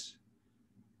he is,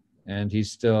 and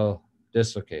he's still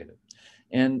dislocated.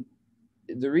 And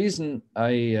the reason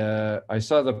I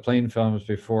saw the plain films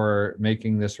before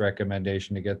making this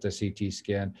recommendation to get the CT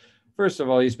scan, first of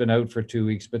all, he's been out for 2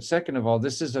 weeks, but second of all,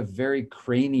 this is a very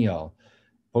cranial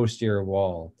posterior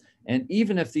wall. And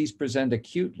even if these present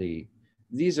acutely,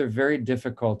 these are very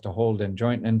difficult to hold in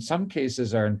joint, and in some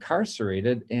cases are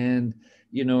incarcerated, and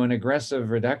an aggressive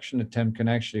reduction attempt can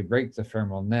actually break the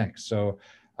femoral neck. So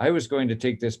I was going to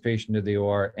take this patient to the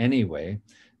OR anyway.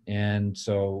 And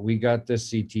so we got this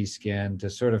CT scan to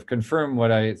sort of confirm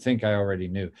what I think I already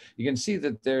knew. You can see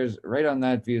that there's, right on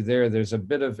that view there's a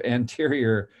bit of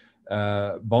anterior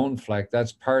bone fleck.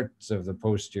 That's parts of the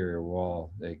posterior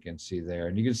wall that you can see there.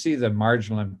 And you can see the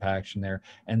marginal impaction there,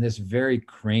 and this very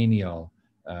cranial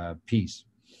piece.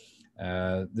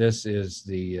 This is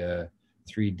the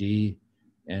 3D.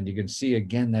 And you can see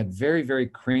again that very, very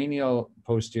cranial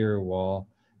posterior wall.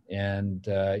 And,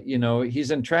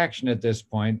 he's in traction at this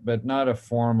point, but not a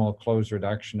formal closed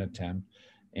reduction attempt.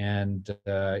 And,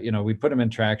 we put him in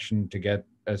traction to get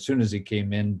as soon as he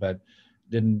came in, but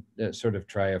didn't sort of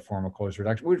try a formal closed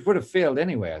reduction, which would have failed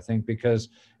anyway, I think, because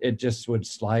it just would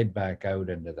slide back out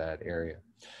into that area.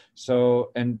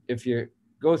 So, and if you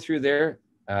go through there,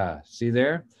 see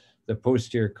there, the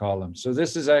posterior column. So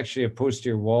this is actually a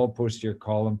posterior wall, posterior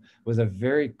column with a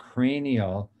very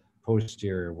cranial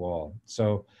posterior wall.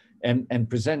 So, and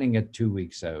presenting it 2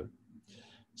 weeks out.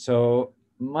 So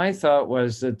my thought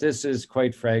was that this is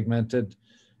quite fragmented.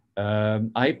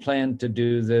 I plan to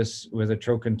do this with a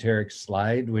trochanteric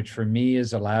slide, which for me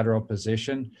is a lateral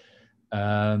position.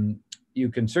 You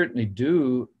can certainly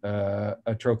do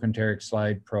a trochanteric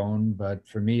slide prone, but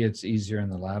for me, it's easier in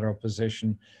the lateral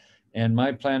position. And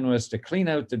my plan was to clean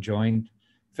out the joint,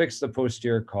 fix the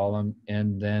posterior column,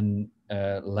 and then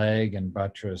lag and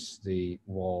buttress the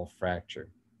wall fracture.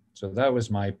 So that was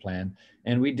my plan.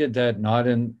 And we did that not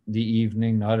in the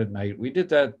evening, not at night. We did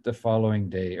that the following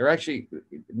day, or actually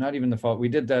not even the fall. We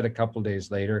did that a couple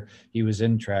days later. He was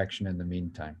in traction in the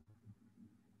meantime.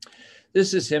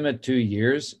 This is him at 2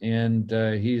 years, and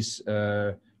he's,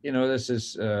 this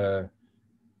is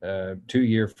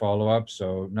 2-year follow-up,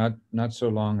 so not so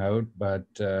long out, but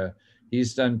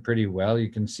he's done pretty well. You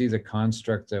can see the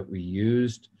construct that we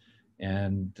used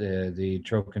and the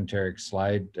trochanteric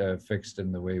slide fixed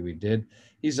in the way we did.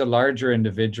 He's a larger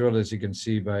individual, as you can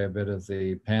see by a bit of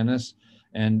the pannus,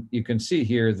 and you can see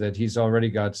here that he's already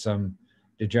got some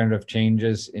degenerative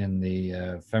changes in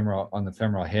the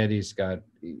femoral head. He's got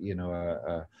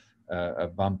a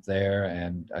bump there,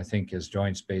 and I think his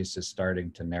joint space is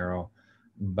starting to narrow.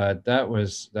 But that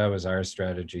was our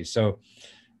strategy. So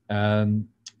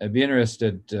I'd be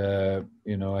interested.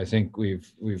 I think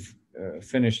we've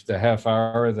finished the half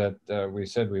hour that we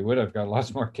said we would. I've got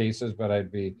lots more cases, but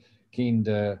I'd be keen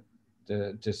to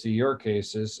see your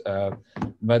cases.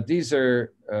 But these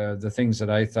are the things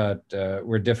that I thought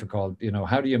were difficult.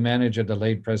 How do you manage a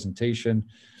delayed presentation?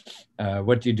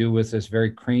 What do you do with this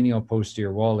very cranial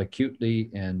posterior wall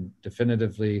acutely and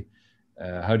definitively?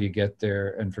 How do you get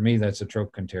there? And for me, that's a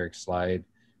trochanteric slide.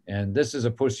 And this is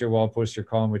a posterior wall, posterior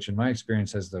column, which in my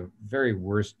experience has the very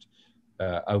worst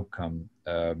outcome.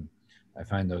 I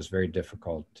find those very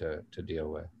difficult to deal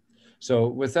with. So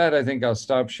with that, I think I'll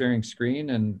stop sharing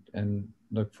screen and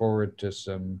look forward to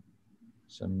some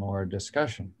more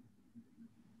discussion.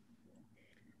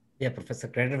 Yeah, Professor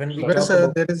Kreiter, when we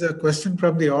there is a question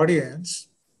from the audience.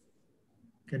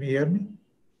 Can you hear me?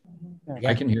 Yeah.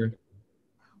 I can hear.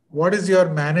 What is your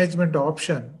management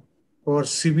option for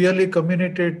severely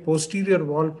comminuted posterior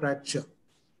wall fracture,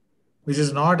 which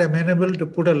is not amenable to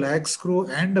put a lag screw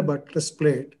and a buttress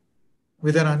plate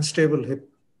with an unstable hip?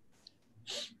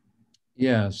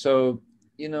 Yeah, so,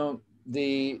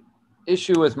 the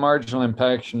issue with marginal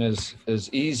impaction is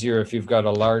easier if you've got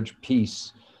a large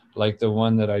piece like the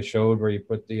one that I showed where you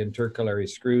put the intercalary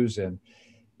screws in.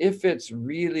 If it's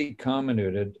really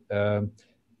comminuted,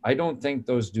 I don't think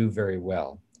those do very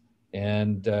well.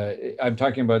 And I'm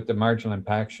talking about the marginal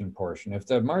impaction portion. If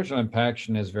the marginal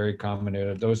impaction is very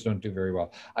comminuted, those don't do very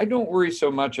well. I don't worry so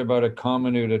much about a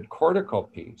comminuted cortical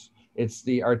piece. It's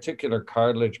the articular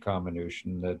cartilage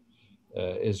comminution that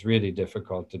is really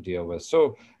difficult to deal with.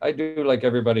 So I do like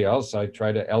everybody else. I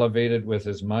try to elevate it with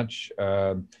as much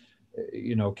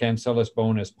cancellous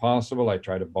bone as possible. I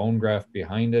try to bone graft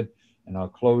behind it, and I'll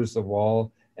close the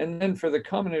wall. And then for the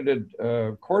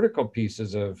comminuted cortical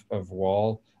pieces of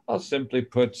wall, I'll simply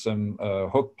put some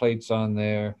hook plates on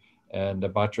there and a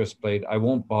buttress plate. I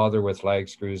won't bother with lag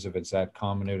screws if it's that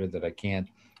comminuted that I can't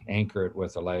anchor it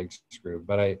with a lag screw.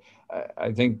 But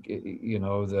I think,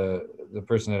 the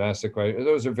person that asked the question,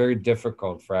 those are very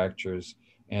difficult fractures,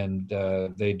 and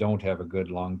they don't have a good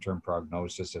long-term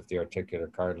prognosis if the articular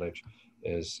cartilage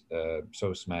is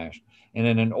so smashed. And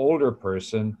in an older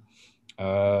person,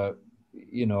 I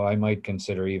might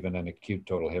consider even an acute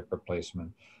total hip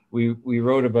replacement. We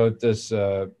wrote about this,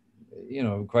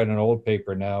 quite an old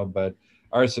paper now, but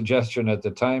our suggestion at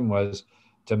the time was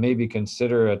to maybe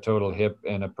consider a total hip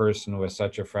in a person with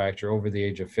such a fracture over the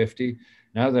age of 50.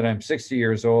 Now that I'm 60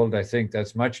 years old, I think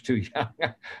that's much too young.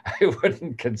 I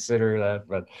wouldn't consider that,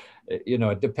 but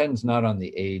it depends not on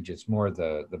the age, it's more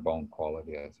the bone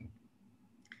quality, I think.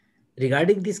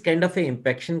 Regarding this kind of a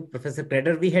impaction, Professor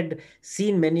Kreiter, we had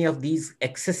seen many of these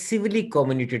excessively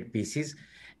comminuted pieces.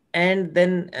 And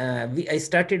then I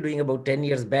started doing about 10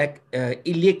 years back,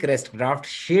 iliac rest graft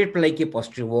shaped like a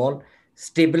posterior wall,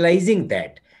 stabilizing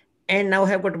that. And now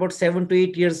have got about 7 to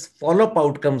 8 years follow-up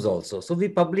outcomes also. So we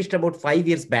published about 5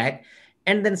 years back.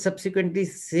 And then subsequently,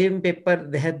 same paper,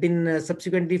 they have been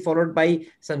subsequently followed by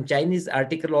some Chinese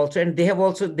article also. And they have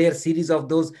also their series of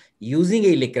those using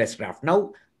iliac rest graft.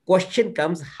 Now, question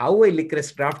comes how a iliac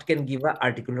rest graft can give an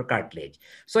articular cartilage.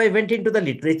 So I went into the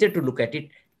literature to look at it.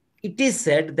 It is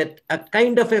said that a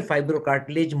kind of a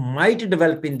fibrocartilage might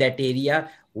develop in that area,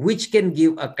 which can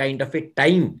give a kind of a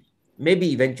time.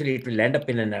 Maybe eventually it will end up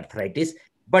in an arthritis,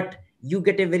 but you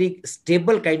get a very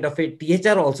stable kind of a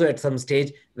THR also at some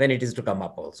stage when it is to come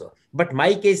up also. But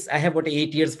my case, I have got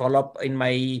 8 years follow-up in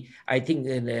my, I think,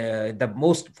 the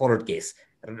most followed case.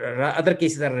 Other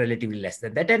cases are relatively less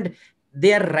than that. And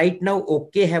they are right now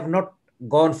okay, have not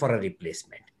gone for a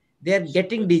replacement. They are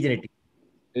getting degenerative.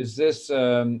 Is this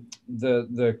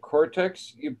the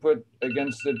cortex you put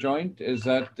against the joint? Is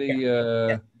that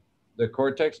the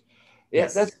cortex? Yeah,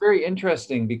 yes. That's very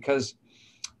interesting because,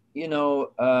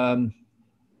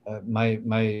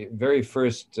 my very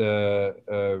first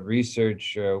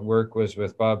research work was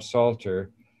with Bob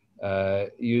Salter,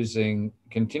 using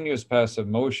continuous passive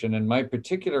motion. And my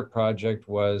particular project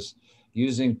was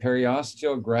using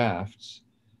periosteal grafts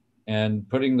and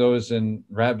putting those in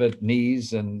rabbit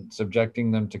knees and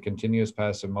subjecting them to continuous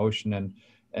passive motion.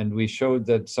 And we showed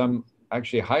that some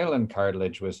actually hyaline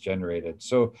cartilage was generated.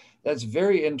 So that's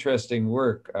very interesting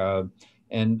work.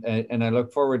 And I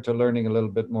look forward to learning a little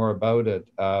bit more about it.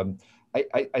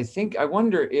 I think, I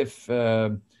wonder if,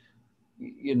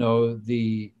 you know,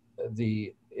 the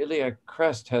iliac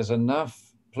crest has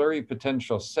enough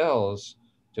pluripotential cells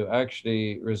to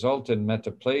actually result in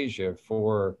metaplasia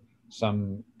for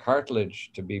some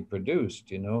cartilage to be produced.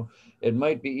 You know, it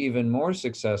might be even more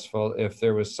successful if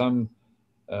there was some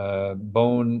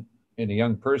bone in a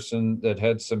young person that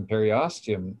had some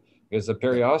periosteum, because the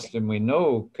periosteum we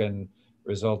know can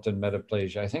result in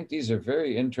metaplasia. I think these are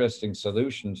very interesting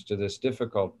solutions to this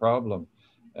difficult problem.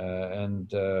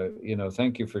 You know,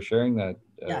 thank you for sharing that.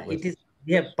 Yeah, With it is.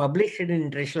 They have published it in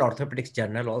International Orthopedics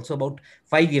Journal also about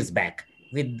 5 years back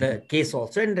with the case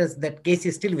also, and that case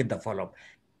is still with the follow-up.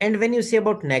 And when you say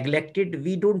about neglected,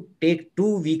 we don't take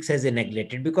 2 weeks as a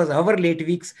neglected, because our late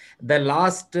weeks, the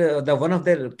last, the one of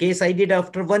the case I did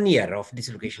after 1 year of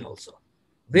dislocation also,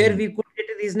 where we could get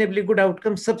a reasonably good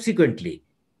outcome subsequently.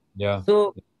 Yeah.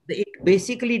 So it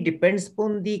basically depends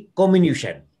upon the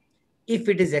comminution. If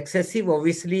it is excessive,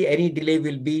 obviously any delay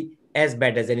will be as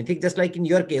bad as anything. Just like in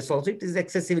your case also, it is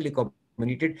excessively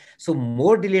comminuted. So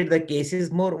more delayed the case is,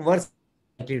 more worse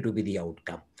likely to be the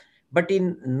outcome. But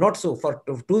in not so, for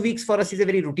 2 weeks for us is a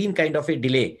very routine kind of a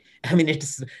delay. I mean,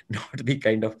 it's not the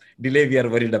kind of delay we are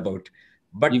worried about.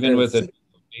 But even with it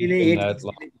delay, in 8 that weeks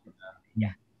long. delay.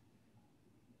 Yeah.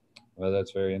 Well,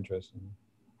 that's very interesting.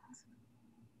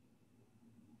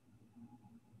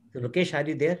 So Lokesh, are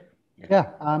you there?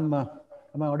 Yeah, am I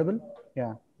audible?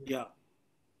 Yeah. Yeah.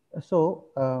 So,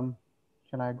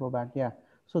 shall I go back? Yeah.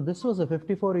 So this was a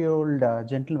 54-year-old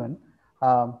gentleman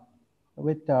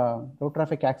with road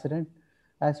traffic accident.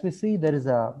 As we see, there is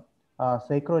a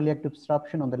sacroiliac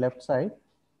obstruction on the left side.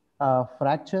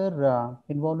 Fracture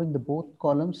involving the both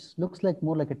columns, looks like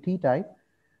more like a T-type,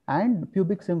 and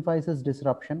pubic symphysis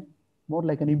disruption, more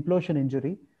like an implosion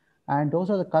injury. And those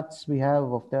are the cuts we have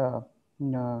of the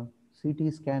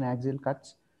CT scan axial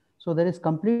cuts. So there is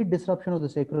complete disruption of the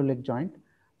sacroiliac joint.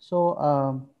 So,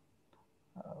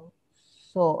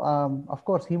 of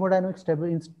course, hemodynamic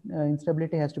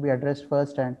instability has to be addressed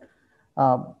first. And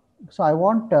so I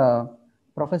want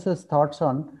Professor's thoughts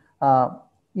on,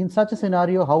 in such a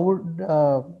scenario, how would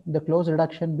the close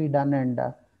reduction be done, and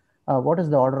what is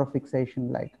the order of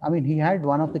fixation like? I mean, he had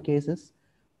one of the cases,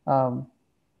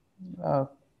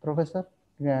 Professor.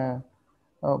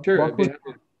 Sure.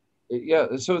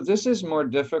 Yeah, so this is more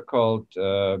difficult,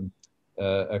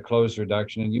 a closed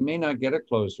reduction, and you may not get a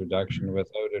closed reduction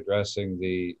without addressing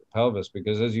the pelvis,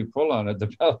 because as you pull on it, the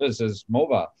pelvis is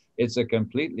mobile. It's a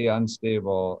completely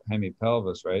unstable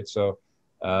hemipelvis, right? So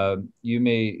you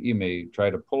may try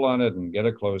to pull on it and get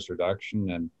a closed reduction.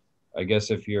 And I guess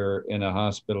if you're in a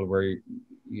hospital where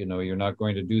you know you're not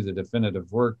going to do the definitive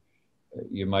work,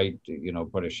 you might, you know,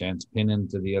 put a Shantz pin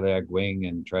into the iliac wing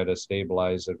and try to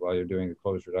stabilize it while you're doing a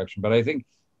closed reduction. But I think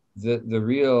the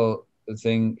real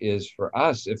thing is, for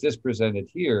us, if this presented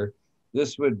here,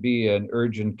 this would be an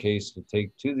urgent case to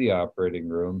take to the operating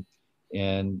room.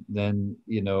 And then,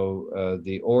 you know,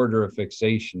 the order of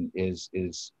fixation is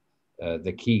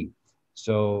the key.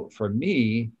 So for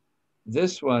me,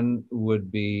 this one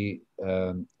would be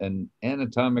an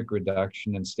anatomic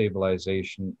reduction and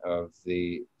stabilization of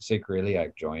the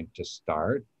sacroiliac joint to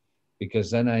start, because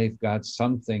then I've got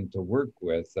something to work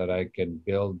with that I can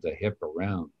build the hip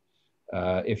around.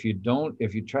 If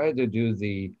you try to do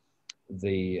the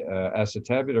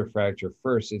acetabular fracture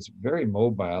first, it's very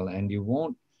mobile, and you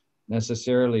won't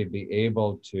necessarily be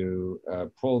able to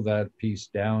pull that piece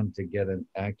down to get an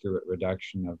accurate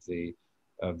reduction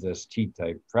of this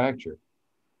T-type fracture.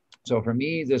 So for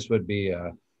me, this would be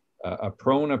a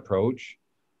prone approach.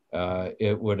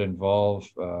 It would involve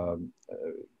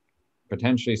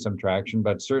potentially some traction,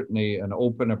 but certainly an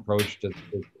open approach to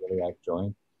the iliac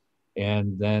joint.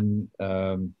 And then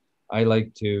I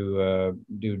like to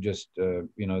do just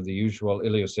you know, the usual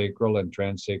iliosacral and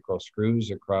transsacral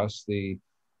screws across the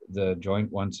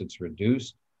joint once it's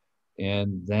reduced,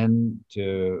 and then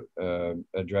to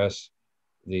address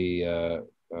the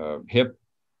hip.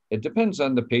 It depends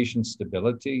on the patient's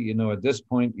stability. You know, at this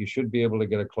point, you should be able to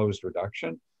get a closed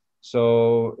reduction.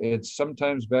 So it's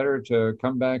sometimes better to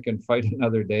come back and fight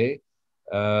another day,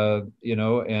 you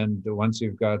know, and once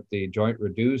you've got the joint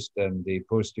reduced and the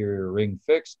posterior ring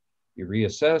fixed, you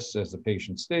reassess, is the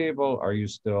patient stable? Are you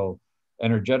still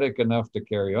energetic enough to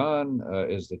carry on?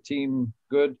 Is the team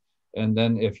good? And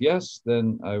then if yes,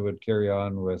 then I would carry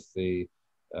on with the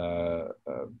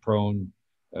prone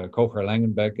Kocher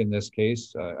Langenbeck in this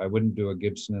case. I wouldn't do a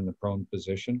Gibson in the prone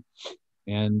position.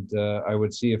 And I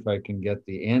would see if I can get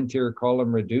the anterior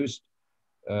column reduced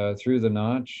through the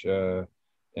notch.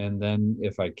 And then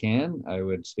if I can, I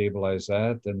would stabilize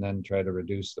that and then try to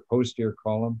reduce the posterior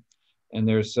column. And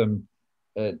there's some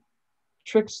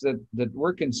tricks that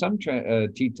work in some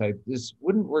T-type. This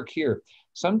wouldn't work here.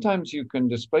 Sometimes you can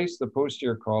displace the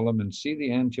posterior column and see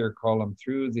the anterior column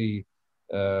through the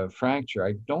fracture.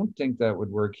 I don't think that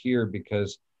would work here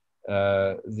because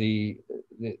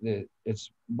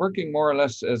it's working more or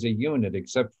less as a unit,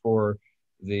 except for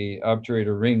the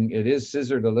obturator ring. It is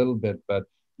scissored a little bit, but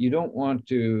you don't want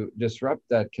to disrupt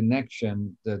that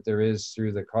connection that there is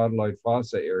through the caudeloid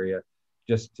fossa area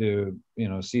just to,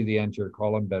 see the anterior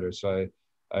column better. So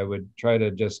I would try to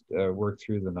just work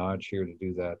through the notch here to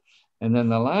do that. And then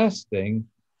the last thing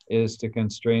is to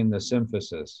constrain the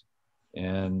symphysis.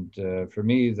 And for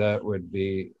me, that would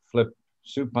be flip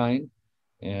supine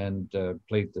and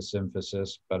plate the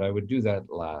symphysis, but I would do that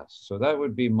last. So that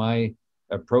would be my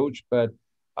approach, but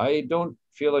I don't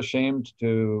feel ashamed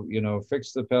to,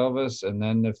 fix the pelvis. And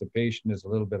then if the patient is a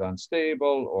little bit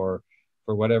unstable or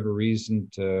for whatever reason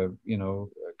to,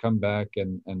 come back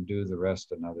and do the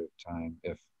rest another time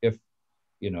if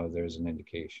there's an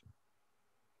indication.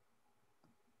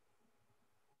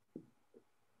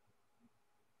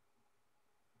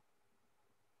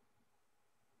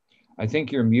 I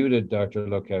think you're muted, Dr.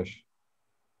 Lokesh.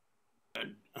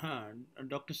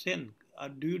 Dr. Sen,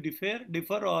 do you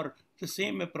differ or the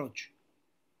same approach?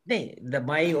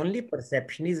 My only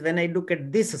perception is when I look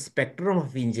at this spectrum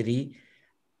of injury,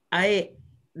 there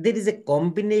is a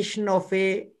combination of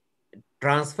a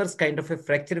transverse kind of a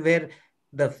fracture where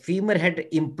the femur head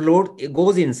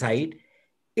goes inside.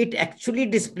 It actually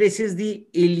displaces the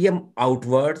ilium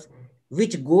outwards,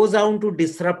 which goes on to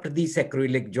disrupt the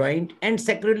sacroiliac joint, and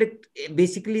sacroiliac,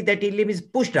 basically that ilium is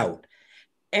pushed out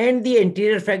and the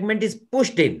anterior fragment is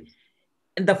pushed in.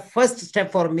 And the first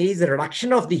step for me is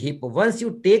reduction of the hip. Once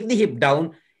you take the hip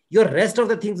down, your rest of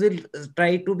the things will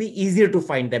try to be easier to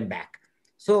find them back.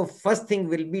 So first thing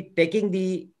will be taking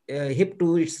the hip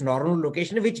to its normal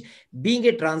location, which being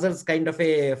a transverse kind of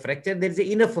a fracture, there is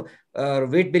enough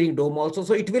weight bearing dome also.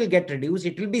 So it will get reduced,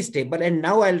 it will be stable. And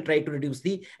now I'll try to reduce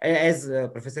the, as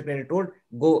Professor Clare told,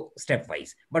 go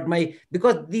stepwise. But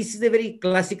because this is a very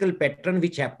classical pattern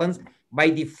which happens by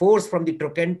the force from the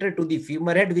trochanter to the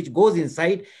femur head, which goes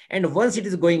inside. And once it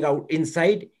is going out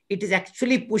inside, it is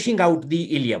actually pushing out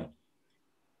the ilium.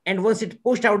 And once it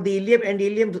pushed out the ilium, and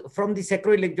ilium from the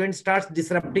sacroiliac joint starts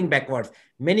disrupting backwards.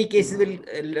 Many cases will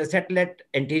settle at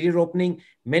anterior opening,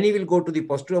 many will go to the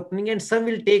posterior opening, and some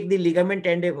will take the ligament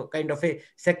and a kind of a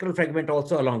sacral fragment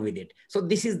also along with it. So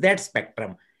this is that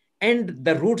spectrum. And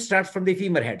the root starts from the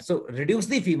femur head. So reduce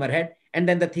the femur head, and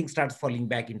then the thing starts falling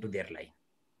back into their line.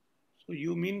 So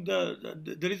you mean there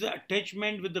is an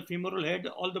attachment with the femoral head,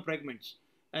 all the fragments,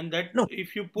 and that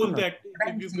if you pull that,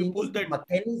 if you pull that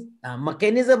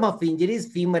mechanism of injury is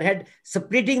femur head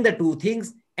splitting the two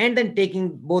things and then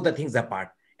taking both the things apart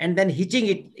and then hitching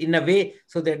it in a way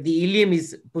so that the ilium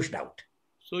is pushed out.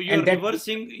 So you're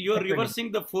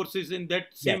reversing the forces in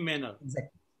that same manner.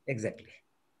 Exactly.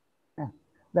 Yeah,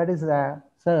 that is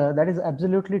sir, that is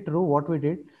absolutely true what we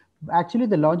did. Actually,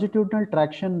 the longitudinal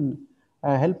traction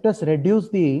helped us reduce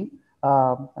the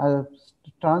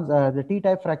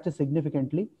T-type fracture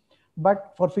significantly.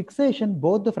 But for fixation,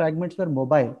 both the fragments were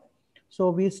mobile.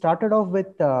 So we started off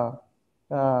with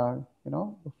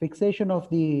fixation of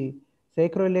the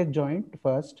sacroiliac joint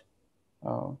first.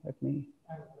 Let me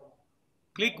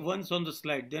click once on the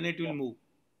slide, then it will move.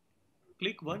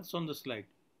 Click once on the slide.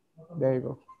 There you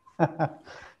go.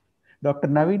 Dr.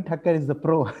 Naveen Thakkar is the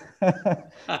pro.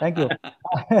 Thank you.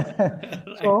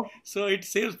 Right. So it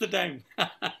saves the time.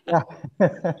 Yeah.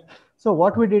 So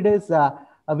what we did is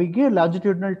we gave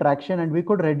longitudinal traction and we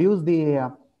could reduce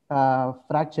the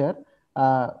fracture.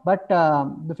 But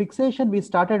the fixation, we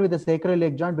started with the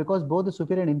sacroiliac joint because both the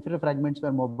superior and inferior fragments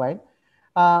were mobile.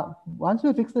 Once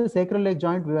we fixed the sacroiliac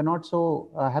joint, we were not so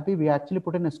happy. We actually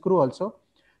put in a screw also.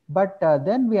 But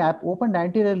then we opened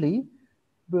anteriorly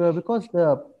because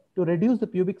to reduce the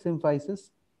pubic symphysis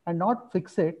and not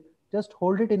fix it, just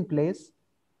hold it in place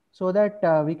so that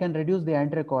we can reduce the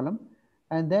anterior column.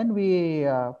 And then we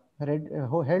held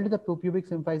the pubic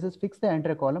symphysis, fixed the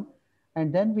anterior column,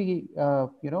 and then we,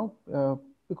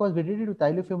 because we did it with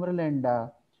iliohumeral and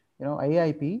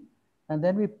IIP, and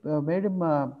then we made him,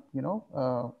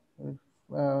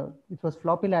 it was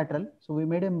floppy lateral, so we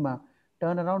made him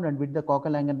turned around and with the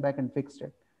Cocker-Langen back and fixed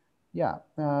it. Yeah,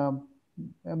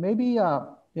 maybe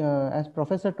as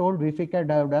Professor told, if we could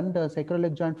have done the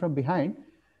sacroiliac joint from behind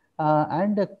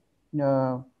and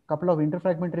a couple of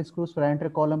interfragmentary screws for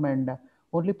anterior column and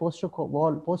only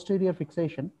posterior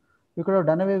fixation, we could have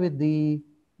done away with the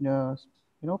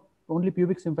only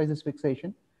pubic symphysis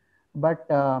fixation. But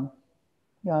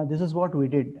yeah, this is what we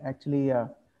did actually.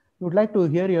 We would like to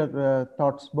hear your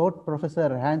thoughts, both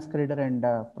Professor Hans Krider and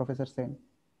Professor Sen.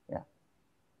 Yeah.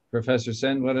 Professor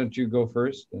Sen, why don't you go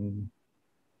first? And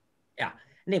yeah,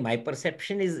 no, my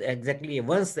perception is exactly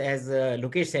once, as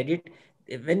Lokesh said it,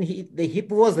 when the hip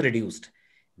was reduced.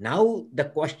 Now the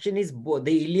question is,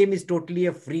 the ilium is totally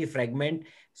a free fragment,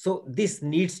 so this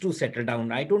needs to settle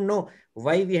down. I don't know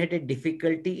why we had a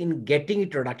difficulty in getting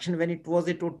it reduction when it was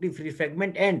a totally free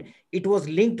fragment and it was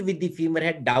linked with the femur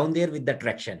head down there with the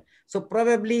traction. So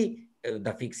probably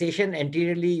the fixation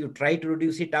anteriorly, you try to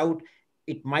reduce it out,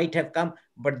 it might have come,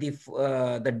 but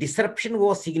the disruption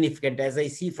was significant. As I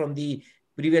see from the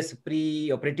previous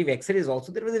pre-operative X-rays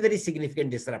also, there was a very significant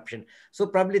disruption. So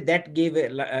probably that gave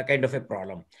a kind of a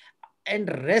problem. And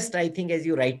rest, I think, as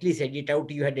you rightly said it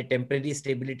out, you had a temporary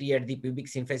stability at the pubic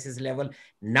symphysis level.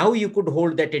 Now you could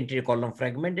hold that anterior column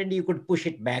fragment and you could push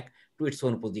it back to its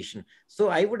own position. So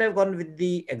I would have gone with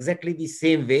exactly the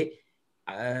same way.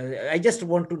 I just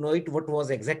want to know what was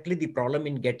exactly the problem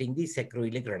in getting the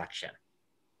sacroiliac reduction.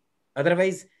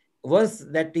 Otherwise, once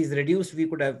that is reduced, we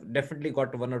could have definitely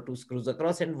got 1 or 2 screws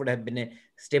across and would have been a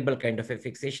stable kind of a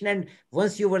fixation. And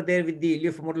once you were there with the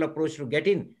iliofemoral approach to get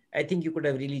in, I think you could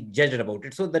have really judged about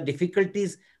it. So the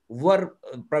difficulties were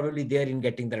probably there in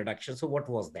getting the reduction. So what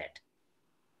was that?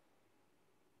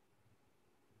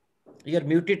 You're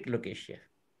muted, Lokesh.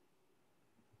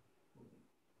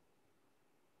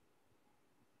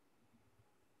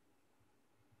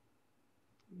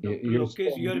 Dr.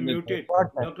 Lokesh, you are muted.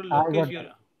 Dr.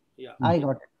 Lokesh, yeah. I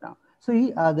got it now. So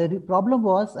the problem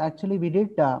was actually we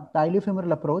did the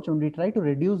iliofemoral approach and we tried to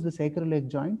reduce the sacroiliac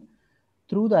joint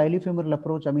through the iliofemoral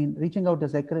approach. I mean, reaching out the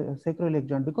sacroiliac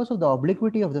joint because of the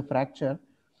obliquity of the fracture.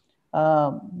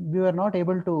 We were not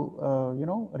able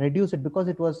to reduce it because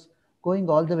it was going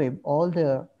all the way. All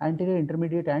the anterior,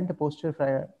 intermediate, and the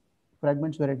posterior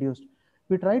fragments were reduced.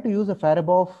 We tried to use a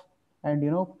Farabaugh and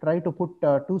try to put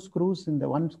 2 screws in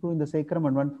one screw in the sacrum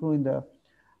and 1 screw in the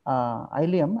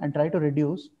ilium and try to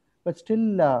reduce, but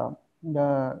still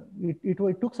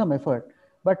it took some effort.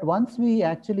 But once we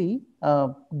actually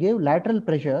gave lateral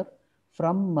pressure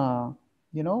from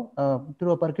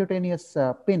through a percutaneous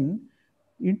pin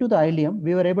into the ilium,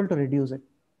 we were able to reduce it.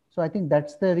 So I think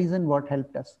that's the reason what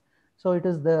helped us. So it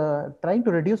is the trying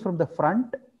to reduce from the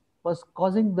front was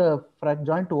causing the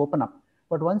joint to open up.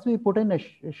 But once we put in a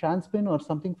Schanz pin or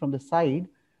something from the side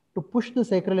to push the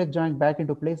sacroiliac joint back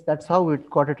into place, that's how it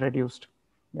got it reduced.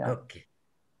 Yeah. Okay.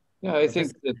 Yeah, I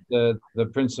think that the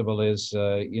principle is,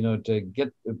 to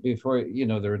get before,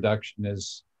 the reduction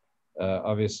is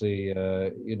obviously,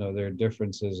 there are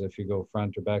differences if you go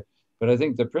front or back. But I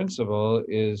think the principle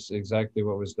is exactly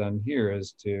what was done here,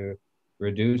 is to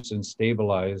reduce and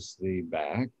stabilize the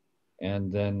back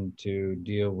and then to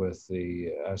deal with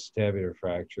the acetabular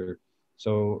fracture.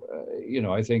 So,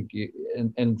 I think,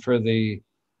 and for the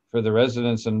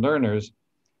residents and learners,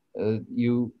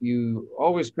 you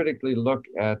always critically look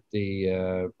at the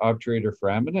obturator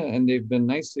foramina, and they've been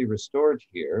nicely restored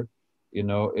here.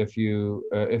 If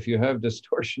you have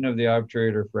distortion of the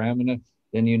obturator foramina,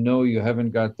 then you haven't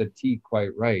got the T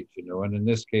quite right. And in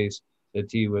this case, the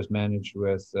T was managed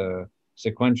with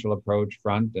sequential approach,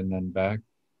 front and then back.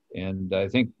 And I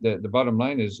think that the bottom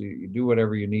line is you do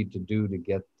whatever you need to do to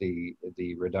get the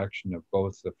reduction of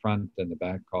both the front and the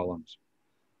back columns.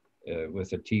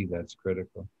 With a T, that's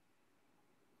critical.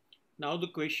 Now the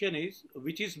question is,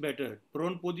 which is better?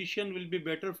 Prone position will be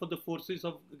better for the forces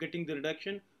of getting the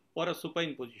reduction, or a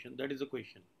supine position? That is the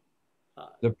question.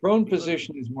 The prone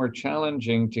position is more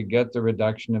challenging to get the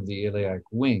reduction of the iliac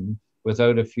wing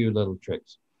without a few little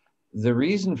tricks. The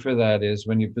reason for that is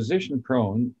when you position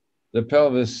prone, the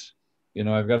pelvis,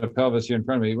 I've got a pelvis here in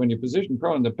front of me. When you position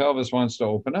prone, the pelvis wants to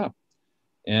open up.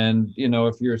 And,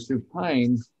 if you're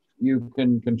supine, you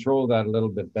can control that a little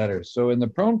bit better. So in the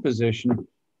prone position,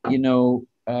 you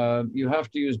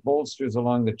have to use bolsters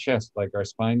along the chest like our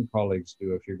spine colleagues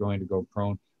do if you're going to go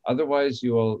prone. Otherwise,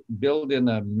 you will build in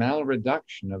a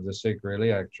malreduction of the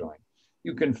sacroiliac joint.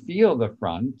 You can feel the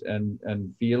front and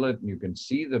feel it, and you can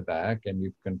see the back, and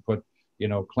you can put,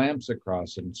 clamps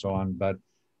across it and so on. But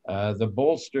the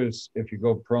bolsters, if you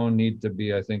go prone, need to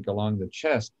be, I think, along the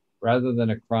chest rather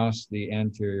than across the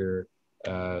anterior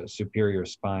superior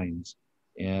spines.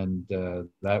 and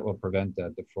that will prevent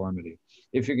that deformity.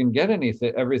 If you can get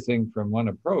everything from one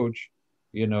approach,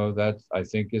 you know, that I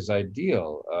think is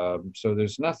ideal. So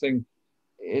there's nothing,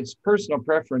 it's personal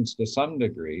preference to some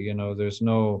degree, you know, there's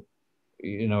no,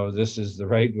 you know, this is the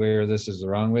right way or this is the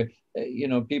wrong way. You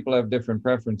know, people have different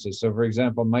preferences. So for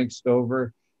example, Mike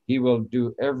Stover, he will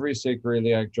do every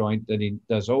sacroiliac joint that he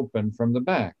does open from the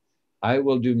back. I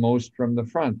will do most from the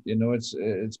front. You know,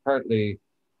 it's partly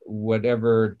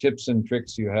whatever tips and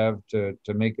tricks you have to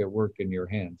make it work in your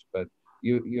hands. But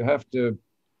you have to,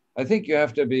 I think you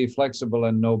have to be flexible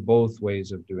and know both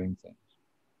ways of doing things.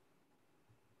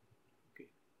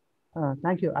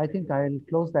 Thank you. I think I'll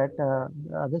close that. The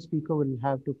other speaker will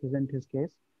have to present his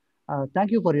case. Thank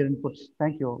you for your inputs.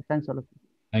 Thank you. Thanks all of you.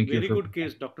 Thank you. Very good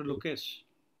case, Dr. Lokesh.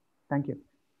 Thank you.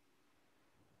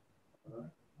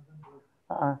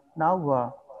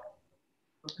 Now,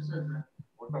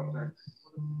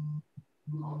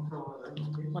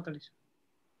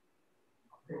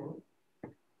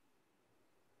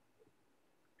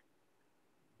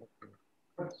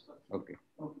 okay.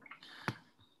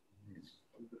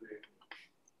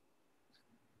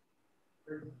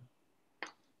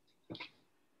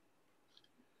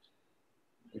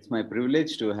 It's my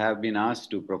privilege to have been asked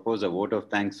to propose a vote of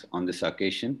thanks on this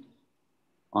occasion.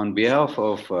 On behalf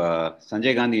of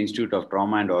Sanjay Gandhi Institute of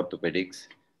Trauma and Orthopedics,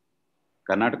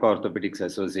 Karnataka Orthopedics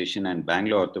Association and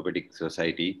Bangalore Orthopedic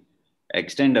Society, I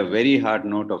extend a very hard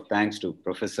note of thanks to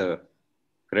Professor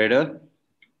Kreder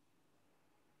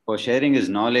for sharing his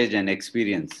knowledge and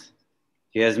experience.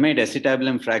 He has made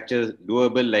acetabulum fractures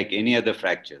doable like any other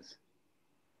fractures.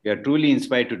 We are truly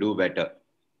inspired to do better.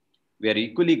 We are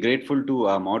equally grateful to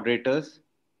our moderators,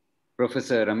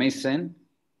 Professor Ramesh Sen,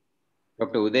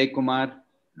 Dr. Uday Kumar,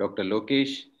 Dr.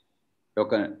 Lokesh,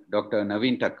 Dr.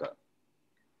 Naveen Thakkar,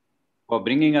 for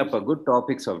bringing up a good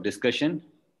topics of discussion.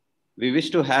 We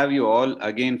wish to have you all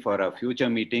again for our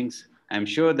future meetings. I'm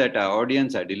sure that our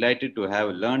audience are delighted to have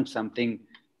learned something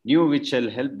new which shall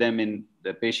help them in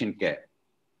the patient care.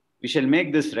 We shall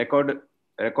make this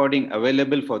recording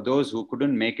available for those who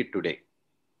couldn't make it today.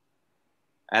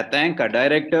 I thank our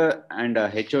director and our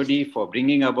HOD for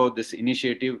bringing about this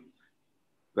initiative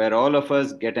where all of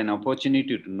us get an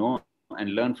opportunity to know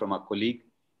and learn from a colleague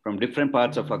from different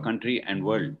parts of our country and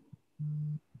world.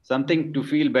 Something to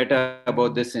feel better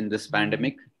about this in this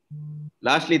pandemic.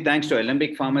 Lastly, thanks to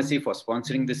Alembic Pharmacy for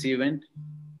sponsoring this event.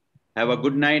 Have a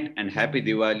good night and happy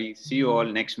Diwali. See you all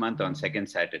next month on second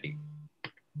Saturday.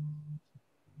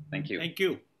 Thank you. Thank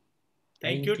you.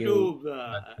 Thank you to...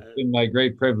 it's been my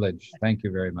great privilege. Thank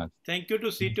you very much. Thank you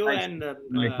to SITO and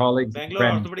my colleagues,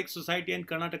 Bangalore Orthopedic Society and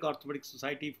Karnataka Orthopedic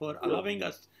Society for allowing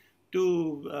us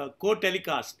to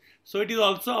co-telecast. So it is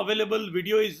also available,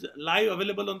 video is live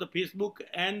available on the Facebook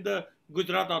and the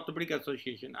Gujarat Orthopedic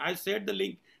Association. I shared the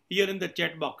link here in the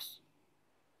chat box.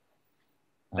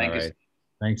 Thank you.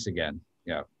 Thanks again.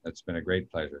 Yeah, it's been a great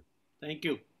pleasure. Thank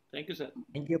you. Thank you, sir.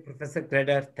 Thank you, Professor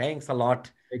Kreder. Thanks a lot.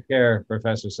 Take care,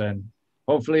 Professor Sen.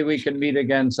 Hopefully we can meet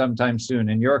again sometime soon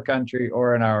in your country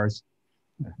or in ours.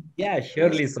 Yeah,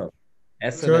 surely so.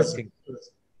 As soon as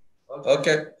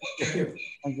Okay.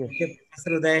 Thank you.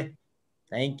 Professor Uday.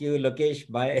 Thank you, Lokesh.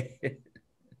 Bye.